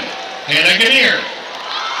Captain Hannah Gannier,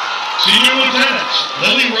 Senior Lieutenants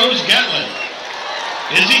Lily Rose Gatlin,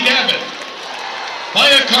 Izzy Gavin,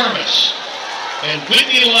 Maya Karmas, and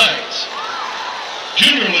Whitney Lyons.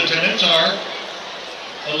 Junior Lieutenants are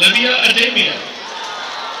Olivia Adamian,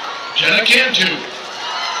 Jenna Cantu,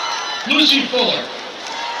 Lucy Fuller,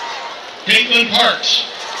 Caitlin Parks,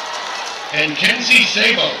 and Kenzie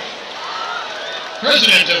Sabo.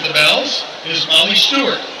 President of the Bells is Molly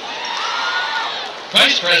Stewart.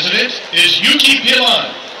 Vice President is Yuki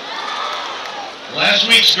Pilon. Last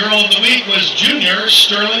week's Girl of the Week was Junior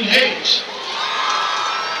Sterling Hayes.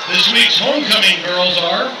 This week's homecoming girls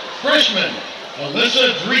are freshman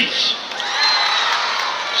Alyssa Dries,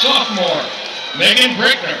 sophomore Megan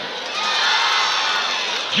Brickner,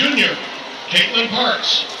 junior Caitlin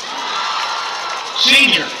Parks,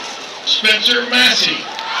 senior Spencer Massey.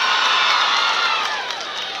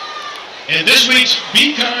 And this week's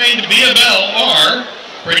Be Kind, Be a Bell are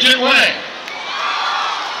Bridget Wang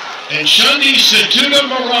and Shundi Situda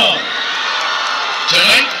Marang.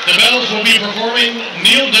 Tonight, the Bells will be performing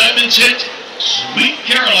Neil Diamond's hit, Sweet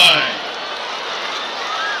Caroline.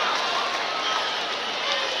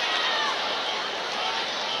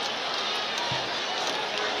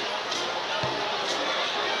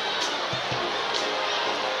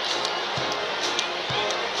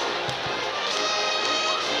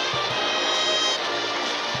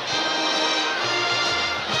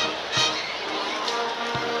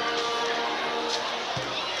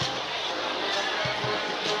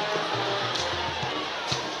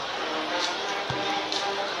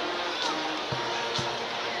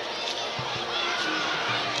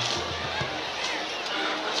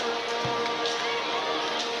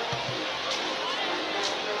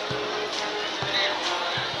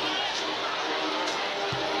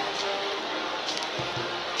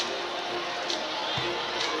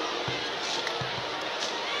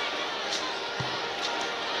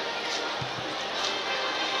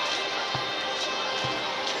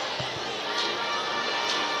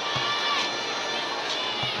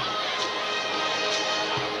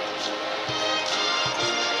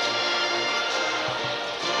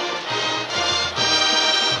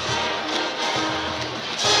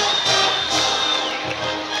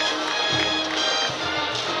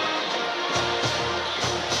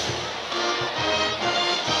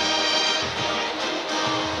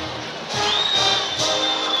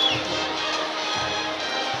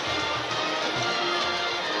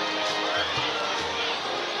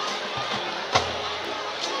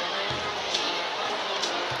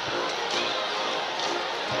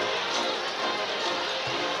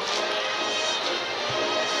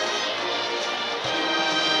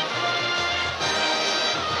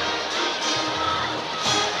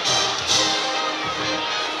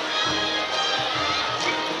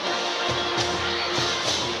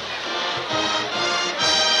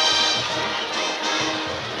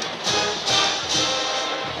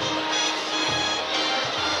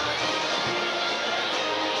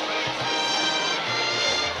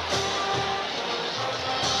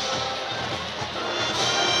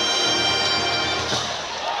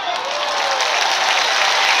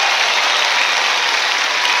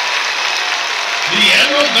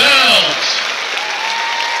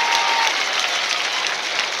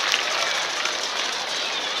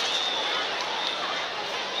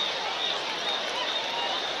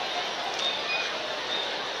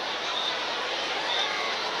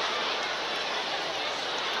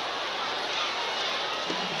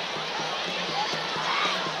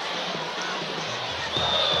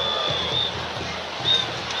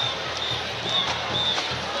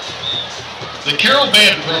 The Carroll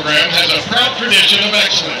Band program has a proud tradition of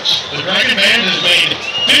excellence. The Dragon Band has made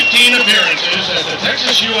 15 appearances at the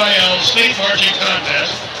Texas UIL State Marching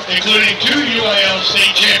Contest, including 2 UIL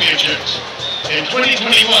State Championships. In 2021,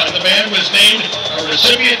 the band was named a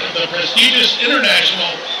recipient of the prestigious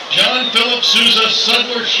international John Philip Sousa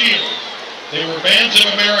Sudler Shield. They were Bands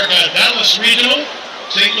of America Dallas Regional,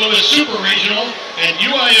 St. Louis Super Regional, and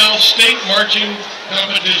UIL State Marching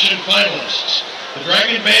Competition finalists. The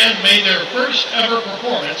Dragon Band made their first ever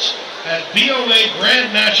performance at BOA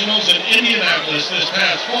Grand Nationals in Indianapolis this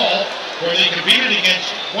past fall, where they competed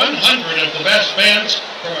against 100 of the best bands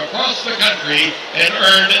from across the country and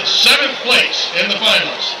earned 7th place in the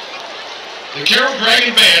finals. The Carroll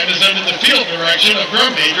Dragon Band is under the field direction of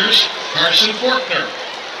drum majors Carson Faulkner,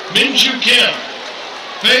 Minju Kim,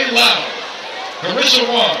 Faye Lau, Carissa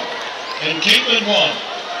Wong, and Caitlin Wong.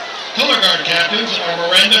 Color guard captains are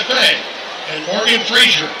Miranda Fay and Morgan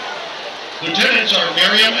Frazier. Lieutenants are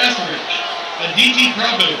Miriam Etheridge, Aditi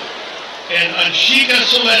Prabhu, and Anshika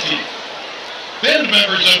Saletti. Band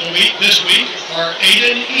members of the week this week are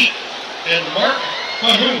Aiden Eat and Mark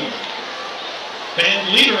Pahoon. Band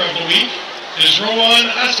leader of the week is Rowan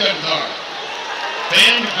Askantar.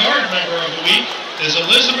 Band guard member of the week is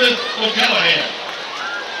Elizabeth O'Callahan.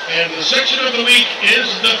 And the section of the week is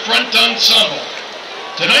the Front Ensemble.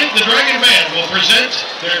 Tonight, the Dragon Band will present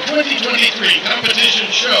their 2023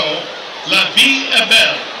 competition show, La Vie est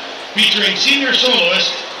Belle, featuring senior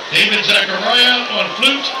soloist David Zachariah on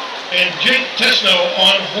flute and Jake Tesno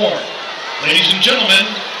on horn. Ladies and gentlemen,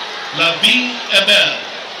 La Vie est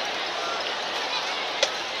Belle.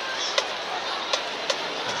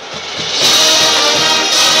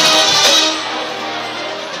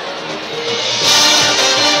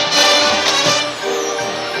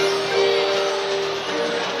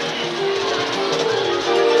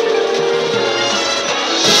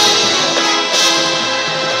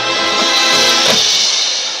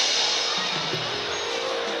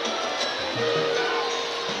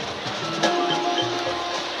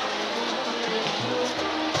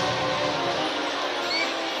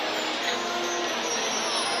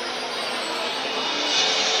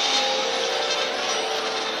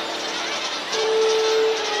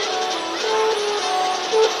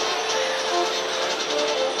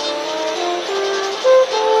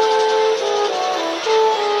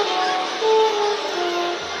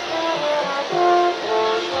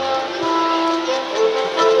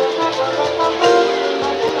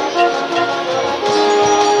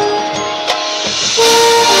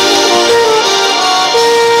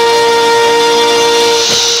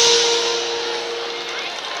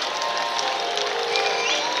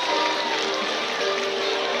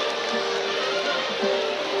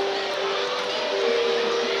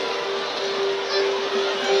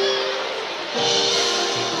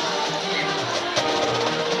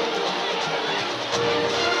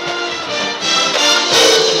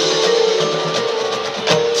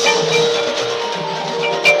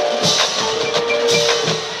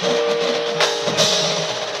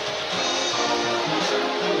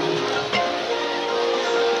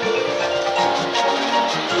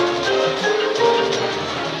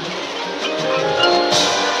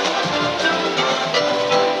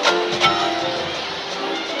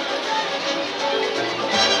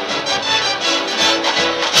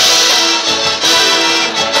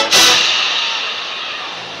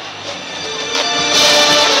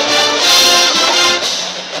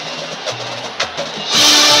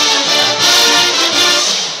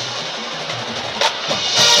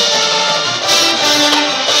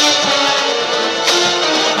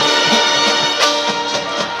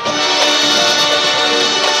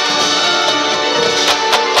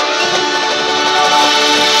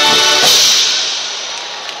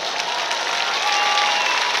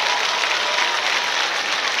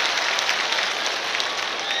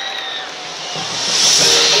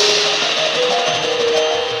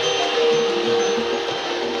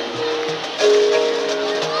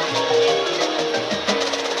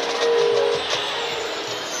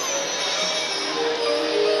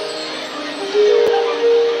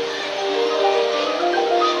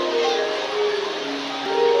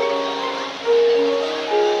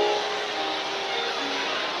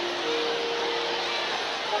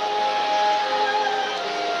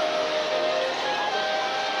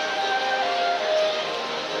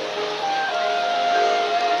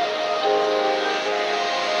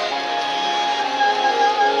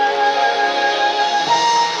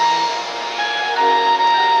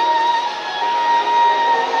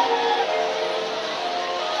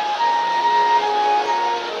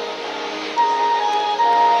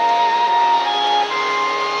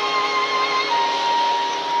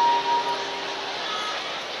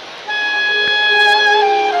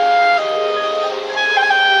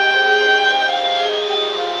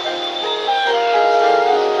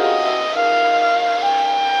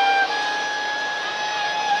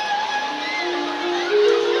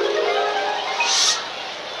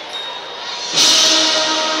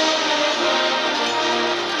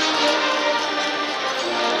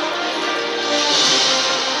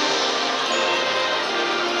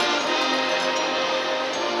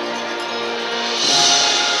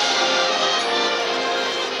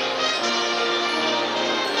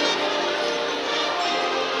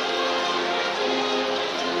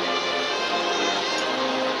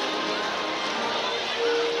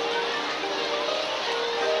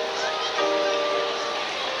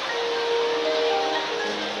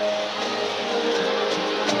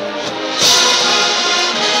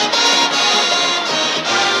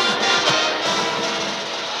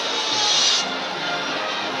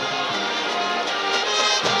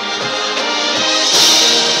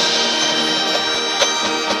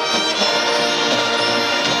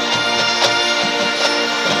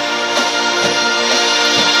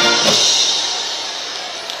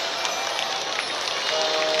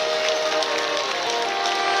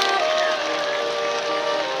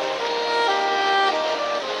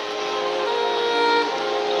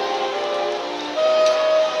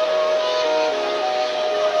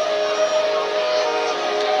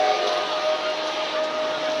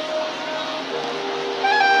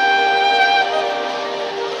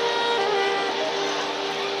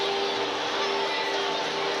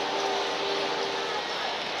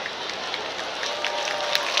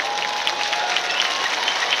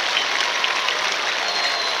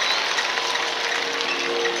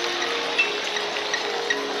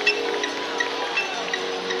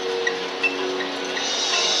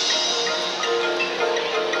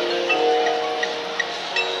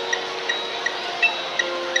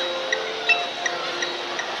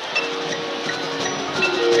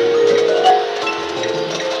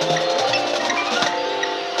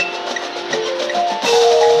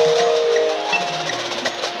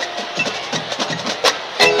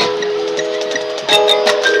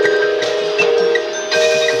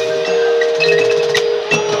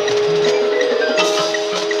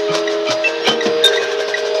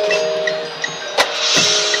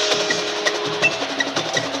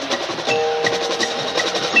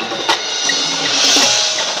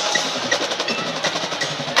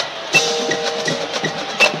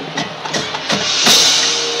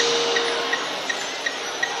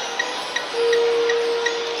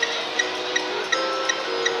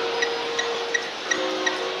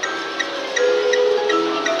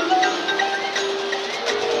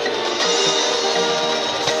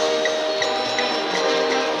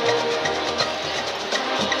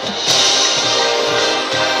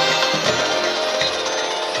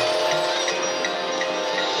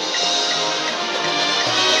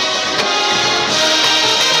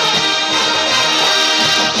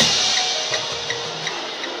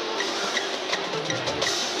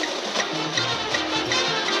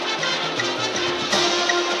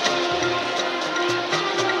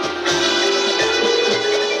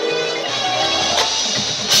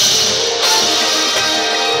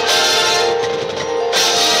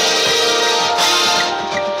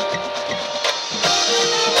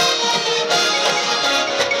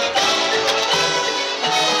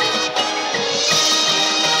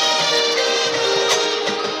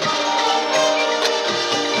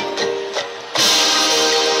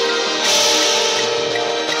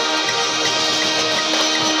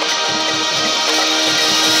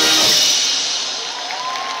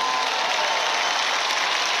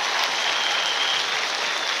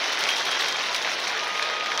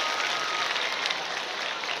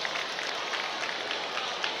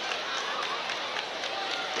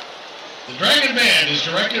 The Dragon Band is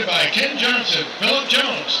directed by Ken Johnson, Philip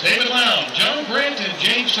Jones, David Lown, John Grant, and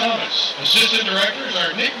James Thomas. Assistant directors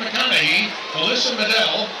are Nick McConaughey, Melissa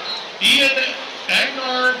Medell, Ian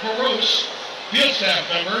Agnar-Boros. Field staff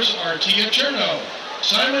members are Tia Cherno,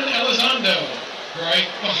 Simon Elizondo, Greg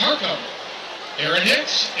Harcum, Aaron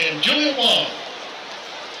Hicks, and Julia Wong.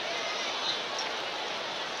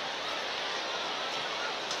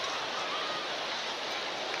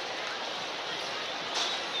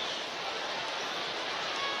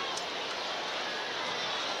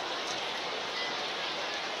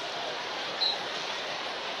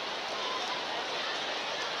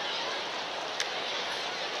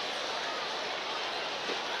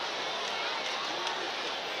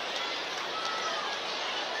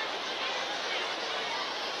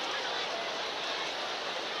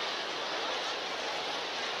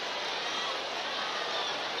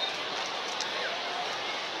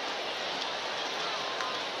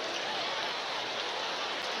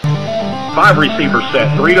 5 receiver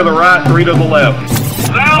set. 3 to the right, 3 to the left.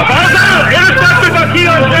 Ball's out! Intercepted by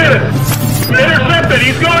Keon Shannon. Intercepted.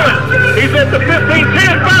 He's going. He's at the 15, 10,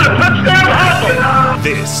 5. Touchdown, Haltom.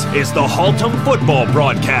 This is the Haltom football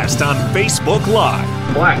broadcast on Facebook Live.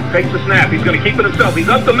 Black takes the snap. He's going to keep it himself. He's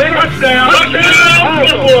up the middle. Touchdown.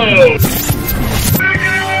 Haltom.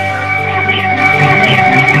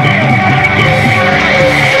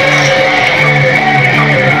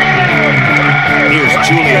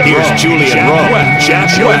 Here's Julian Rowe, Jack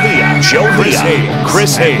Jovia,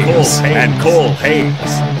 Chris Hayes, and Cole Hayes.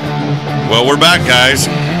 Well, we're back, guys.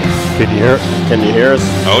 Can you hear? Can you hear us?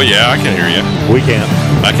 Oh yeah, I can hear you. We can.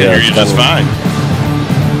 I can hear you just fine.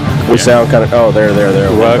 We sound kind of. Oh, there.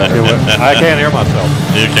 Well, I can't hear myself.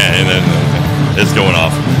 You can, and then it's going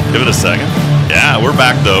off. Give it a second. Yeah, we're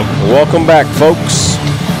back though. Welcome back, folks.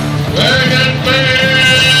 Dragon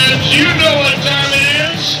fans, you know what time it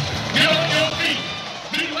is. Get on your feet.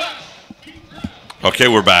 Be loud. Okay,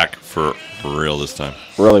 we're back for real this time.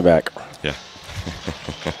 Really back. Yeah.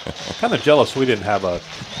 Kind of jealous we didn't have a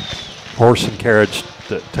horse and carriage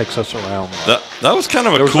that takes us around. That was kind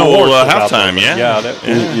of a cool halftime, yeah.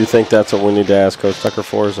 You think that's what we need to ask Coach Tucker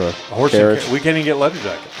for? Is a horse carriage? We can't even get leather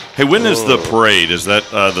jackets. Hey, when is the parade? Is that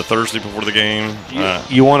the Thursday before the game?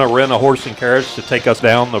 You want to rent a horse and carriage to take us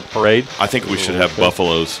down the parade? I think we should have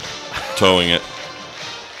buffaloes towing it.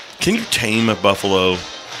 Can you tame a buffalo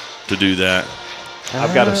to do that?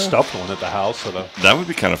 I've got a stuffed one at the house. That would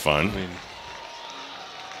be kind of fun. I mean,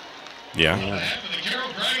 yeah.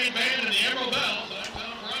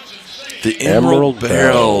 The Emerald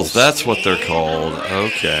Barrels. That's what they're called.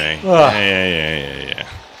 Okay. Yeah.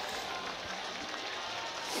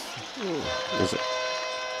 Is it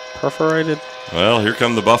perforated? Well, here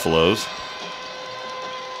come the buffaloes.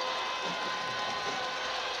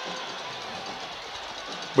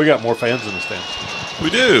 we got more fans in the stands. We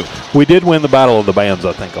do. We did win the Battle of the Bands,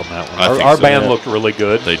 I think, on that one. Our band looked really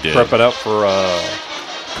good. They did. Prep it up for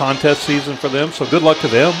contest season for them. So good luck to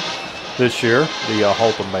them this year, the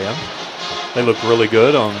Haltom band. They look really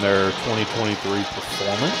good on their 2023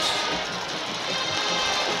 performance.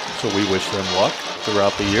 So we wish them luck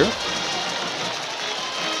throughout the year.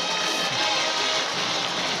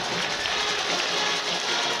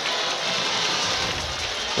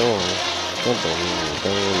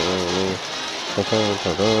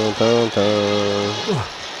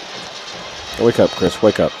 Wake up, Chris.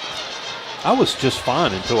 Wake up. I was just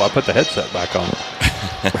fine until I put the headset back on.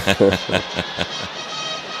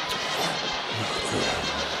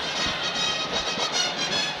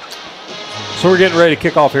 So we're getting ready to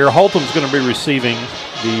kick off here. Haltom's going to be receiving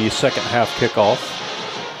the second half kickoff.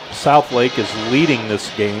 Southlake is leading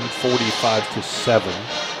this game 45-7.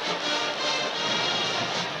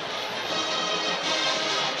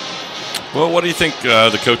 Well, what do you think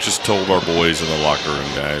the coaches told our boys in the locker room,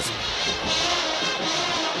 guys?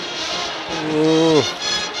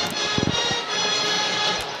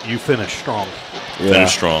 You finish strong. Yeah.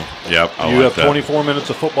 Finish strong. Yep. You have 24 minutes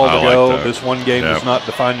of football to go. Like this one game does not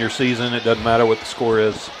define your season. It doesn't matter what the score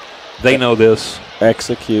is. They know this.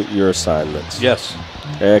 Execute your assignments. Yes.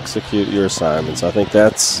 Execute your assignments. I think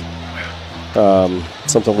that's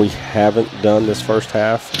something we haven't done this first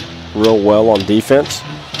half real well on defense.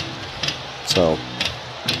 So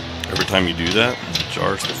every time you do that, it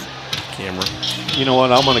jars the camera. You know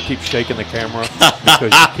what? I'm going to keep shaking the camera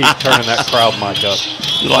because you keep turning that crowd mic up.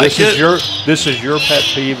 You like This is your pet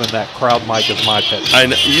peeve, and that crowd mic is my pet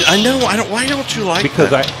peeve. I know. Why don't you like because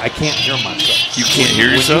that? I can't hear myself. You can't hear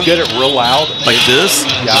yourself? You get it real loud. Like this?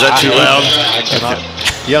 Yeah, is that too loud? I cannot.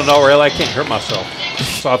 Okay. Yeah, no, really, I can't hear myself.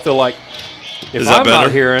 So I feel like If I'm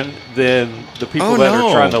not hearing, then the people that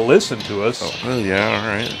are trying to listen to us. Oh, yeah, all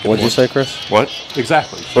right. What'd you say, Chris? What?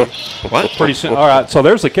 Exactly. What? Pretty soon. All right, so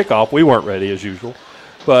there's the kickoff. We weren't ready as usual.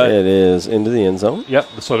 But it is into the end zone. Yep,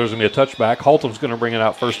 so there's going to be a touchback. Haltom's going to bring it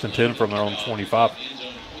out 1st and 10 from their own 25.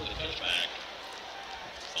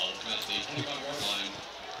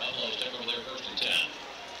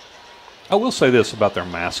 I will say this about their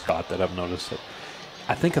mascot that I've noticed. That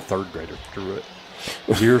I think a 3rd grader drew it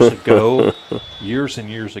years ago, years and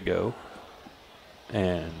years ago,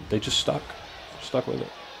 and they just stuck with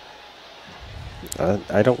it.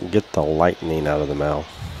 I don't get the lightning out of the mouth.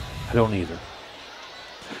 I don't either.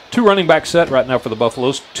 2 running back set right now for the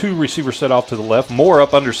Buffaloes. 2 receivers set off to the left. Moore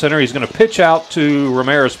up under center. He's going to pitch out to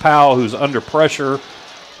Ramirez-Powell, who's under pressure.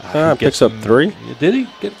 Picks up 3. Did he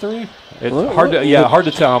get 3? It's hard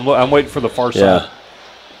to tell. I'm waiting for the far side.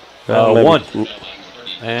 1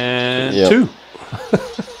 and 2.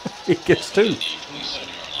 He gets 2.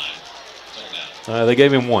 They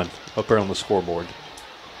gave him 1 up there on the scoreboard.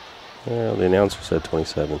 Well, the announcer said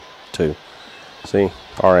 27. 2. See,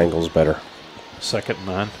 our angle's better. 2nd and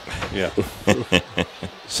 9. Yeah.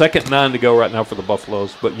 2nd and 9 to go right now for the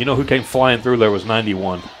Buffaloes. But you know who came flying through there was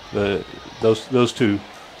 91. Those 2.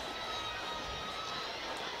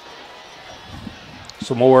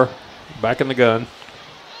 Some more. Back in the gun.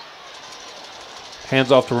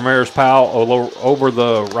 Hands off to Ramirez-Powell over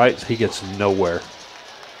the right. He gets nowhere.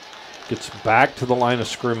 Gets back to the line of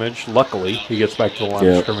scrimmage. Luckily, he gets back to the line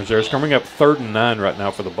of scrimmage there. It's coming up 3rd and 9 right now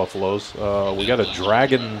for the Buffaloes. We got a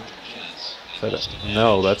Dragon.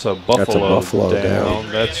 No, that's a Buffalo,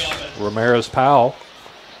 down. That's Ramirez-Powell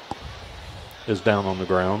is down on the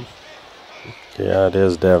ground. Yeah, it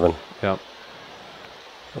is Devin. Yep.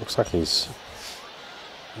 Looks like he's...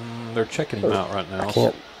 they're checking him out right now.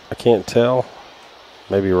 I can't tell.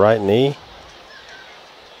 Maybe right knee.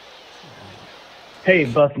 Hey,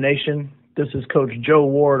 Buff Nation. This is Coach Joe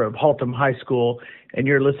Ward of Haltom High School, and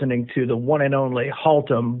you're listening to the one and only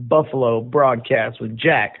Haltom Buffalo broadcast with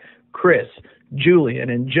Jack, Chris, Julian,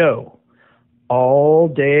 and Joe all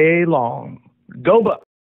day long. Go Buff!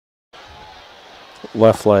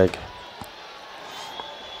 Left leg.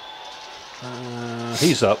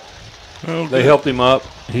 He's up. They helped him up.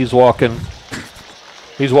 He's walking.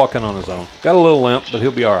 He's walking on his own. Got a little limp, but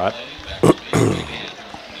he'll be all right.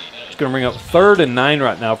 It's going to bring up 3rd and 9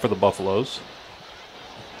 right now for the Buffaloes.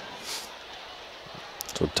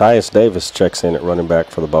 So Tyus Davis checks in at running back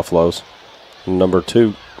for the Buffaloes. Number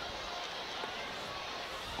 2.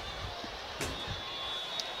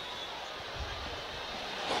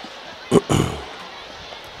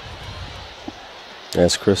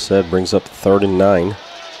 As Chris said, brings up 3rd and 9.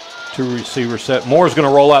 2 receiver set. Moore's going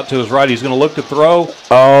to roll out to his right. He's going to look to throw.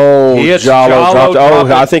 Oh, Jollo dropped.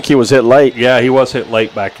 Oh, I think he was hit late. Yeah, he was hit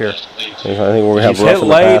late back here. I think we're going to have He's hit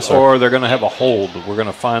late, or they're going to have a hold. We're going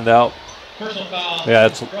to find out. Yeah,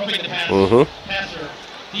 it's.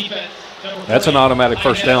 That's an automatic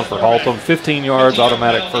first down for Haltom. 15 yards,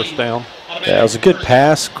 automatic first down. Yeah, it was a good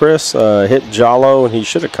pass, Chris. Hit Jollo, and he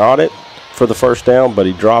should have caught it for the first down, but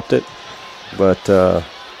he dropped it. But the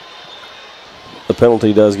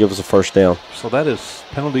penalty does give us a first down. So that is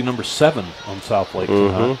penalty number 7 on Southlake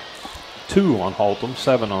tonight. 2 on Haltom,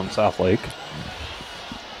 7 on Southlake.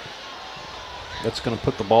 That's going to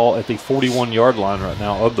put the ball at the 41-yard line right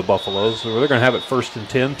now of the Buffaloes. So they're going to have it 1st and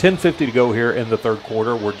 10. 10:50 to go here in the 3rd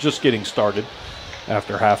quarter. We're just getting started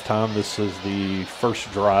after halftime. This is the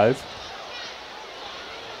first drive.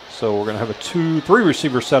 So we're going to have a 3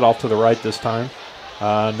 receiver set off to the right this time.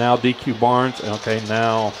 Now DQ Barnes. Okay,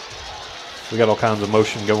 now we got all kinds of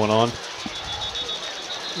motion going on.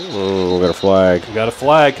 We got a flag. We got a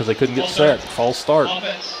flag because they couldn't get set. False start.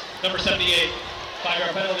 Offense, number 78,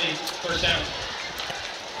 5-yard penalty, first down.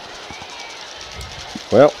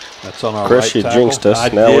 Well, that's on our Chris, right you jinxed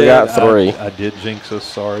us. Now we got 3. I did jinx us.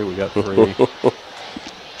 Sorry, we got 3.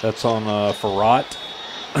 That's on Farrat,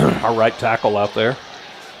 our right tackle out there.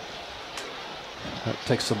 That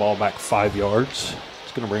takes the ball back 5 yards.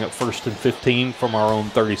 It's going to bring up 1st and 15 from our own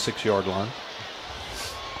 36-yard line.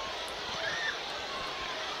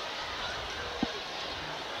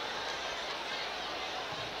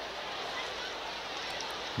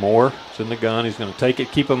 Moore is in the gun. He's going to take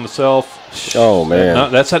it, keep himself. Oh,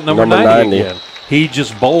 man. That's at number 90 again. He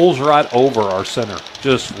just bowls right over our center,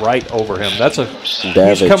 just right over him. That's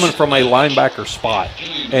he's coming from a linebacker spot,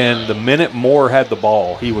 and the minute Moore had the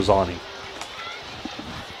ball, he was on him.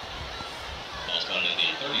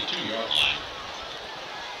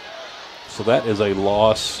 So that is a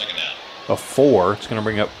loss of 4. It's going to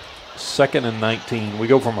bring up 2nd and 19. We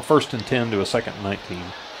go from a 1st and 10 to a 2nd and 19.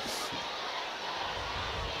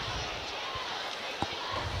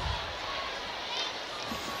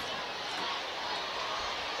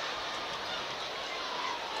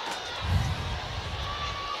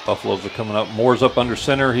 Buffaloes are coming up. Moore's up under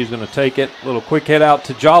center. He's going to take it. Little quick hit out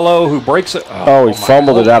to Jallo, who breaks it. He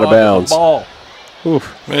fumbled it out of bounds. Ball.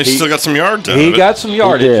 Oof. Man, he still got some yards out of it. He got some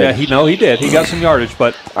yardage. He did. He got some yardage,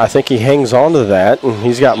 but I think he hangs on to that, and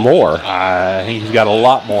he's got more. He's got a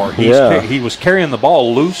lot more. He was carrying the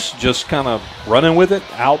ball loose, just kind of running with it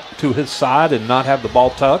out to his side and not have the ball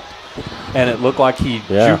tucked. And it looked like he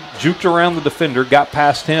juked around the defender, got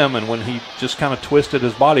past him, and when he just kind of twisted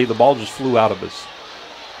his body, the ball just flew out of his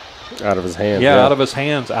hands. Yeah, out of his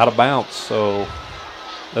hands, out of bounds. So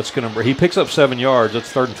that's going to. He picks up 7 yards.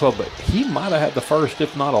 That's 3rd and 12, but he might have had the first,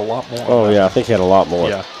 if not a lot more. Oh yeah, I think he had a lot more.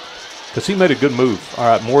 Yeah, because he made a good move. All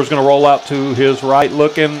right, Moore's going to roll out to his right,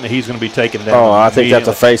 looking. He's going to be taken down. Oh, I think that's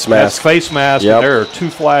a face mask. That's face mask. Yep. And there are 2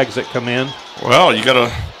 flags that come in. Well, you got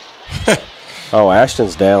to. Oh,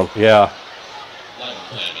 Ashton's down. Yeah.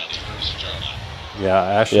 Yeah,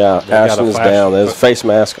 Ashton. Yeah, Ashton's down. There's a face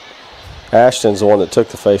mask. Ashton's the one that took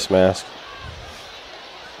the face mask.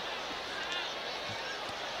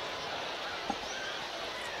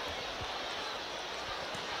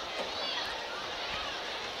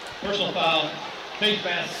 Personal foul, face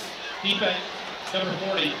mask, defense, number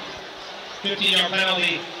 40, 15-yard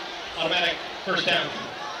penalty, automatic first down.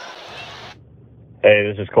 Hey,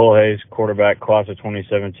 this is Cole Hayes, quarterback, class of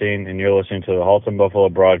 2017, and you're listening to the Haltom Buffalo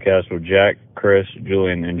broadcast with Jack, Chris,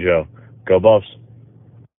 Julian, and Joe. Go Buffs.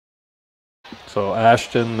 So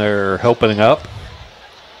Ashton, they're helping up.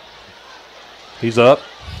 He's up.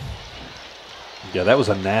 Yeah, that was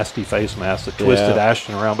a nasty face mask that twisted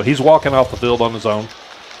Ashton around, but he's walking off the field on his own.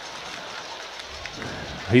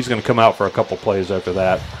 He's going to come out for a couple plays after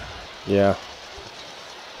that. Yeah.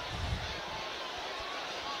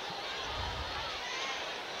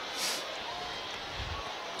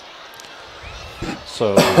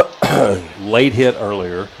 So late hit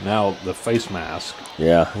earlier. Now the face mask.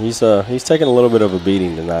 Yeah, he's taking a little bit of a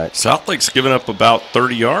beating tonight. Southlake's giving up about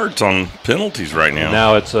 30 yards on penalties right now.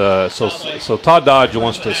 Now it's so Todd Dodge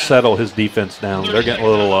wants to settle his defense down. They're getting a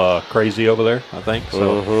little crazy over there, I think.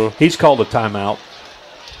 So he's called a timeout.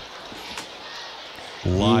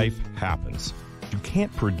 Life happens. You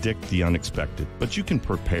can't predict the unexpected, but you can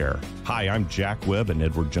prepare. Hi, I'm Jack Webb, an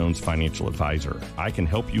Edward Jones financial advisor. I can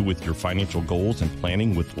help you with your financial goals and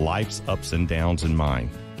planning with life's ups and downs in mind.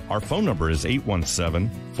 Our phone number is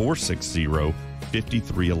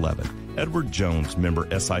 817-460-5311. Edward Jones, member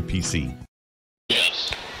SIPC.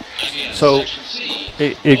 So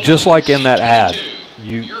it just like in that ad,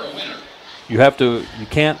 you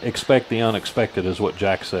can't expect the unexpected, is what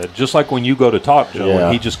Jack said. Just like when you go to talk, Joe,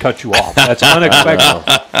 and he just cut you off. That's unexpected.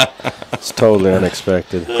 It's totally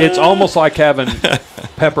unexpected. It's almost like having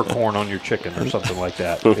peppercorn on your chicken or something like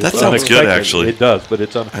that. That sounds good, actually. It does, but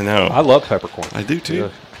it's I know. I love peppercorn. I do,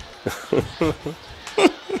 too.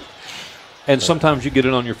 And sometimes you get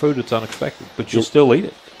it on your food, it's unexpected, but you'll still eat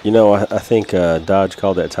it. You know, I think Dodge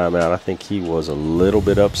called that timeout. I think he was a little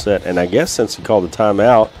bit upset. And I guess since he called the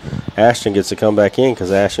timeout, Ashton gets to come back in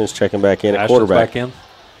because Ashton's checking back in at quarterback. Back in?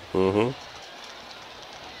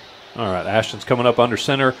 Mm-hmm. All right, Ashton's coming up under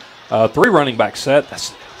center. 3 running back set.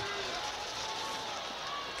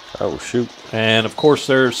 Oh, shoot. And, of course,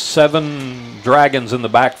 there's 7 Dragons in the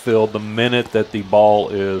backfield the minute that the ball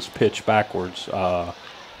is pitched backwards.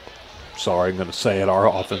 Sorry, I'm going to say it. Our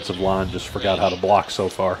offensive line just forgot how to block so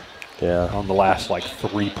far. Yeah. On the last,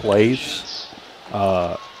 3 plays.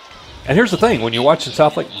 And here's the thing. When you're watching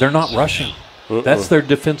Southlake, they're not rushing. That's their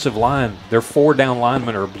defensive line. Their 4 down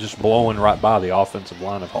linemen are just blowing right by the offensive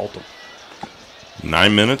line of Haltom.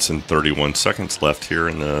 9 minutes and 31 seconds left here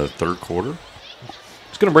in the third quarter.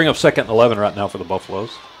 It's going to bring up 2nd and 11 right now for the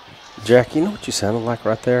Buffaloes. Jack, you know what you sounded like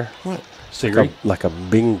right there? What? Siri? Like a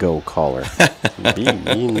bingo caller.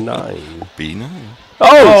 B9. B9.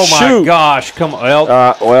 Oh shoot. My gosh. Come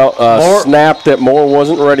on. Snap that Moore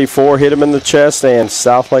wasn't ready for, hit him in the chest, and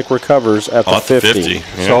Southlake recovers at the 50.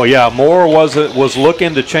 Yeah. So, Moore was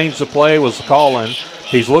looking to change the play, was calling.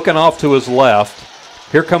 He's looking off to his left.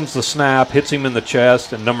 Here comes the snap, hits him in the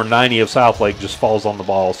chest, and number 90 of Southlake just falls on the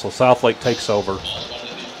ball. So Southlake takes over.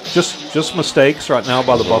 Just mistakes right now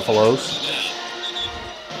by the Buffaloes.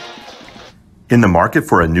 In the market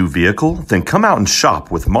for a new vehicle? Then come out and shop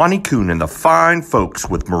with Monty Kuhn and the fine folks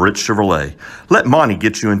with Moritz Chevrolet. Let Monty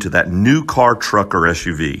get you into that new car, truck, or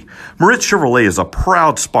SUV. Moritz Chevrolet is a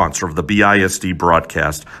proud sponsor of the BISD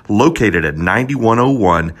broadcast, located at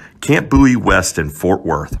 9101 Camp Bowie West in Fort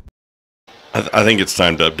Worth. I think it's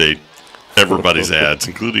time to update everybody's ads,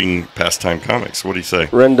 including Pastime Comics. What do you say?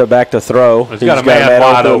 Renda back to throw. He's got a man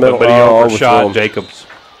wide open, but he overshot Jacobs.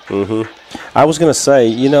 I was going to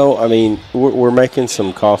say, we're making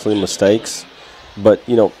some costly mistakes, but,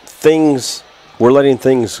 things we're letting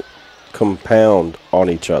things compound on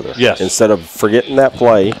each other. Yes. Instead of forgetting that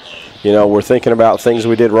play, you know, we're thinking about things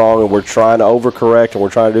we did wrong and we're trying to overcorrect and we're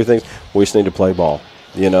trying to do things. We just need to play ball,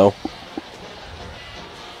 you know.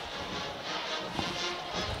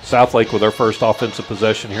 Southlake with their first offensive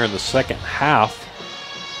possession here in the second half.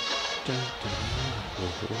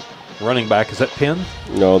 Running back, is that Penn?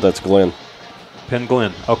 No, that's Glenn. Penn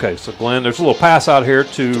Glenn. Okay, so Glenn, there's a little pass out here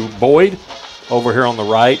to Boyd over here on the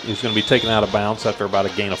right. He's going to be taken out of bounds after about a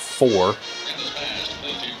gain of 4.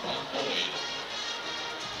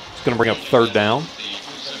 It's going to bring up third down.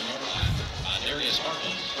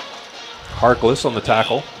 Harkless on the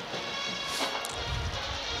tackle.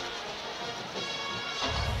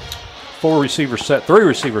 3 receiver set,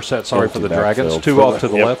 sorry, for the Dragons. 2 off to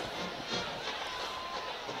the left.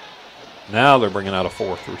 Now they're bringing out a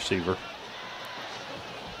 4th receiver.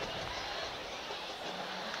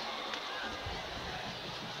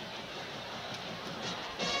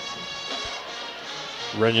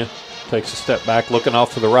 Renya takes a step back, looking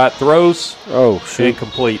off to the right, throws. Oh, shoot.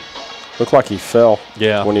 Incomplete. Looked like he fell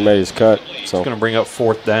when he made his cut. So. It's going to bring up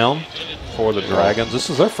 4th down for the Dragons. This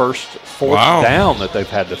is their first 4th down that they've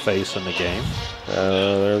had to face in the game.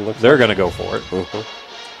 They're going to go for it.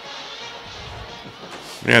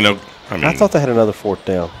 Yeah, no. I thought they had another 4th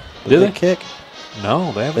down. Did they kick?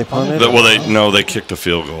 No, they haven't. They punted. They kicked a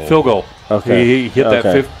field goal. Field goal. Okay. He hit that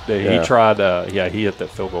Okay. fifth. He tried. He hit that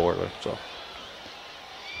field goal earlier. So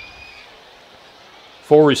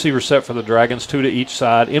 4 receivers set for the Dragons, 2 to each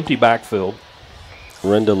side. Empty backfield.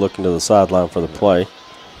 Renda looking to the sideline for the play.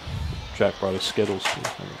 Jack brought his Skittles.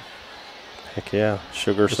 Heck yeah,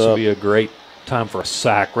 sugar's This up. will be a great time for a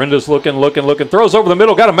sack. Renda's looking, throws over the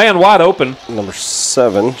middle, got a man wide open. Number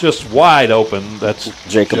 7. Just wide open. That's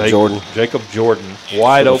Jacob Jordan. Jacob Jordan.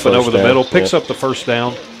 Wide For the open first over the down. middle, picks Yep. up the first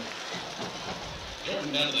down.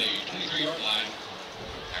 Jordan down to the 23-yard line.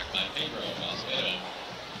 Back by Pedro Valspedo.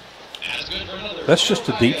 That's good for another. That's just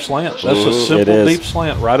a deep slant. That's a It simple is. deep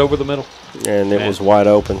slant right over the middle. And it Man. was wide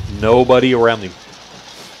open. Nobody around him.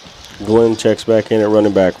 Glenn checks back in at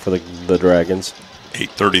running back for the Dragons.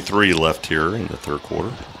 8:33 left here in the third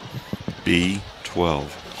quarter. B12.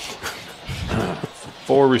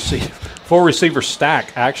 4 receiver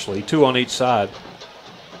stack, actually, 2 on each side.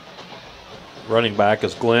 Running back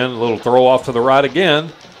is Glenn. A little throw off to the right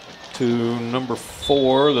again to number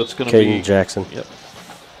 4. That's going to be Caden Jackson. Yep.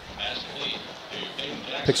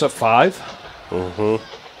 Picks up 5.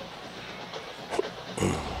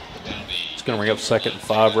 It's going to bring up 2nd and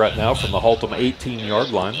 5 right now from the Haltom 18-yard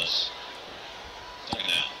line.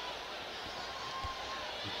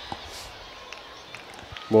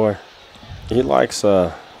 Boy, he likes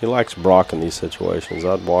Brock in these situations.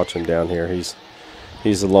 I'd watch him down here. He's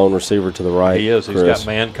the lone receiver to the right. He is. He's Chris. got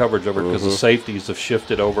man coverage over because the safeties have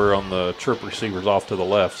shifted over on the chirp receivers off to the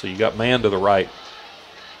left. So you got man to the right.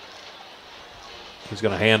 He's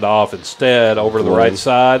going to hand off instead over to the right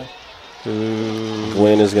side.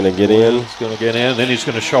 Glenn is going to get in. He's going to get in. Then he's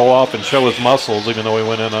going to show off and show his muscles, even though he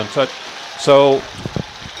went in untouched. So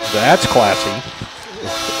that's classy.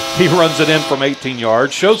 He runs it in from 18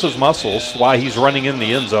 yards, shows his muscles, why he's running in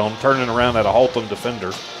the end zone, turning around at a Haltom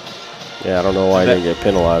defender. Yeah, I don't know why he didn't get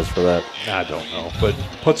penalized for that. I don't know, but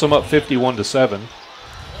puts him up 51-7.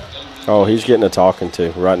 Oh, he's getting a talking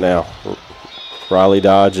to right now. Riley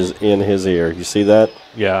Dodge is in his ear. You see that?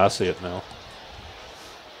 Yeah, I see it now.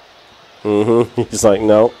 He's like,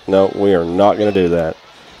 no, we are not going to do that.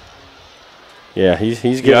 Yeah, he's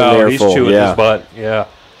getting there he's full. chewing Yeah. his butt. Yeah.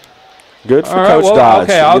 Good for All right, Coach well, Dodge.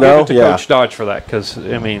 Okay, I'll you give know? it to Coach Dodge for that because,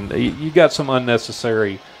 I mean, you got some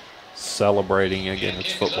unnecessary celebrating. Again,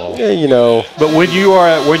 it's football. Yeah, you know. But when you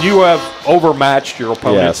have overmatched your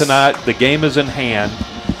opponent tonight, the game is in hand,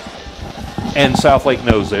 and Southlake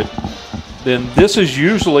knows it, then this is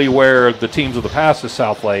usually where the teams of the past of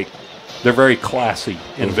Southlake, they're very classy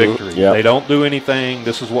in victory. Yep. They don't do anything.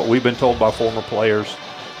 This is what we've been told by former players.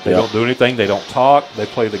 They don't do anything. They don't talk. They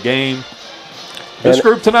play the game. This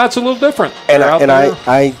group tonight's a little different. And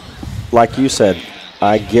I, like you said,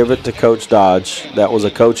 I give it to Coach Dodge. That was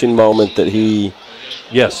a coaching moment that he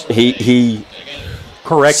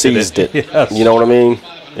corrected seized it. Yes. You know what I mean?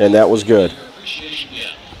 And that was good.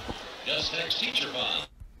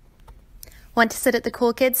 Want to sit at the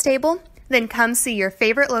cool kids table? Then come see your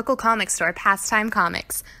favorite local comic store, Pastime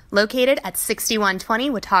Comics, located at 6120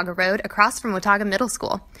 Watauga Road across from Watauga Middle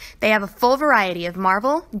School. They have a full variety of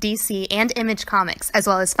Marvel, DC, and Image comics, as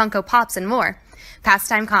well as Funko Pops and more.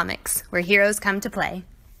 Pastime Comics, where heroes come to play.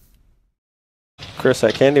 Chris,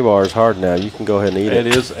 that candy bar is hard now. You can go ahead and eat it.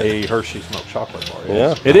 It is a Hershey's milk chocolate bar.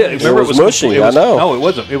 Yeah. It is. Remember, it was mushy. I know. No, it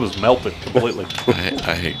wasn't. It was melted completely.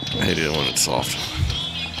 I hate it when it's soft.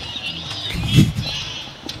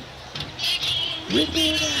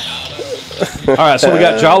 All right, so we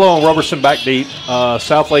got Jallo and Roberson back deep.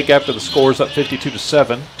 Southlake after the scores up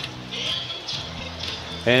 52-7.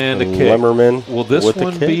 And a kick. Lemmerman. Will this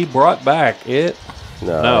one be brought back?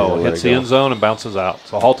 No, hits the end zone and bounces out.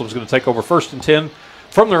 So Haltom's going to take over 1st and 10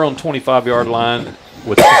 from their own 25-yard line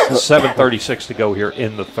with 7:36 to go here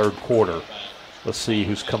in the third quarter. Let's see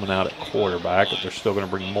who's coming out at quarterback. If they're still going to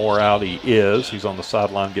bring Moore out, he is. He's on the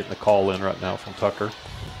sideline getting the call in right now from Tucker.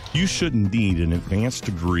 You shouldn't need an advanced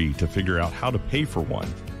degree to figure out how to pay for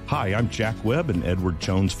one. Hi, I'm Jack Webb, an Edward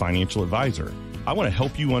Jones financial advisor. I want to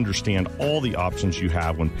help you understand all the options you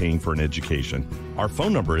have when paying for an education. Our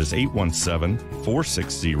phone number is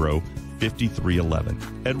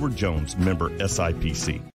 817-460-5311. Edward Jones, member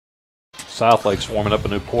SIPC. Southlake's warming up a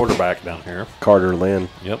new quarterback down here. Carter Lynn.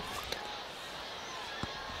 Yep.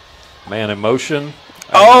 Man in motion.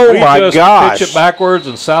 Oh, my gosh. Pitch it backwards,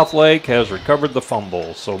 and Southlake has recovered the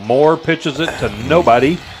fumble. So Moore pitches it to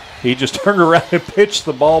nobody. He just turned around and pitched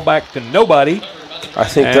the ball back to nobody. I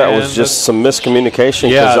think that was just some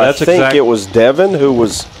miscommunication. Yeah, I think it was Devin who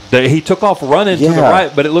was. He took off running to the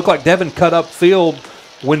right, but it looked like Devin cut upfield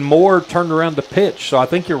when Moore turned around to pitch. So I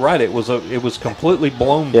think you're right. It was completely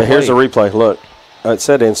blown. Yeah, here's a replay. Look, it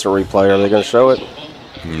said instant replay. Are they going to show it?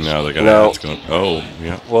 No, they're going to. Oh,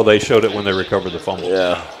 yeah. Well, they showed it when they recovered the fumble.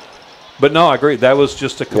 Yeah. But no, I agree. That was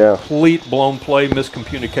just a complete blown play,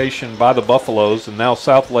 miscommunication by the Buffaloes, and now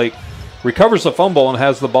Southlake recovers the fumble and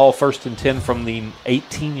has the ball 1st and 10 from the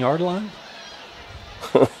 18-yard line.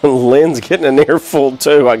 Lynn's getting an earful,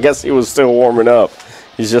 too. I guess he was still warming up.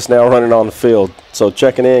 He's just now running on the field. So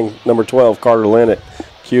checking in, number 12, Carter Lynn at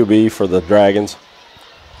QB for the Dragons.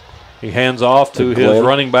 He hands off to his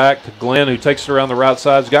running back, to Glenn, who takes it around the right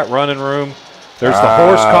side. He's got running room. There's the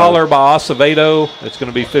horse collar by Acevedo. It's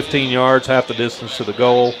going to be 15 yards, half the distance to the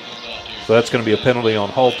goal. So that's going to be a penalty on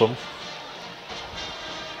Haltom.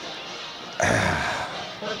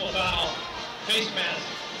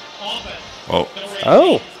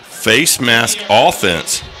 Face mask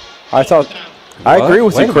offense. I agree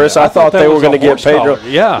with you, Chris. I thought they were going to get Pedro.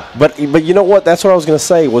 Yeah. But you know what? That's what I was going to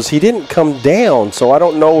say, was he didn't come down, so I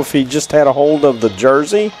don't know if he just had a hold of the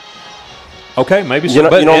jersey. Okay, maybe so. You know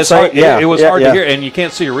what I'm saying? It was hard to hear, and you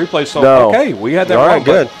can't see a replay, so okay, we had that wrong. All right,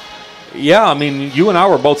 good. Yeah, I mean, you and I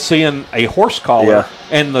were both seeing a horse collar,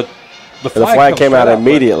 and the flag came out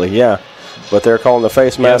immediately, But they're calling the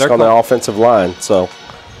face mask on the offensive line, so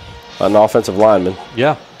an offensive lineman.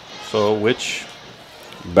 Yeah, so which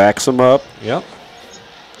backs them up. Yep.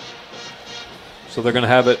 So they're going to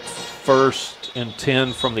have it 1st and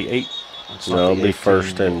 10 from the 8. No, it'll be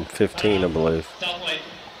 1st and 15, I believe.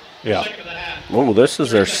 Yeah. Oh, this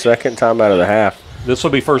is their second time out of the half. This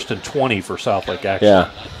will be 1st and 20 for Southlake, actually.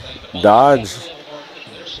 Yeah. Dodge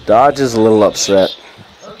is a little upset.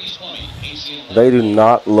 They do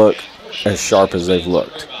not look as sharp as they've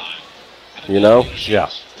looked. You know?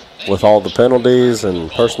 Yeah. With all the penalties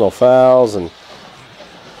and personal fouls and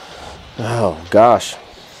oh gosh.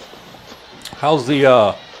 How's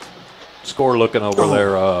the score looking over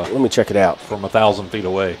there? Let me check it out. From 1,000 feet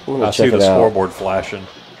away. I see the scoreboard flashing.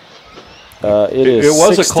 It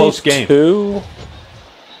was a close game.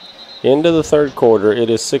 Into the third quarter,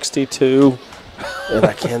 it is 62, and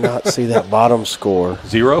I cannot see that bottom score.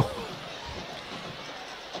 0?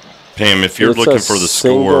 Pam, if you're looking for the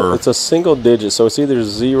score. It's a single digit, so it's either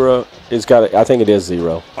 0. I think it is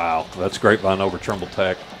 0. Wow, that's grapevine over Trimble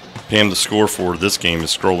Tech. Pam, the score for this game is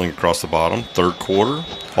scrolling across the bottom. Third quarter.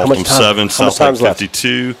 Haltom 7, Southlake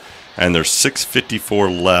 52. And there's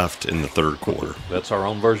 6:54 left in the third quarter. That's our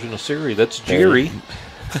own version of Siri. That's Jerry.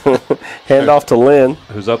 Hand off to Lynn.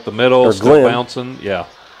 Who's up the middle, or still Glenn. Bouncing. Yeah.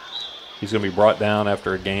 He's going to be brought down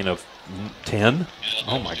after a gain of 10.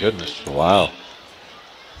 Oh, my goodness. Wow.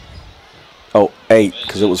 Oh, 8,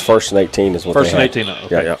 because it was 1st and 18 is what First they and had. 18,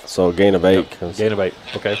 okay. Yeah. So a gain of 8. Yep. Gain of 8,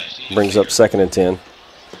 okay. Brings up 2nd and 10.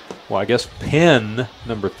 Well, I guess Penn,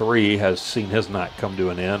 number 3, has seen his night come to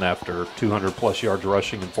an end after 200-plus yards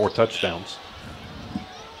rushing and 4 touchdowns.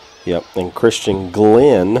 Yep, and Christian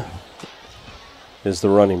Glenn is the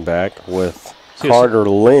running back with Carter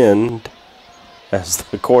Lynn as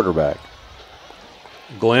the quarterback.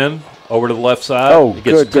 Glenn over to the left side. Oh,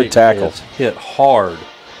 good tackle. Gets hit hard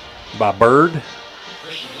by Bird.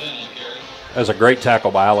 That's a great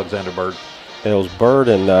tackle by Alexander Bird. It was Bird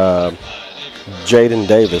and Jaden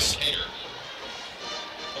Davis.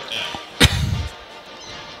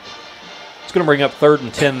 It's going to bring up 3rd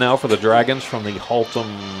and 10 now for the Dragons from the Haltom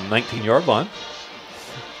 19-yard line.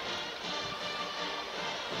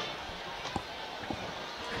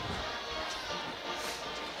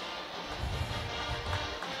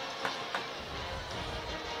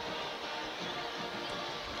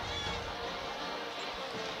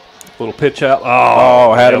 Little pitch out.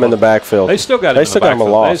 Oh, had him in the backfield. They still got him. They still got him a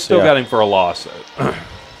loss. They still got him for a loss.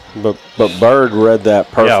 But Bird read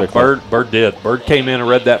that perfectly. Yeah, Bird did. Bird came in and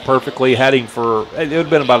read that perfectly. Had him for, it would have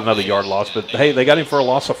been about another yard loss, but hey, they got him for a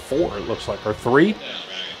loss of 4, it looks like, or 3.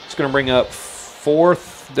 It's going to bring up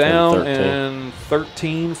 4th down and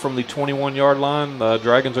 13 from the 21-yard line. The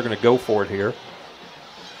Dragons are going to go for it here.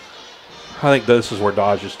 I think this is where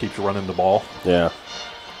Dodge just keeps running the ball. Yeah.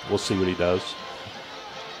 We'll see what he does.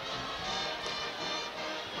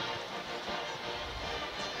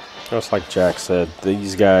 Just like Jack said,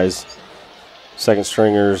 these guys, second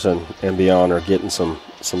stringers and beyond, are getting some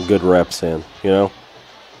good reps in, you know.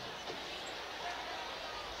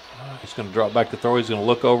 He's going to drop back to throw. He's going to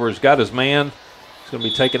look over. He's got his man. He's going to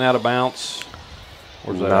be taken out of bounds.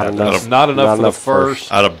 Where's that? Not enough for the first.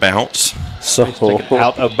 Out of bounds. So he's taken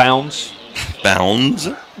out of bounds. Bounds.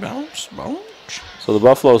 So the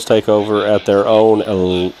Buffaloes take over at their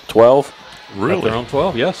own 12. Really? At their own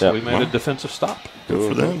 12, yes. Yep. We made a defensive stop.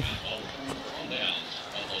 Good for them.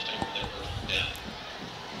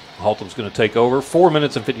 Haltom's going to take over. 4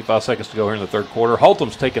 minutes and 55 seconds to go here in the third quarter.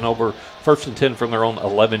 Haltom's taken over 1st and 10 from their own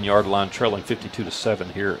 11-yard line, trailing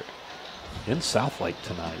 52-7 here in Southlake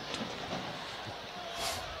tonight.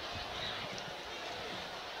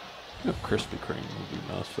 Krispy Kreme would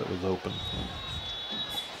be nice if that was open.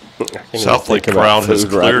 Southlake crowd has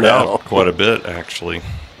cleared out quite a bit, actually.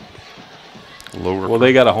 Well,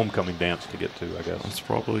 they got a homecoming dance to get to, I guess. That's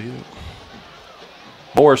probably it.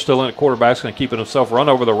 Moore still in at quarterback's going to keep it himself, run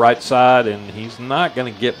over the right side, and he's not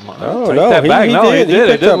going to get much. Oh, take no, that back. He no, did. He did.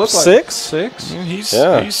 He picked up 6. 6.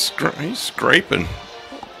 Yeah, he's scraping.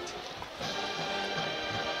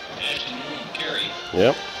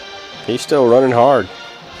 Yep. He's still running hard.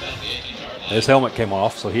 His helmet came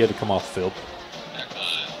off, so he had to come off the field.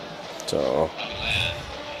 So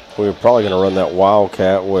we were probably going to run that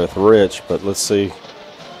Wildcat with Rich, but let's see.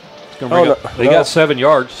 They got 7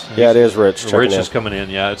 yards. Yeah, it is Rich. Rich is coming in,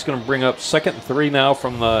 yeah. It's going to bring up 2nd and 3 now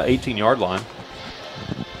from the 18-yard line.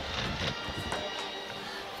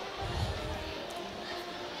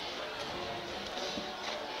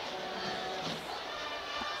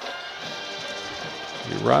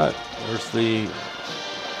 You're right. There's the...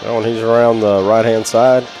 Oh, and he's around the right-hand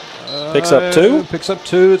side. Picks up 2. Picks up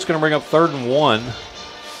 2. It's going to bring up 3rd and 1.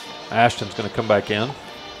 Ashton's going to come back in.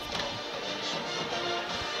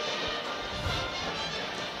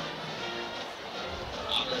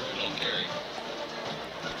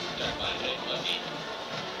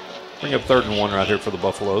 Bring up 3rd and 1 right here for the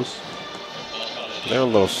Buffaloes. They're a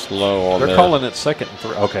little slow on They're calling it 2nd and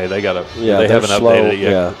 3. Okay, they got to. Yeah, they haven't slow, updated it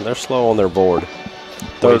yet. Yeah, they're slow on their board.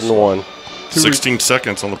 3rd and 1. 16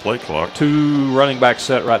 seconds on the play clock. 2 running back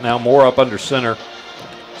set right now. Moore up under center.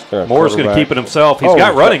 Moore's going to keep it himself. He's Oh,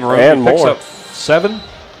 got running room. and He picks Moore. up 7.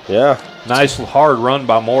 Yeah. Nice hard run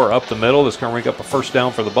by Moore up the middle. That's going to ring up a first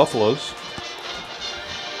down for the Buffaloes.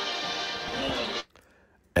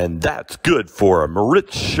 And that's good for a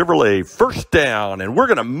Moritz Chevrolet first down. And we're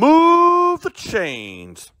going to move the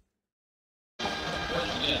chains.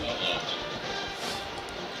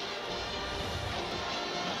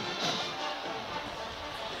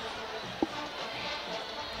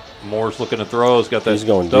 Moore's looking to throw. He's got that He's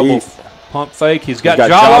going double deep. pump fake. He's got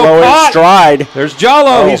Jallo in caught. stride. There's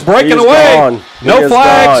Jallo. Oh, he's breaking he's away. gone. No He is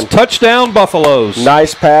flags. gone. Touchdown, Buffaloes.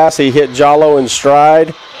 Nice pass. He hit Jallo in stride.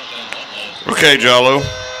 Okay, Jallo.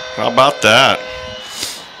 How about that?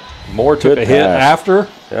 Moore took a hit after.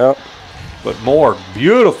 Yep. But Moore,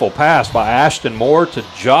 beautiful pass by Ashton Moore to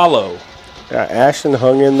Jallo. Yeah, Ashton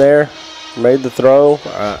hung in there, made the throw.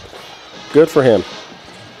 Good for him.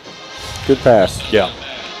 Good pass. Yeah.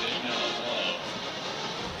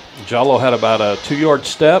 Jallo had about a 2-yard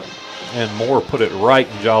step, and Moore put it right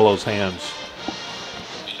in Jallo's hands.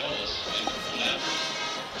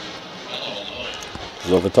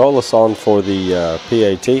 Lovatolis on for the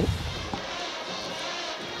PAT.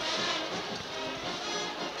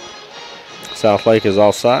 Southlake is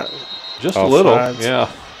offside. Just a little, yeah.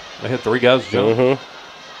 They hit 3 guys jump. Mm-hmm.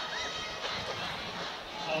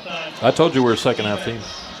 I told you we were a second half team.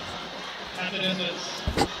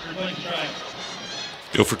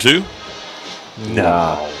 Go for 2?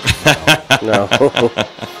 No. No.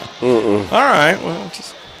 All right, well,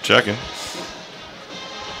 just checking.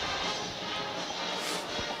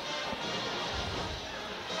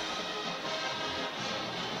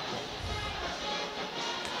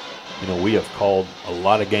 know, we have called a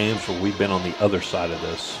lot of games where we've been on the other side of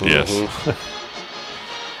this. Yes.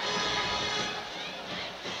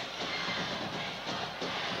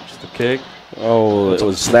 Just the kick. Oh, it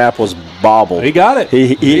was snap was bobbled. He got it.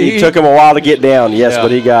 He took him a while to get down, yes, Yeah.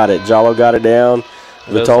 but he got it. Jallo got it down.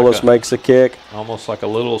 Vitolis makes the kick. Almost like a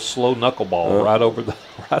little slow knuckleball right over the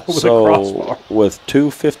the So crossbar. with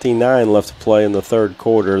 2:59 left to play in the third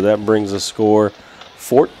quarter, that brings the score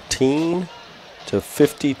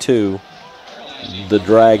 14-52. The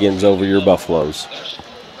Dragons over your Buffaloes.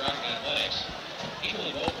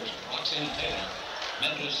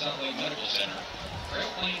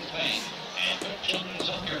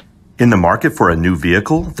 In the market for a new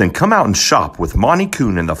vehicle? Then come out and shop with Monty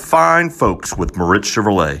Kuhn and the fine folks with Moritz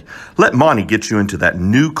Chevrolet. Let Monty get you into that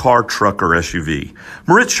new car, truck, or SUV.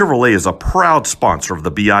 Moritz Chevrolet is a proud sponsor of the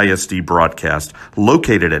BISD broadcast,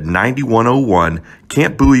 located at 9101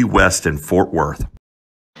 Camp Bowie West in Fort Worth.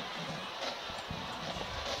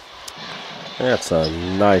 That's a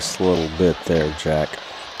nice little bit there, Jack.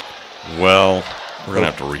 Well, we're going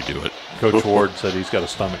to have to redo it. Coach Ward said he's got a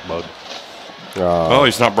stomach bug. Oh,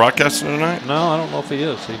 he's not broadcasting tonight? No, I don't know if he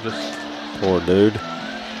is. He just... Poor dude.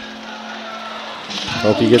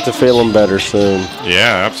 Hope you get to feeling better soon.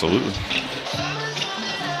 Yeah, absolutely.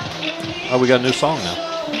 Oh, we got a new song now.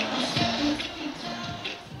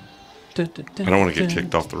 I don't want to get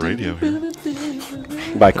kicked off the radio here.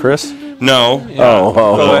 By Chris? No. Yeah.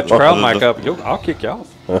 Throw that crowd mic up. I'll kick you off.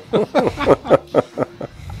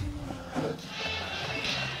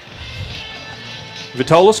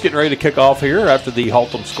 Vitolis getting ready to kick off here after the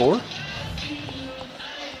Haltom score.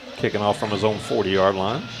 Kicking off from his own 40-yard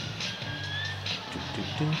line.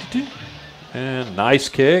 And nice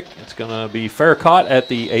kick. It's going to be fair caught at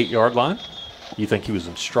the 8-yard line. You think he was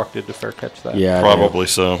instructed to fair catch that? Yeah, probably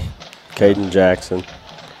so. Caden Jackson.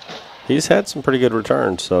 He's had some pretty good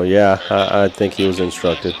returns, so yeah, I think he was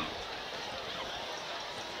instructed.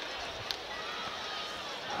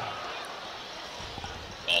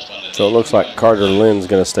 So it looks like Carter Lynn's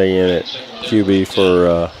going to stay in at QB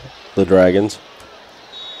for the Dragons.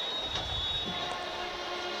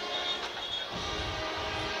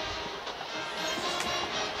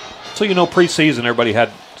 So, you know, preseason, everybody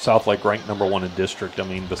had Southlake ranked #1 in district. I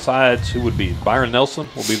mean, besides, who would be? Byron Nelson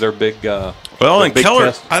will be their big well, and big Keller,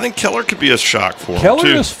 test. I think Keller could be a shock for him, Keller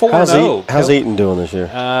too. is 4-0. How's Eaton doing this year?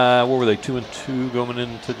 What were they, 2-2 going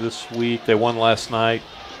into this week? They won last night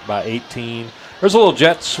by 18. There's a little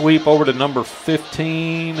jet sweep over to number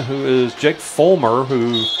 15, who is Jake Fulmer,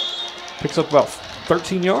 who picks up about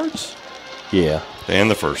 13 yards. Yeah. And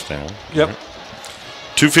the first down. Yep. Right.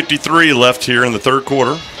 2:53 left here in the third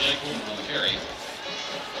quarter.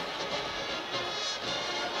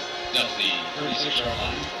 That's the 36-yard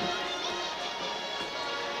line.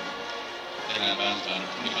 Taking out bounds about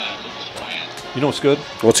 25, Lucas Bryant. You know what's good?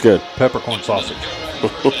 What's good? Peppercorn sausage.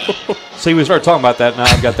 See, we started talking about that. Now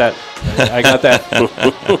I've got that. I got that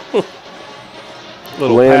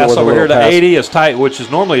little Lynn pass with a over here little to pass. 80 is tight, which is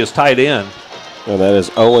normally his tight end. And that is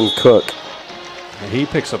Owen Cook. And he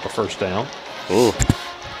picks up a first down. Ooh.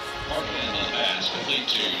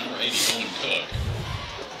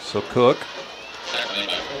 So Cook.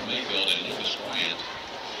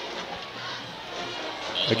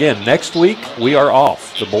 Again, next week we are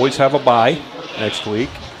off. The boys have a bye next week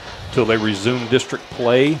till they resume district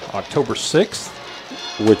play October 6th.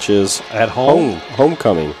 Which is at home.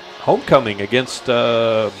 Homecoming. Homecoming against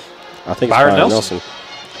I think Byron it's Nelson.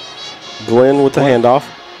 Glenn with the handoff.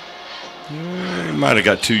 He might have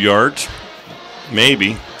got 2 yards.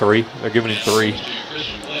 Maybe. 3. They're giving him 3.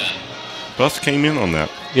 Buffs came in on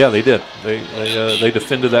that. Yeah, they did. They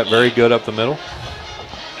defended that very good up the middle.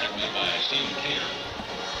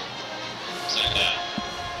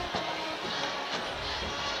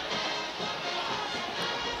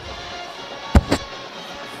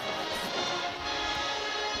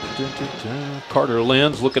 Carter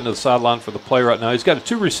Lynn's looking to the sideline for the play right now. He's got a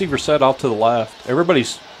 2-receiver set off to the left.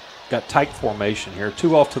 Everybody's got tight formation here.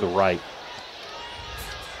 2 off to the right.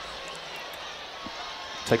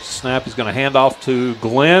 Takes a snap. He's going to hand off to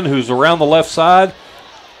Glenn, who's around the left side.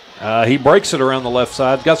 He breaks it around the left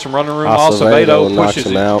side. Got some running room. Acevedo pushes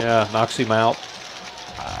him out. Yeah, knocks him out.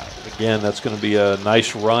 Again, that's going to be a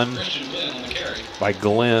nice run by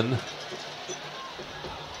Glenn.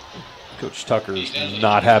 Coach Tucker is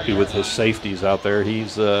not happy with his safeties out there.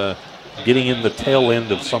 He's getting in the tail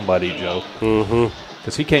end of somebody, Joe.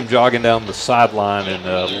 Because he came jogging down the sideline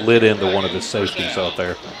and lit into one of his safeties out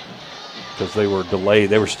there. Because they were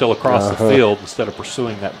delayed. They were still across the field instead of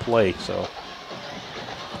pursuing that play. So,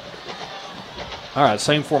 all right,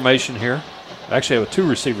 same formation here. Actually, I have a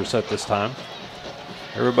 2-receiver set this time.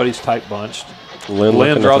 Everybody's tight bunched.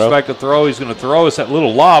 Lynn draws back to throw. He's going to throw us that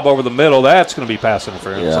little lob over the middle. That's going to be pass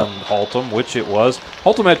interference on Haltom, which it was.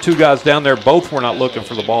 Haltom had two guys down there. Both were not looking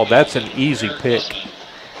for the ball. That's an easy pick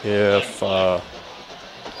if our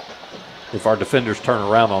defenders turn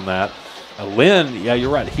around on that. Lynn, yeah, you're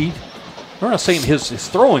right. We're not saying his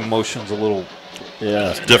throwing motion's a little. Yeah,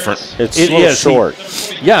 it's different. It's a little short.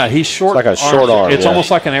 He's short. It's like a short arm. It's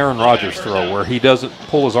almost like an Aaron Rodgers throw where he doesn't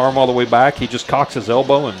pull his arm all the way back. He just cocks his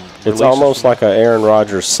elbow and it's almost like an Aaron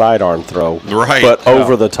Rodgers sidearm throw. Right. But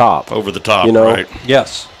over the top. Over the top, you know? Right.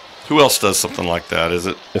 Yes. Who else does something like that, is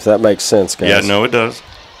it? If that makes sense, guys. Yeah, no, it does.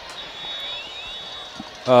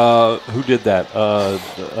 Who did that?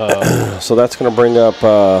 So that's going to bring up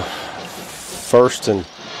 1st and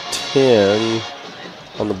 10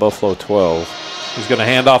 on the Buffalo 12. He's going to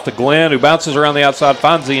hand off to Glenn, who bounces around the outside,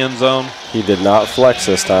 finds the end zone. He did not flex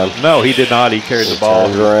this time. No, he did not. He carried the ball.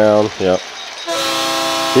 Turned around, yep.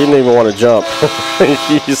 He didn't even want to jump.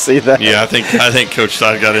 You see that? Yeah, I think Coach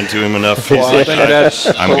Todd got into him enough. Well, I think that's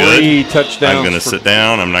I'm 3 good. touchdowns. I'm going to sit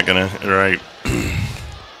down. I'm not going to. Right.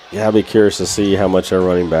 Yeah, I'd be curious to see how much our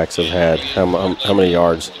running backs have had. How many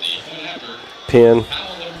yards? Penn.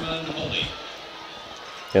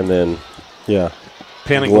 And then,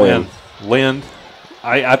 Penn and Glenn. Lind.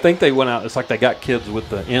 I think they went out. It's like they got kids with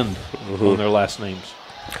the end on their last names.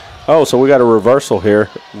 Oh, so we got a reversal here.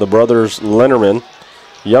 The brothers Linnerman,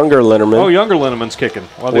 younger Linnerman. Oh, younger Linnerman's kicking.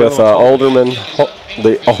 With the older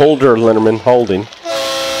Linnerman holding.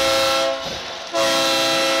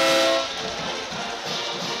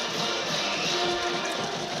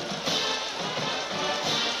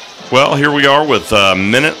 Well, here we are with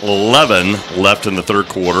minute 11 left in the third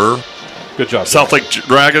quarter. Good job. Southlake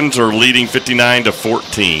Dragons are leading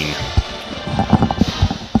 59-14.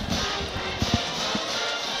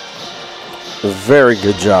 Very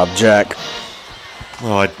good job, Jack.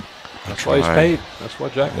 Well, that's why he's paid. That's why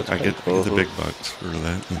Jack gets paid. I get the big bucks for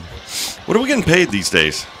that. What are we getting paid these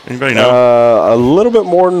days? Anybody know? A little bit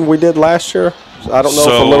more than we did last year. I don't know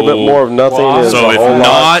if a little bit more of nothing is so a if whole not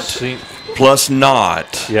lot. Plus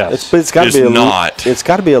not. Yes. It's got to be not. It's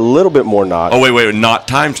got to be a little bit more not. Oh wait, not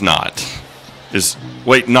times not is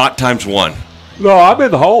not times 1. No, I'm in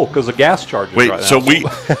the hole because of gas charges. Wait, right so now. we?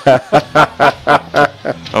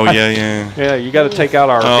 Oh yeah. Yeah, you got to take out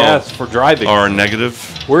our gas for driving. Our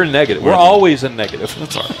negative. We're in negative. We're always in negative.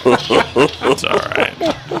 That's all right. That's all right.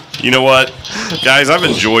 You know what, guys? I've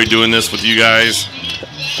enjoyed doing this with you guys.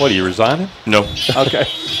 What, are you resigning? No. Okay.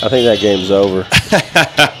 I think that game's over.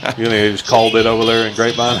 You think they just called it over there in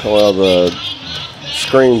Grapevine? Well, the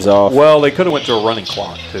screen's off. Well, they could have went to a running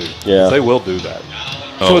clock, too. Yeah. They will do that.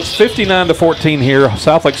 So it's 59-14 here.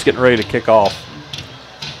 Southlake's getting ready to kick off.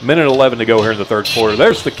 Minute 11 to go here in the third quarter.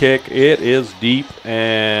 There's the kick. It is deep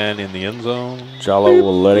and in the end zone. Jallo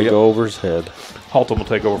will let it go over his head. Haltom will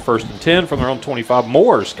take over 1st and 10 from their own 25.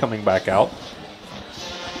 Moore's coming back out.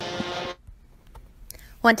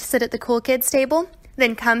 Want to sit at the cool kids table?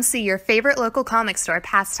 Then come see your favorite local comic store,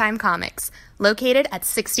 Pastime Comics, located at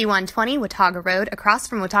 6120 Watauga Road across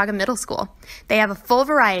from Watauga Middle School. They have a full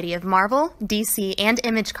variety of Marvel, DC, and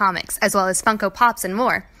Image comics, as well as Funko Pops and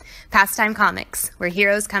more. Pastime Comics, where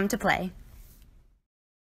heroes come to play.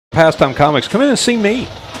 Pastime Comics, come in and see me.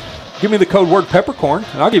 Give me the code word peppercorn,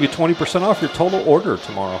 and I'll give you 20% off your total order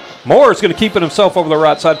tomorrow. Moore is going to keep it himself over the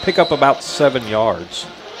right side, pick up about 7 yards.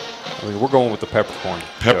 I mean, we're going with the peppercorn.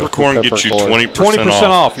 Peppercorn gets you 20%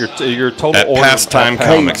 off your total at order. Pastime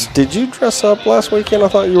Comics. Hey, did you dress up last weekend? I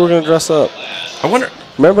thought you were going to dress up. I wonder.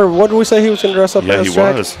 Remember, what did we say he was going to dress up as, he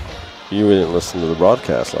Jack? was. You didn't listen to the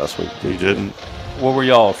broadcast last week, did you? Didn't. What were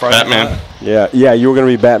y'all, Friday Batman? night? Yeah, you were going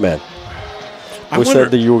to be Batman. We said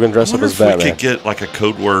that you were going to dress up as Batman. We could get like a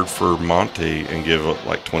code word for Monty and give it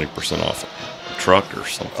like 20% off a truck or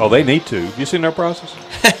something. Oh, they need to. You seen their prices?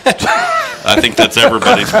 I think that's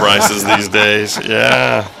everybody's prices these days.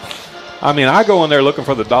 Yeah. I mean, I go in there looking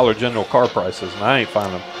for the Dollar General car prices, and I ain't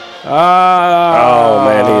finding them. Oh,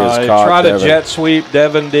 man, he is caught, tried Devin. a jet sweep.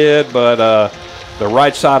 Devin did, but the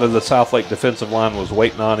right side of the Southlake defensive line was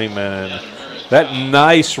waiting on him, and that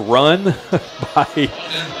nice run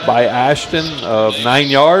by Ashton of 9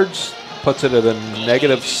 yards puts it at a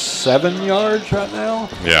 -7 yards right now.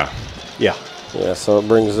 Yeah. Yeah. Yeah, so it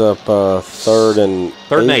brings up 3rd and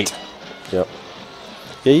 8. Yep.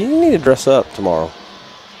 Yeah, you need to dress up tomorrow.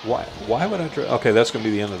 Why would I dress? Okay, that's going to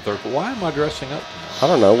be the end of the third. But why am I dressing up tomorrow? I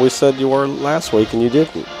don't know. We said you were last week and you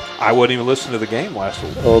didn't. I wouldn't even listen to the game last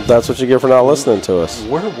week. Well, that's what you get for not listening to us.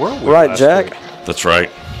 Where were we? Right, last Jack? week? That's right.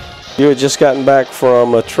 You had just gotten back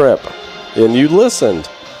from a trip and you listened.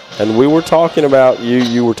 And we were talking about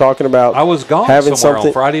you were talking about I was gone having somewhere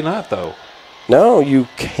something on Friday night, though. No, you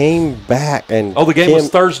came back and. Oh, the game was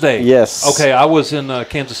Thursday. Yes. Okay, I was in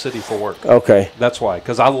Kansas City for work. Okay. That's why,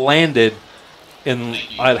 because I landed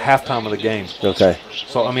at halftime of the game. Okay.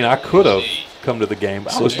 So I mean, I could have come to the game.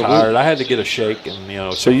 I was tired. I had to get a shake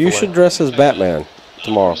and So you should dress as Batman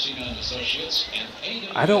tomorrow.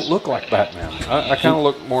 I don't look like Batman. I kind of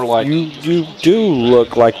look more like you do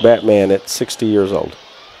look like Batman at 60 years old.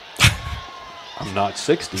 I'm not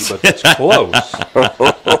 60, but that's close.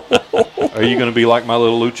 Are you going to be like my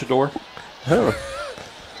little luchador? Oh.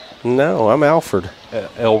 No, I'm Alfred.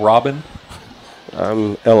 El Robin?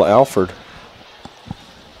 I'm El Alfred.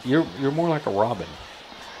 You're more like a Robin.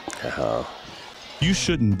 You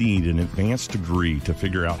shouldn't need an advanced degree to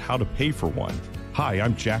figure out how to pay for one. Hi,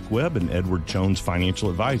 I'm Jack Webb, an Edward Jones financial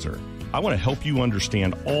advisor. I want to help you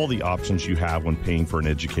understand all the options you have when paying for an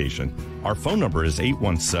education. Our phone number is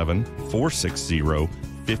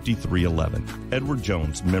 817-460-5311. Edward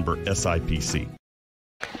Jones, member SIPC.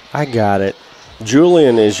 I got it.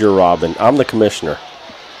 Julian is your Robin. I'm the commissioner.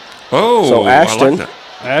 Oh, so Ashton. I like that.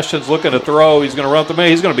 Ashton's looking to throw. He's going to run to me.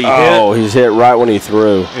 He's going to be hit. Oh, he's hit right when he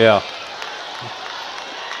threw. Yeah.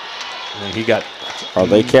 And he got. Are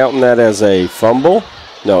they counting that as a fumble?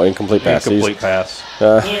 No, incomplete pass. Incomplete pass.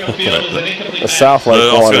 The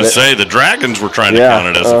Southlake I was going to say the Dragons were trying to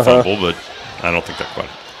count it as a fumble, but I don't think that quite.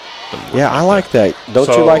 Yeah, I like that. Don't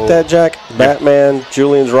you like that, Jack? Batman,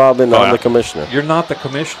 Julian's Robin, I'm the commissioner. You're not the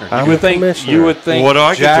commissioner. I'm the commissioner. You would think. What do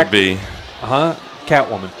I Jack, get to be?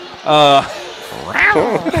 Catwoman.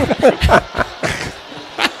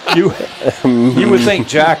 You would think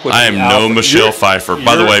Jack would. I am be no Alpha. Michelle Pfeiffer.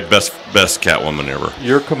 By the way, best Catwoman ever.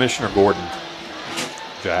 You're Commissioner Gordon,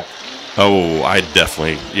 Jack. Oh, I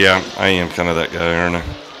definitely. Yeah, I am kind of that guy, aren't I?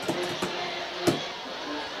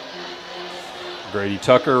 Grady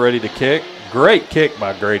Tucker ready to kick. Great kick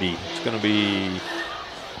by Grady. It's going to be.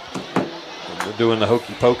 They're doing the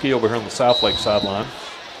hokey pokey over here on the Southlake sideline.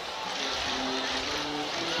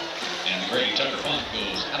 And the Grady Tucker punt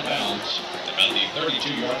goes out of bounds at about the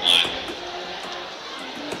 32-yard line.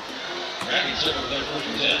 Dragons took over their first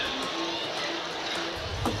and 10.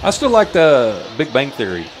 I still like the Big Bang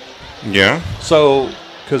Theory. Yeah. So,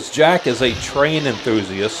 because Jack is a train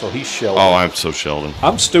enthusiast, so he's Sheldon. Oh, I'm so Sheldon.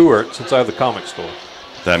 I'm Stuart, since I have the comic store.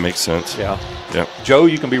 That makes sense. Yeah. Yep. Joe,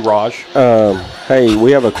 you can be Raj. Hey,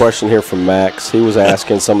 we have a question here from Max. He was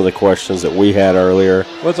asking some of the questions that we had earlier.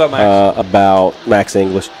 What's up, Max? About Max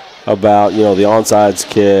English, about the onside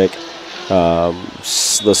kick,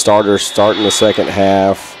 the starters starting the second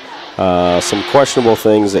half, some questionable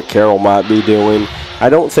things that Carroll might be doing. I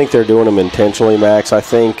don't think they're doing them intentionally, Max. I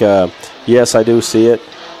think, yes, I do see it.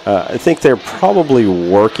 I think they're probably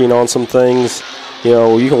working on some things.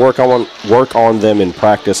 You can work on them in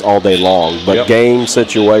practice all day long, but game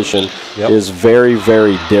situation is very,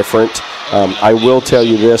 very different. I will tell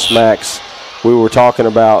you this, Max. We were talking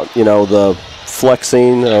about, the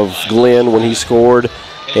flexing of Glenn when he scored,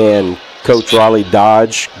 and Coach Riley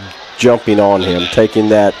Dodge jumping on him, taking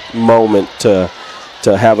that moment to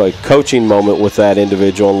have a coaching moment with that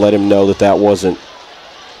individual and let him know that wasn't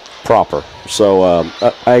proper. So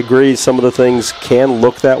I agree some of the things can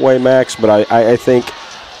look that way, Max, but I think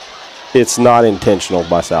it's not intentional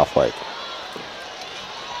by Southlake.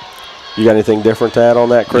 You got anything different to add on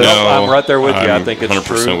that, Chris? No, I'm right there with you. I think it's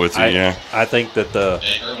 100% true. with you, yeah. I think that the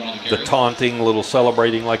taunting, little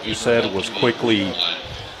celebrating, like you said, was quickly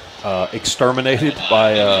exterminated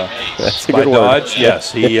by Dodge.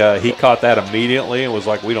 Yes, he caught that immediately and was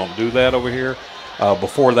like, we don't do that over here.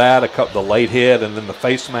 Before that, the late hit and then the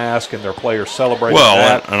face mask and their players celebrated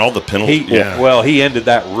that. And all the penalties. Well, he ended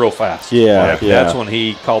that real fast. Yeah. That's when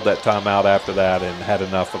he called that timeout after that and had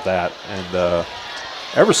enough of that. And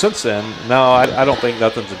ever since then, no, I don't think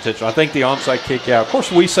nothing's intentional. I think the onside kick out. Of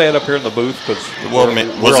course, we say it up here in the booth because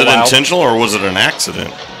was it intentional or was it an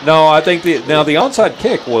accident? No, I think the onside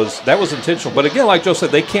kick was intentional. But again, like Joe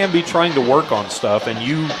said, they can be trying to work on stuff, and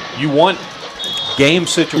you want game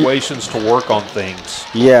situations to work on things.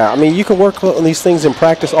 Yeah, I mean, you can work on these things in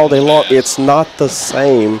practice all day long. It's not the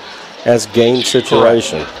same as game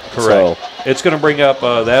situation. Correct. So, it's going to bring up,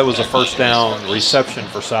 that was a first down reception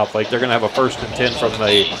for Southlake. They're going to have a 1st and 10 from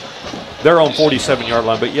their own 47-yard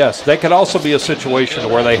line. But, yes, that could also be a situation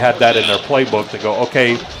where they had that in their playbook to go,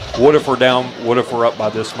 okay, what if we're down, what if we're up by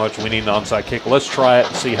this much, we need an onside kick. Let's try it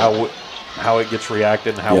and see how it gets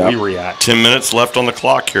reacted and how we react. 10 minutes left on the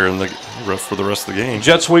clock here for the rest of the game.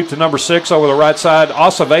 Jet sweep to number 6 over the right side.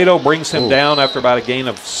 Acevedo brings him down after about a gain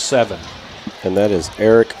of 7. And that is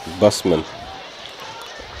Eric Bussman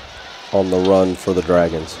on the run for the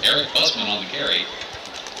Dragons. Eric Bussman on the carry.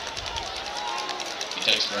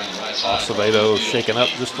 Acevedo shaking up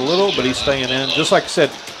just a little, but he's staying in. Just like I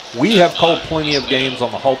said, we have called plenty of games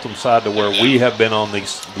on the Haltom side to where we have been on the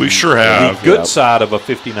good side of a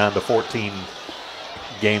 59-14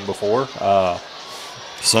 game before.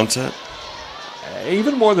 Sunset?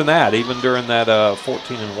 Even more than that, even during that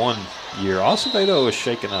 14-1 year, Acevedo is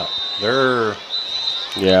shaking up.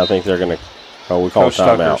 Yeah, I think they're going to. Oh, we call it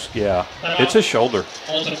timeout. Yeah, it's his shoulder.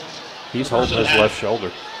 He's holding his left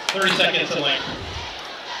shoulder. 30 seconds to length.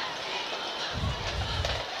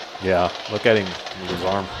 Yeah, look at him with his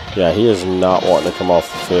arm. Yeah, he is not wanting to come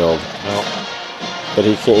off the field. No. But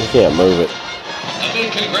he can't move it. A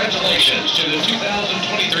big congratulations to the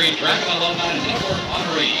 2023 Dragon Alumni Network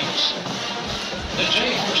honorees. The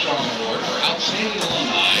J. Armstrong Award for Outstanding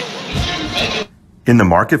Alumni to Megan. In the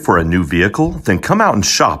market for a new vehicle? Then come out and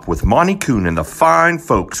shop with Monty Kuhn and the fine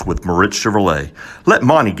folks with Moritz Chevrolet. Let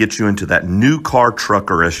Monty get you into that new car,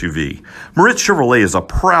 truck, or SUV. Moritz Chevrolet is a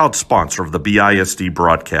proud sponsor of the BISD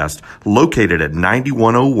broadcast, located at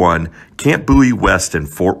 9101 Camp Bowie West in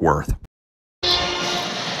Fort Worth.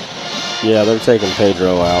 Yeah, they're taking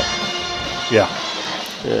Pedro out. Yeah.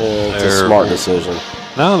 It's a smart decision.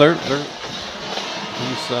 No,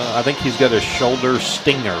 I think he's got a shoulder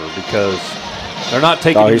stinger because they're not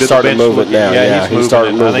taking him to the bench. Move it now. Yeah, he's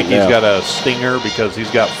moving it. I think he's got a stinger because he's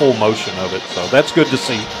got full motion of it. So that's good to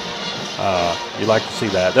see. You like to see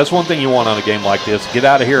that. That's one thing you want on a game like this. Get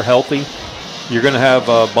out of here healthy. You're going to have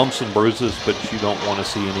bumps and bruises, but you don't want to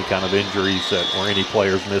see any kind of injuries or any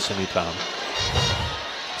players miss any time.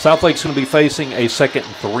 Southlake's going to be facing a 2nd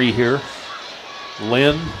and 3 here.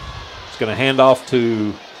 Lynn is going to hand off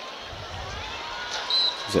to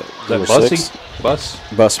is that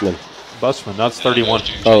Busman. Busman, that's 31.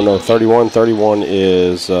 Oh, no, 31. 31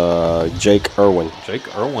 is Jake Irwin. Jake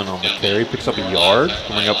Irwin on the carry. Picks up a yard,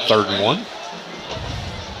 coming up 3rd and 1.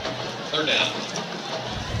 3rd down.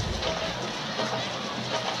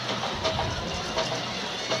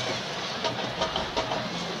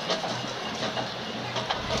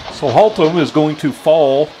 So Haltom is going to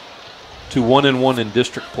fall to 1-1 in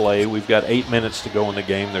district play. We've got 8 minutes to go in the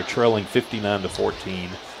game. They're trailing 59-14.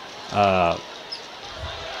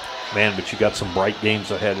 Man, but you got some bright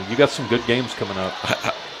games ahead, and you got some good games coming up.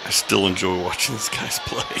 I still enjoy watching these guys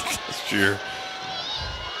play this year.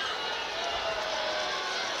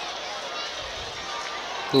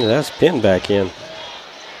 Yeah, that's pinned back in.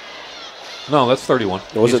 No, that's 31.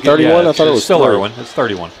 Was it 31? I thought it was still Irwin. It's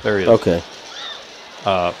 31. There he is. Okay.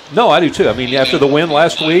 No, I do too. I mean, after the win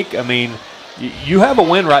last week, I mean, you have a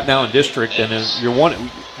win right now in district, and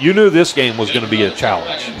you knew this game was going to be a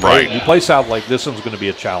challenge. Right. You play Southlake, this one's going to be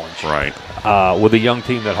a challenge. Right. With a young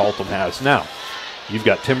team that Haltom has. Now, you've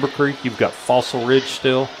got Timber Creek, you've got Fossil Ridge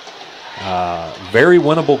still. Very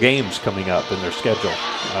winnable games coming up in their schedule.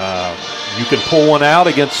 You can pull one out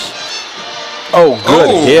against. Oh, good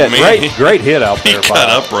hit! Man. Great hit out there. He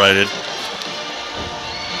got uprighted.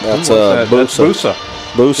 That's Busa.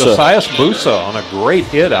 Busa. Josias Busa on a great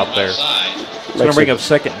hit out there. It's going to bring up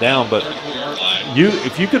 2nd down, but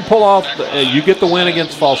if you can pull off, you get the win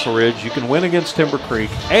against Fossil Ridge, you can win against Timber Creek,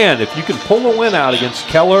 and if you can pull a win out against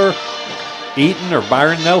Keller, Eaton, or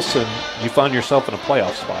Byron Nelson, you find yourself in a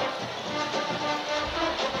playoff spot.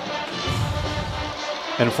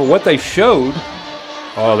 And for what they showed,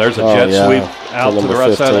 there's a jet sweep out to the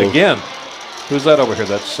right side again. Who's that over here?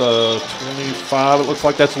 That's 25. It looks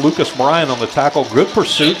like that's Lucas Bryan on the tackle. Good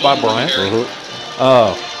pursuit by Bryan.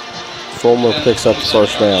 Fulmer picks up the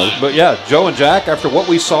 1st down. But, yeah, Joe and Jack, after what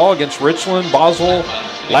we saw against Richland, Boswell,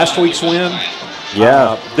 last week's win,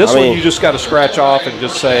 this one you just got to scratch off and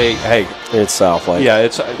just say, hey. It's Southlake.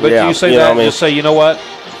 Yeah, you say that and just say, you know what,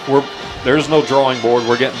 there's no drawing board.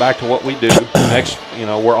 We're getting back to what we do.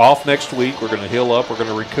 We're off next week. We're going to heal up. We're going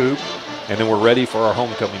to recoup. And then we're ready for our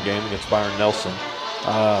homecoming game against Byron Nelson.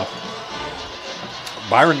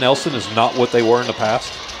 Byron Nelson is not what they were in the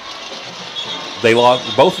past. They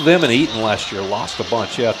lost, both of them and Eaton last year lost a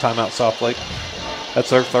bunch. Yeah, timeout Southlake. That's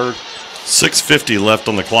their 3rd. 6:50 left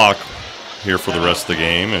on the clock here for the rest of the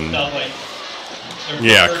game. And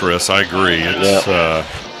yeah, Chris, I agree. It's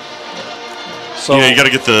so you got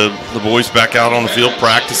to get the boys back out on the field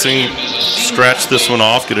practicing, scratch this one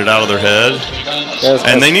off, get it out of their head.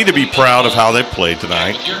 And they need to be proud of how they played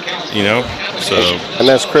tonight, So, and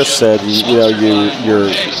as Chris said,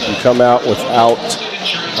 you come out without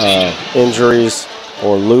injuries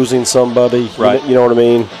or losing somebody. Right. You know what I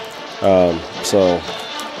mean? So,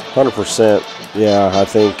 100%. Yeah, I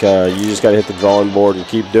think you just got to hit the drawing board and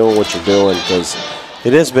keep doing what you're doing because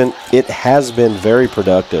it has been very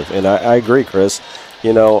productive. And I agree, Chris.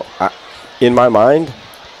 In my mind,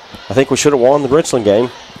 I think we should have won the Richland game.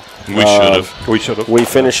 We should have. We should have. We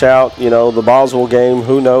finish out, the Boswell game.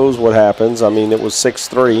 Who knows what happens? I mean, it was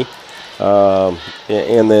 6-3.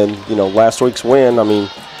 And then, last week's win, I mean,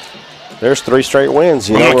 there's 3 straight wins.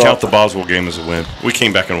 I'm going to count the Boswell game as a win. We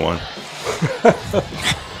came back and won.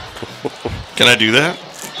 Can I do that?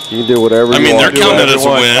 You can do whatever you want. I mean, they're counting it as a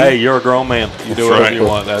win. Hey, you're a grown man. You do whatever you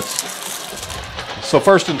want. So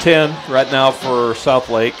 1st and 10 right now for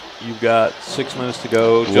Southlake. You've got 6 minutes to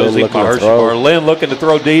go. Josie Lynn looking to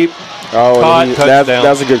throw deep. Oh, Caught, that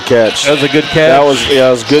was a good catch. That was a good catch.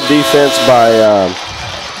 That was good defense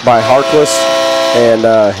by Harkless, and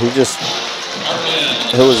he just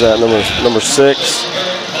who was that number 6?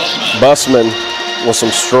 Busman with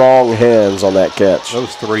some strong hands on that catch.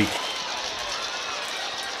 Those 3.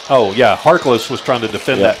 Oh yeah, Harkless was trying to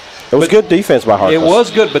defend that. It was good defense by Harkless. It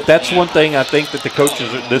was good, but that's one thing I think that the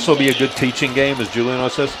coaches, this will be a good teaching game, as Julian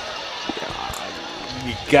always says.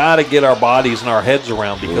 You got to get our bodies and our heads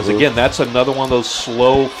around because, again, that's another one of those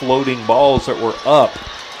slow floating balls that were up.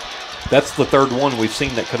 That's the 3rd one we've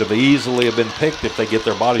seen that could have easily have been picked if they get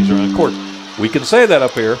their bodies around the court. We can say that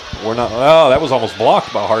up here. We're not. Oh, that was almost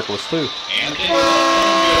blocked by Harkless, too.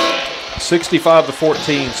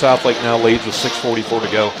 65-14, Southlake now leads with 6:44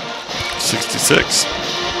 to go. 66,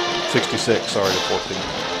 sorry, to 14.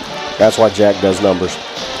 That's why Jack does numbers.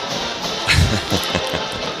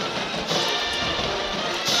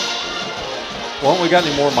 Well, we got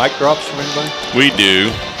any more mic drops from anybody? We do.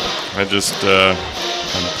 I just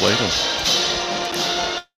unplayed them.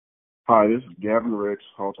 Hi, this is Gavin Ricks,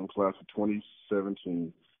 Haltom class of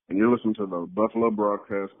 2017, and you're listening to the Buffalo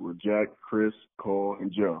Broadcast with Jack, Chris, Cole,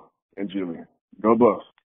 and Joe, and Julian. Go Buffs.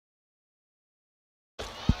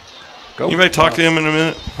 You may talk to him in a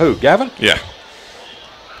minute. Who, Gavin? Yeah.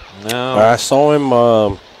 No. I saw him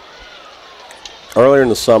earlier in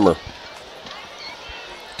the summer.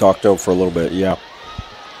 Talked to him for a little bit, yeah.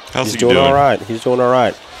 How's he doing? All right. He's doing all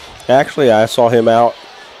right. Actually, I saw him out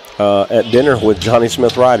at dinner with Johnny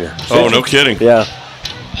Smith Ryder. Oh, no kidding. Yeah.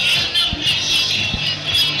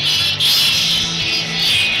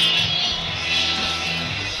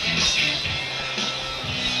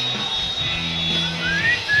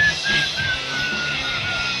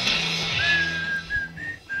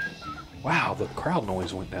 Wow, the crowd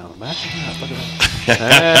noise went down. Imagine that. Look at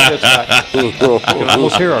that. We can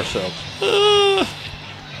almost hear ourselves.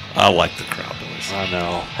 I like the crowd noise. I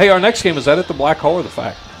know. Hey, our next game, is that at the Black Hole or the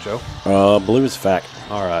FAC, Joe? I believe it's FAC.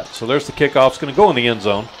 All right, so there's the kickoff. It's going to go in the end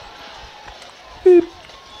zone. Beep.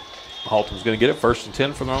 Haltom's going to get it 1st and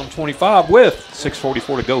 10 from their own 25 with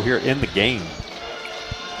 6:44 to go here in the game.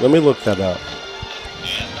 Let me look that up.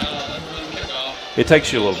 It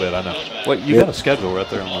takes you a little bit, I know. Wait, you got a schedule right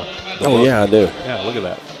there on the Oh, book. yeah, I do. Yeah, look at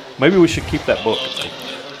that. Maybe we should keep that book.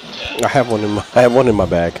 I have one in my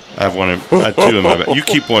bag. I have 2 in my bag. You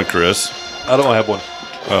keep one, Chris. I don't have one.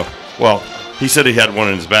 Oh, well, he said he had one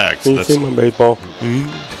in his bag. So you see my baseball? Isn't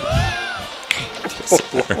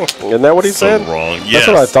that what he said? Wrong. Yes. That's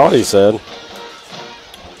what I thought he said.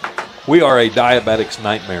 We are a diabetic's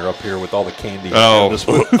nightmare up here with all the candy. Oh,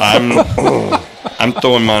 I'm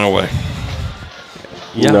throwing mine away.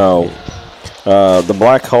 Yeah. No. The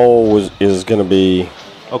Black Hole is going to be...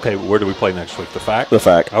 Okay, where do we play next week? The FAC? The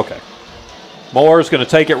FAC. Okay. Moore's going to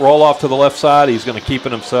take it, roll off to the left side. He's going to keep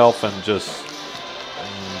it himself and just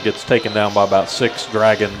gets taken down by about 6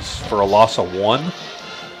 Dragons for a loss of 1.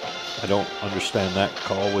 I don't understand that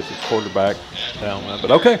call with the quarterback down there,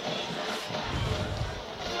 but okay.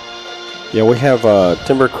 Yeah, we have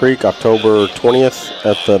Timber Creek October 20th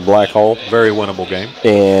at the Black Hole. Very winnable game.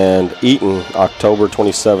 And Eaton October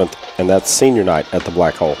 27th, and that's senior night at the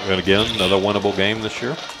Black Hole. And again, another winnable game this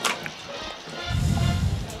year.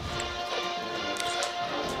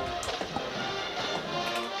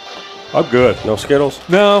 I'm good. No Skittles?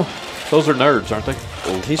 No. Those are nerds, aren't they?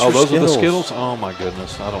 These are those Skittles. Are the Skittles? Oh, my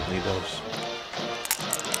goodness. I don't need those.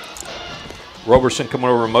 Roberson coming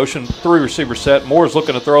over in motion. 3 receiver set. Moore's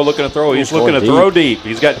looking to throw, He's looking to throw deep.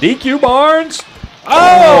 He's got DQ Barnes.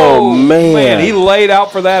 Oh, man. He laid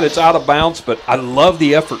out for that. It's out of bounds, but I love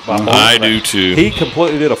the effort by Moore's. I do, too. He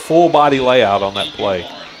completely did a full body layout on that play.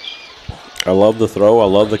 I love the throw. I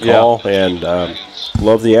love the call, and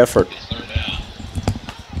love the effort.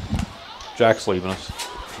 Jack's leaving us.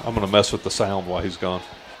 I'm going to mess with the sound while he's gone.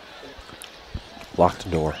 Lock the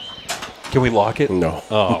door. Can we lock it? No.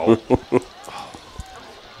 Oh.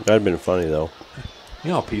 That'd have been funny, though. You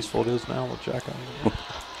know how peaceful it is now with Jack on it?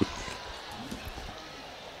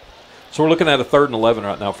 So we're looking at a 3rd and 11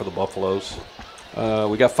 right now for the Buffaloes.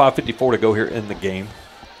 We got 5:54 to go here in the game.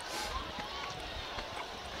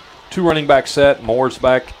 2 running back set. Moore's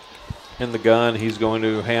back in the gun. He's going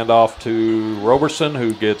to hand off to Roberson,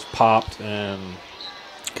 who gets popped and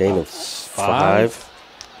gain of 5.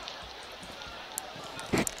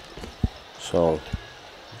 So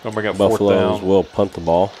gonna bring up fourth Buffaloes down. will punt the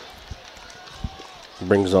ball.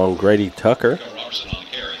 Brings on Grady Tucker. Robertson on the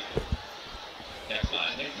carry. Next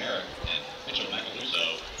line, Nick Merrick and Mitchell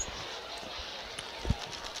Macaluso.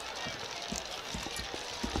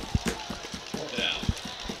 Fourth down.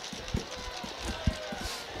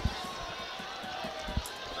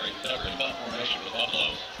 Grady Tucker in bunt formation for the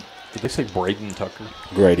Buffaloes. Did they say Braden Tucker?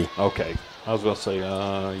 Grady. Okay. I was going to say,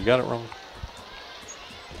 you got it wrong.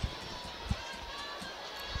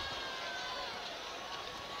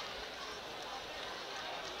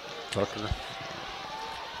 Tucker.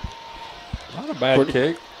 Not a bad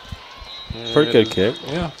kick. Pretty good kick.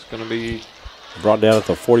 Yeah, it's going to be brought down at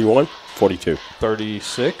the 41, 42.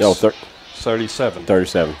 36. No, 37.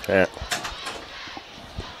 37. Yeah.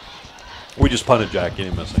 We just punted Jack. You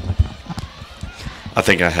didn't miss anything. I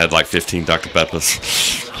think I had like 15 Dr. Peppers.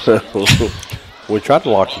 We tried to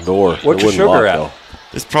lock the door. What's your sugar at? Though.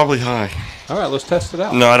 It's probably high. All right, let's test it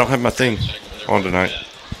out. No, I don't have my thing on tonight.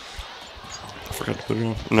 I forgot to put it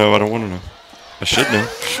on. No, I don't want to know. I should know.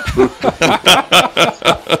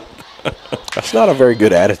 That's not a very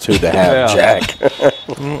good attitude to have, Jack. I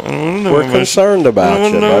don't know. We're concerned about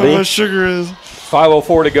you, buddy. I don't know what my sugar is.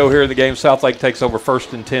 5:04 to go here in the game. Southlake takes over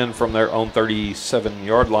 1st and 10 from their own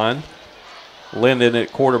 37-yard line. Linden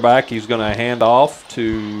at quarterback. He's going to hand off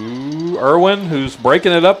to Irwin, who's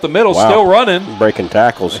breaking it up the middle, still running. Breaking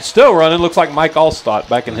tackles. Still running. Looks like Mike Allstott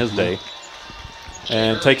back in his day.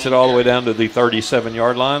 And takes it all the way down to the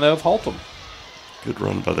 37-yard line of Haltom. Good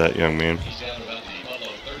run by that young man. He's down about the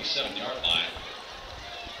Buffalo 37-yard line.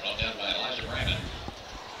 Brought down by Elijah Brandon.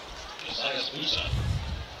 Josiah Spusa.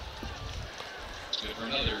 Good for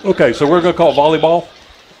another. Okay, so we're going to call volleyball.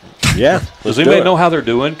 Yeah. Does anybody know how they're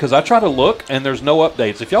doing? Because I try to look, and there's no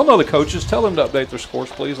updates. If y'all know the coaches, tell them to update their scores,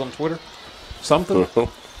 please, on Twitter. Something.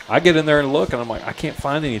 I get in there and look, and I'm like, I can't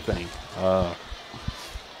find anything.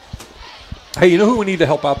 Hey, you know who we need to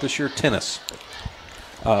help out this year? Tennis.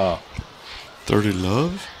 30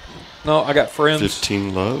 love? No, I got friends.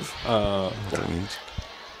 15 love? What that means.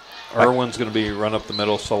 Irwin's going to be run up the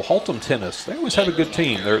middle. So Haltom Tennis, they always have a good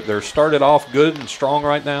team. They're started off good and strong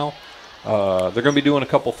right now. They're going to be doing a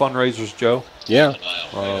couple fundraisers, Joe. Yeah.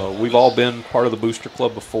 We've all been part of the Booster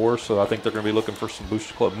Club before, so I think they're going to be looking for some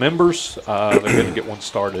Booster Club members. They're going to get one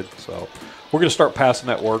started. So we're going to start passing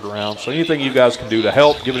that word around. So anything you guys can do to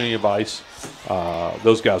help, give any advice,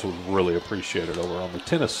 those guys would really appreciate it over on the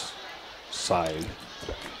tennis side.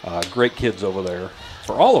 Great kids over there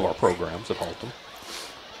for all of our programs at Haltom.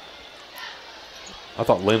 I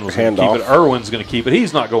thought Lynn was going to keep it. Irwin's going to keep it.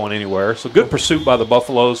 He's not going anywhere. So good pursuit by the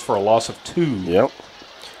Buffaloes for a loss of 2. Yep.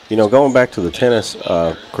 You know, going back to the tennis,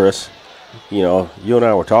 Chris, you know, you and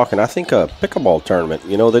I were talking. I think a pickleball tournament.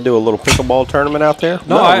 You know, they do a little pickleball tournament out there.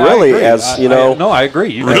 No, I agree. I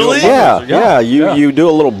agree. You really? You do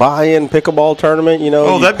a little buy-in pickleball tournament. You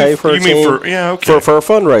know, you pay for a team for a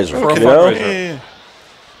fundraiser. For a you know? fundraiser. Yeah.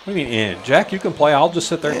 What do you mean, Jack? You can play. I'll just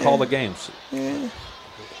sit there and call the games.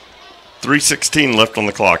 3:16 left on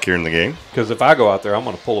the clock here in the game. Because if I go out there, I'm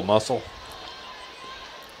going to pull a muscle.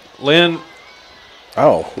 Lynn.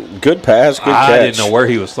 Oh, good pass, good catch. I didn't know where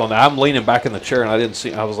he was throwing. I'm leaning back in the chair, and I didn't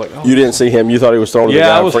see. I was like, oh. You didn't see him? You thought he was throwing to the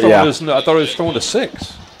guy? I thought he was throwing to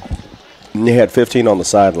 6. And he had 15 on the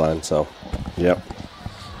sideline, so, yep.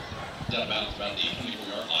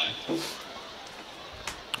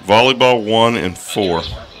 Volleyball 1 and 4.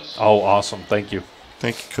 Oh, awesome. Thank you.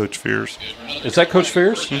 Thank you, Coach Fears. Is that Coach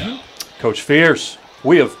Fears? Mm-hmm. Coach Fears,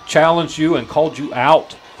 we have challenged you and called you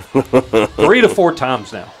out 3 to 4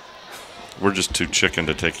 times now. We're just too chicken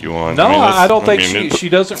to take you on. No, I don't think she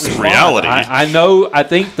doesn't respond. Reality. I know. I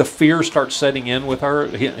think the fear starts setting in with her,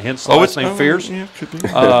 hence the last name Fears. Yeah, could be.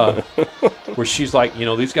 Where she's like, you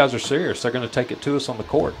know, these guys are serious. They're going to take it to us on the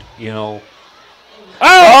court, you know.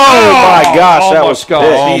 Oh my gosh, that was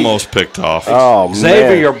almost picked off. Oh,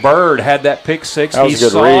 Xavier Bird had that pick 6. That was a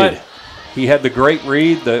good read. He had the great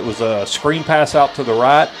read. It was a screen pass out to the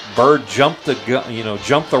right. Bird jumped the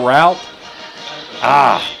route.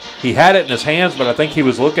 He had it in his hands, but I think he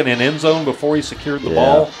was looking in end zone before he secured the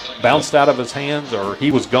ball. Bounced out of his hands, or he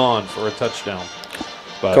was gone for a touchdown.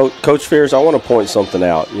 But Coach Fears, I want to point something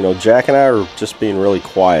out. You know, Jack and I are just being really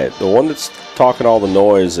quiet. The one that's talking all the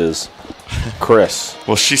noise is Chris.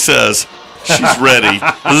 Well, she says she's ready.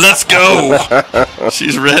 Let's go.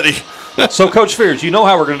 She's ready. So, Coach Fears, you know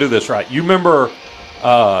how we're going to do this, right? You remember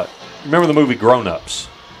the movie Grown Ups,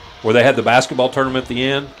 where they had the basketball tournament at the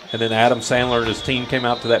end, and then Adam Sandler and his team came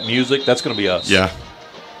out to that music? That's going to be us. Yeah.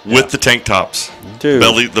 with the tank tops. Dude.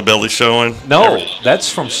 The belly showing. No,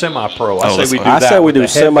 that's from semi-pro. I say we do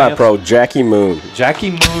semi-pro. Jackie Moon.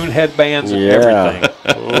 Jackie Moon headbands and everything.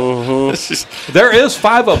 There is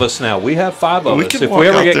 5 of us now. We have 5 of us. If we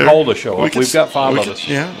ever get called to show up, we've got 5 of us.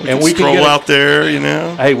 Yeah, we can scroll out there, you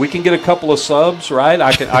know. Hey, we can get a couple of subs, right?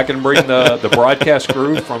 I can bring the broadcast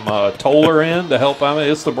crew from Toller in to help. I mean,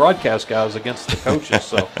 it's the broadcast guys against the coaches.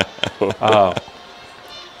 So, I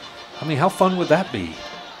mean, how fun would that be?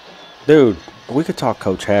 Dude, we could talk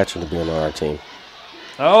Coach Hatch into being on our team.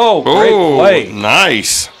 Oh, great play.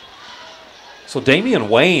 Nice. So Damian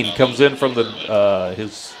Wayne comes in from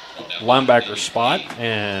his linebacker spot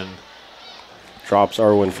and drops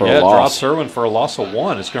Irwin for a loss. Drops Irwin for a loss of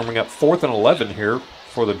 1. It's going to bring up 4th and 11 here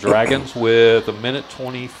for the Dragons with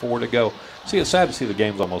 1:24 to go. See, it's sad to see the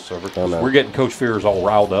game's almost over. We're getting Coach Fears all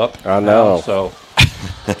riled up. I know. So,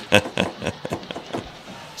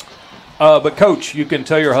 but Coach, you can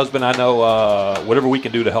tell your husband, I know whatever we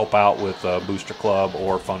can do to help out with Booster Club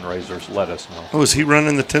or fundraisers, let us know. Oh, is he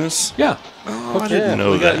running the tennis? Yeah. Oh, I didn't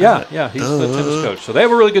know that. Yeah, he's the tennis coach. So they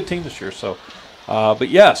have a really good team this year. So, but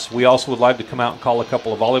yes, we also would like to come out and call a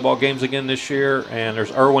couple of volleyball games again this year. And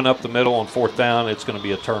there's Irwin up the middle on 4th down. It's going to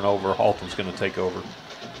be a turnover. Haltom's going to take over.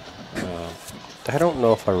 I don't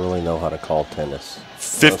know if I really know how to call tennis.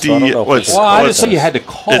 50. I didn't say you had to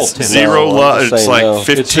call it's tennis. 0 love. It's like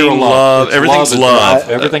 15 love. Everything's love.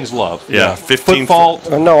 Everything's love. Yeah, 15 fault.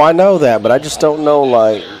 No, I know that, but I just don't know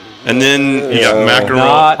like. And then you got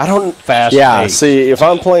McEnroe. I don't fast. Yeah, see, if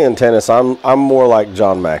I'm playing tennis, I'm more like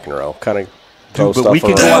John McEnroe, kind of. But we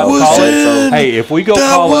can go out and call it. Hey, if we go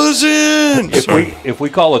call it, if we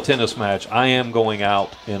call a tennis match, I am going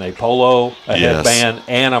out in a polo, a headband,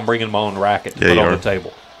 and I'm bringing my own racket to put on the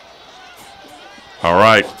table. All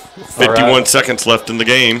right, 51 seconds left in the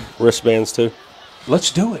game. Wristbands too.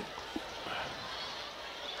 Let's do it.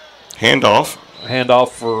 Handoff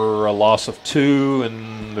For a loss of 2,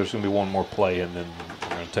 and there's going to be one more play, and then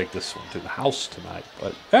we're going to take this one to the house tonight.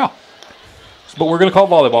 But yeah, but we're going to call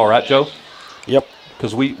volleyball, right, Joe? Yep.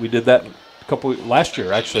 Because we did that last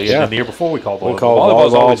year, actually, and the year before we called volleyball. We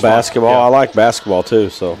called volleyball, basketball. I like basketball,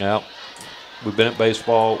 too. So yeah. We've been at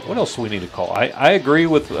baseball. What else do we need to call? I agree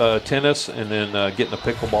with tennis and then getting a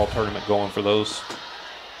pickleball tournament going for those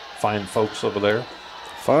fine folks over there.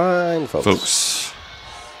 Fine folks.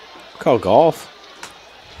 Call golf.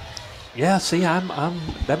 Yeah, see,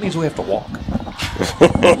 that means we have to walk.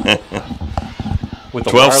 With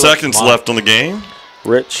 12 seconds left on the game.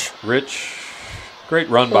 Rich. Great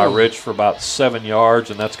run by Rich for about 7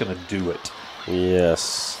 yards, and that's going to do it.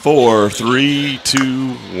 Yes. 4, 3,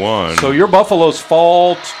 2, 1. So your Buffaloes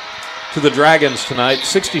fall to the Dragons tonight,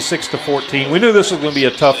 66-14. We knew this was going to be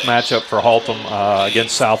a tough matchup for Haltom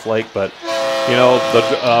against Southlake, but you know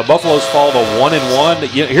the Buffaloes fall to 1-1.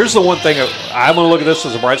 Here's the one thing I'm going to look at this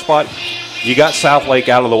as a bright spot. You got Southlake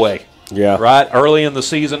out of the way. Yeah. Right. Early in the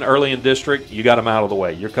season, early in district, you got them out of the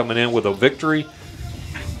way. You're coming in with a victory.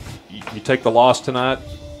 You take the loss tonight,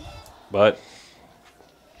 but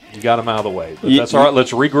you got them out of the way. But that's all right.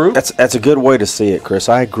 Let's regroup. That's a good way to see it, Chris.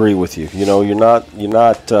 I agree with you. You know, you're not looking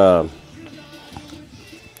at them.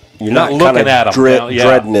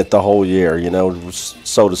 Dreading it the whole year. You know,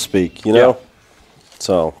 so to speak. You know,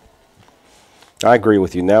 so I agree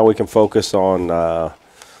with you. Now we can focus on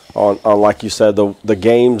like you said, the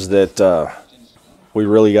games that we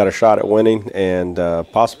really got a shot at winning, and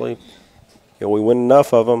possibly we win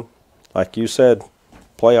enough of them. Like you said,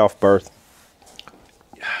 playoff berth.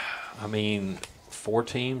 I mean, 4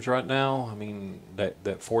 teams right now. I mean,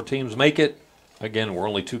 that 4 teams make it. Again, we're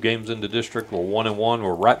only 2 games into district. We're 1-1.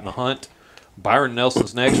 We're right in the hunt. Byron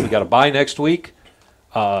Nelson's next. We got a bye next week.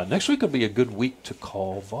 Next week will be a good week to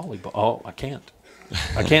call volleyball. Oh, I can't.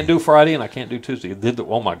 I can't do Friday and I can't do Tuesday.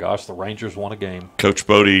 Oh my gosh, the Rangers won a game. Coach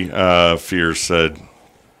Bodie Fears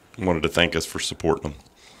wanted to thank us for supporting them.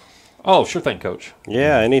 Oh, sure thing, Coach.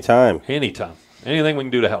 Yeah, anytime. Anytime. Anything we can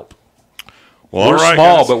do to help. Well, we're all right,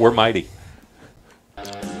 small, guys. but we're mighty.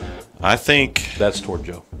 I think that's toward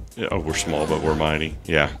Joe. Yeah, we're small, but we're mighty.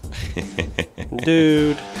 Yeah.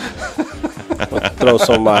 Dude. Throw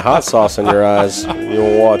some of my hot sauce in your eyes.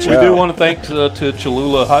 You'll watch out. We do want to thank to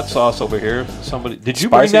Cholula Hot Sauce over here. Somebody, did you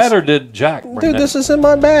bring that or did Jack bring that? Dude, this is in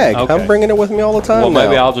my bag. Okay. I'm bringing it with me all the time. Well,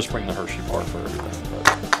 maybe now. I'll just bring the Hershey bar for everything.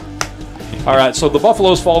 All right, so the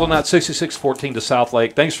Buffaloes fall tonight 66-14 to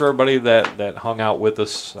Southlake. Thanks for everybody that hung out with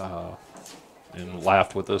us and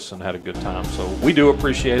laughed with us and had a good time. So we do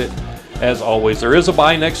appreciate it, as always. There is a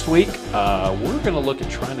bye next week. We're going to look at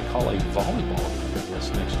trying to call a volleyball game, I guess,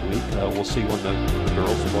 next week. We'll see when the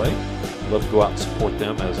girls play. Love to go out and support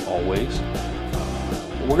them, as always.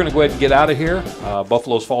 we're going to go ahead and get out of here.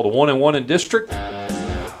 Buffaloes fall to 1-1 in district.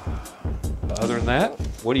 Other than that,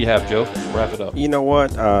 what do you have, Joe? Wrap it up. You know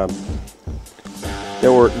what?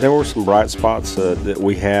 There were some bright spots that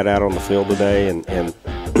we had out on the field today, and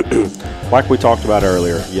like we talked about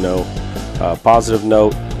earlier, positive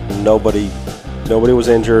note, nobody was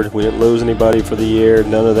injured. We didn't lose anybody for the year.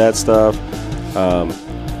 None of that stuff.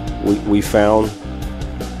 We found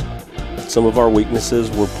some of our weaknesses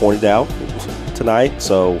were pointed out tonight,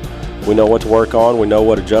 so we know what to work on. We know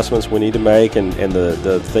what adjustments we need to make and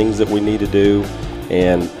the things that we need to do.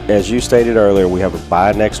 And as you stated earlier, we have a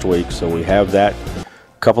bye next week, so we have that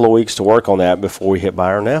couple of weeks to work on that before we hit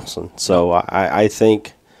Byron Nelson. So I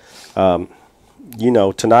think,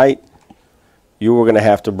 tonight you were going to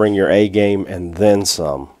have to bring your A game and then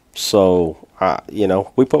some. So,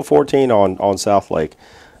 we put 14 on Southlake.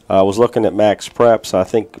 I was looking at Max Preps. I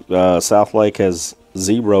think Southlake has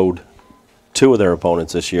zeroed 2 of their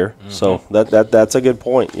opponents this year. Mm-hmm. So that's a good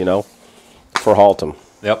point, for Haltom.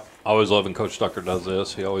 Yep. I always love when Coach Tucker does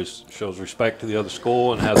this. He always shows respect to the other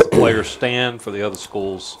school and has the players stand for the other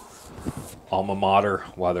school's alma mater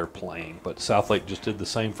while they're playing. But Southlake just did the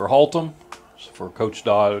same for Haltom. For Coach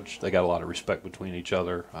Dodge, they got a lot of respect between each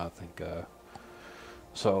other, I think.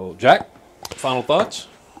 So, Jack, final thoughts?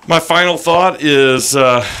 My final thought is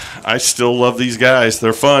I still love these guys.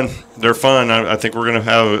 They're fun. I think we're going to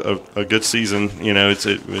have a good season.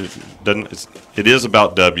 It is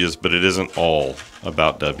about W's, but it isn't all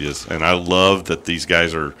about W's. And I love that these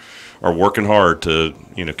guys are working hard to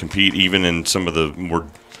compete even in some of the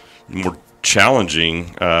more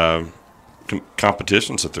challenging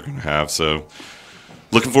competitions that they're going to have. So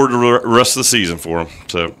looking forward to the rest of the season for them.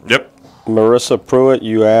 So, yep. Marissa Pruitt,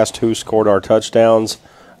 you asked who scored our touchdowns.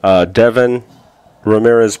 Devin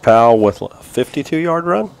Ramirez-Powell with a 52-yard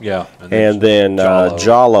run. Yeah. And then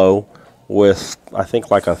Jallo with, I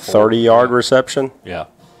think, like a 30-yard reception. Yeah.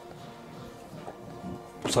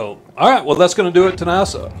 So, all right. Well, that's going to do it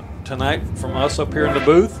tonight from us up here in the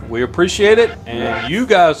booth. We appreciate it. And you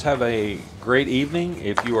guys have a great evening.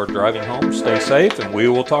 If you are driving home, stay safe, and we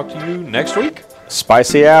will talk to you next week.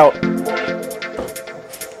 Spicy out.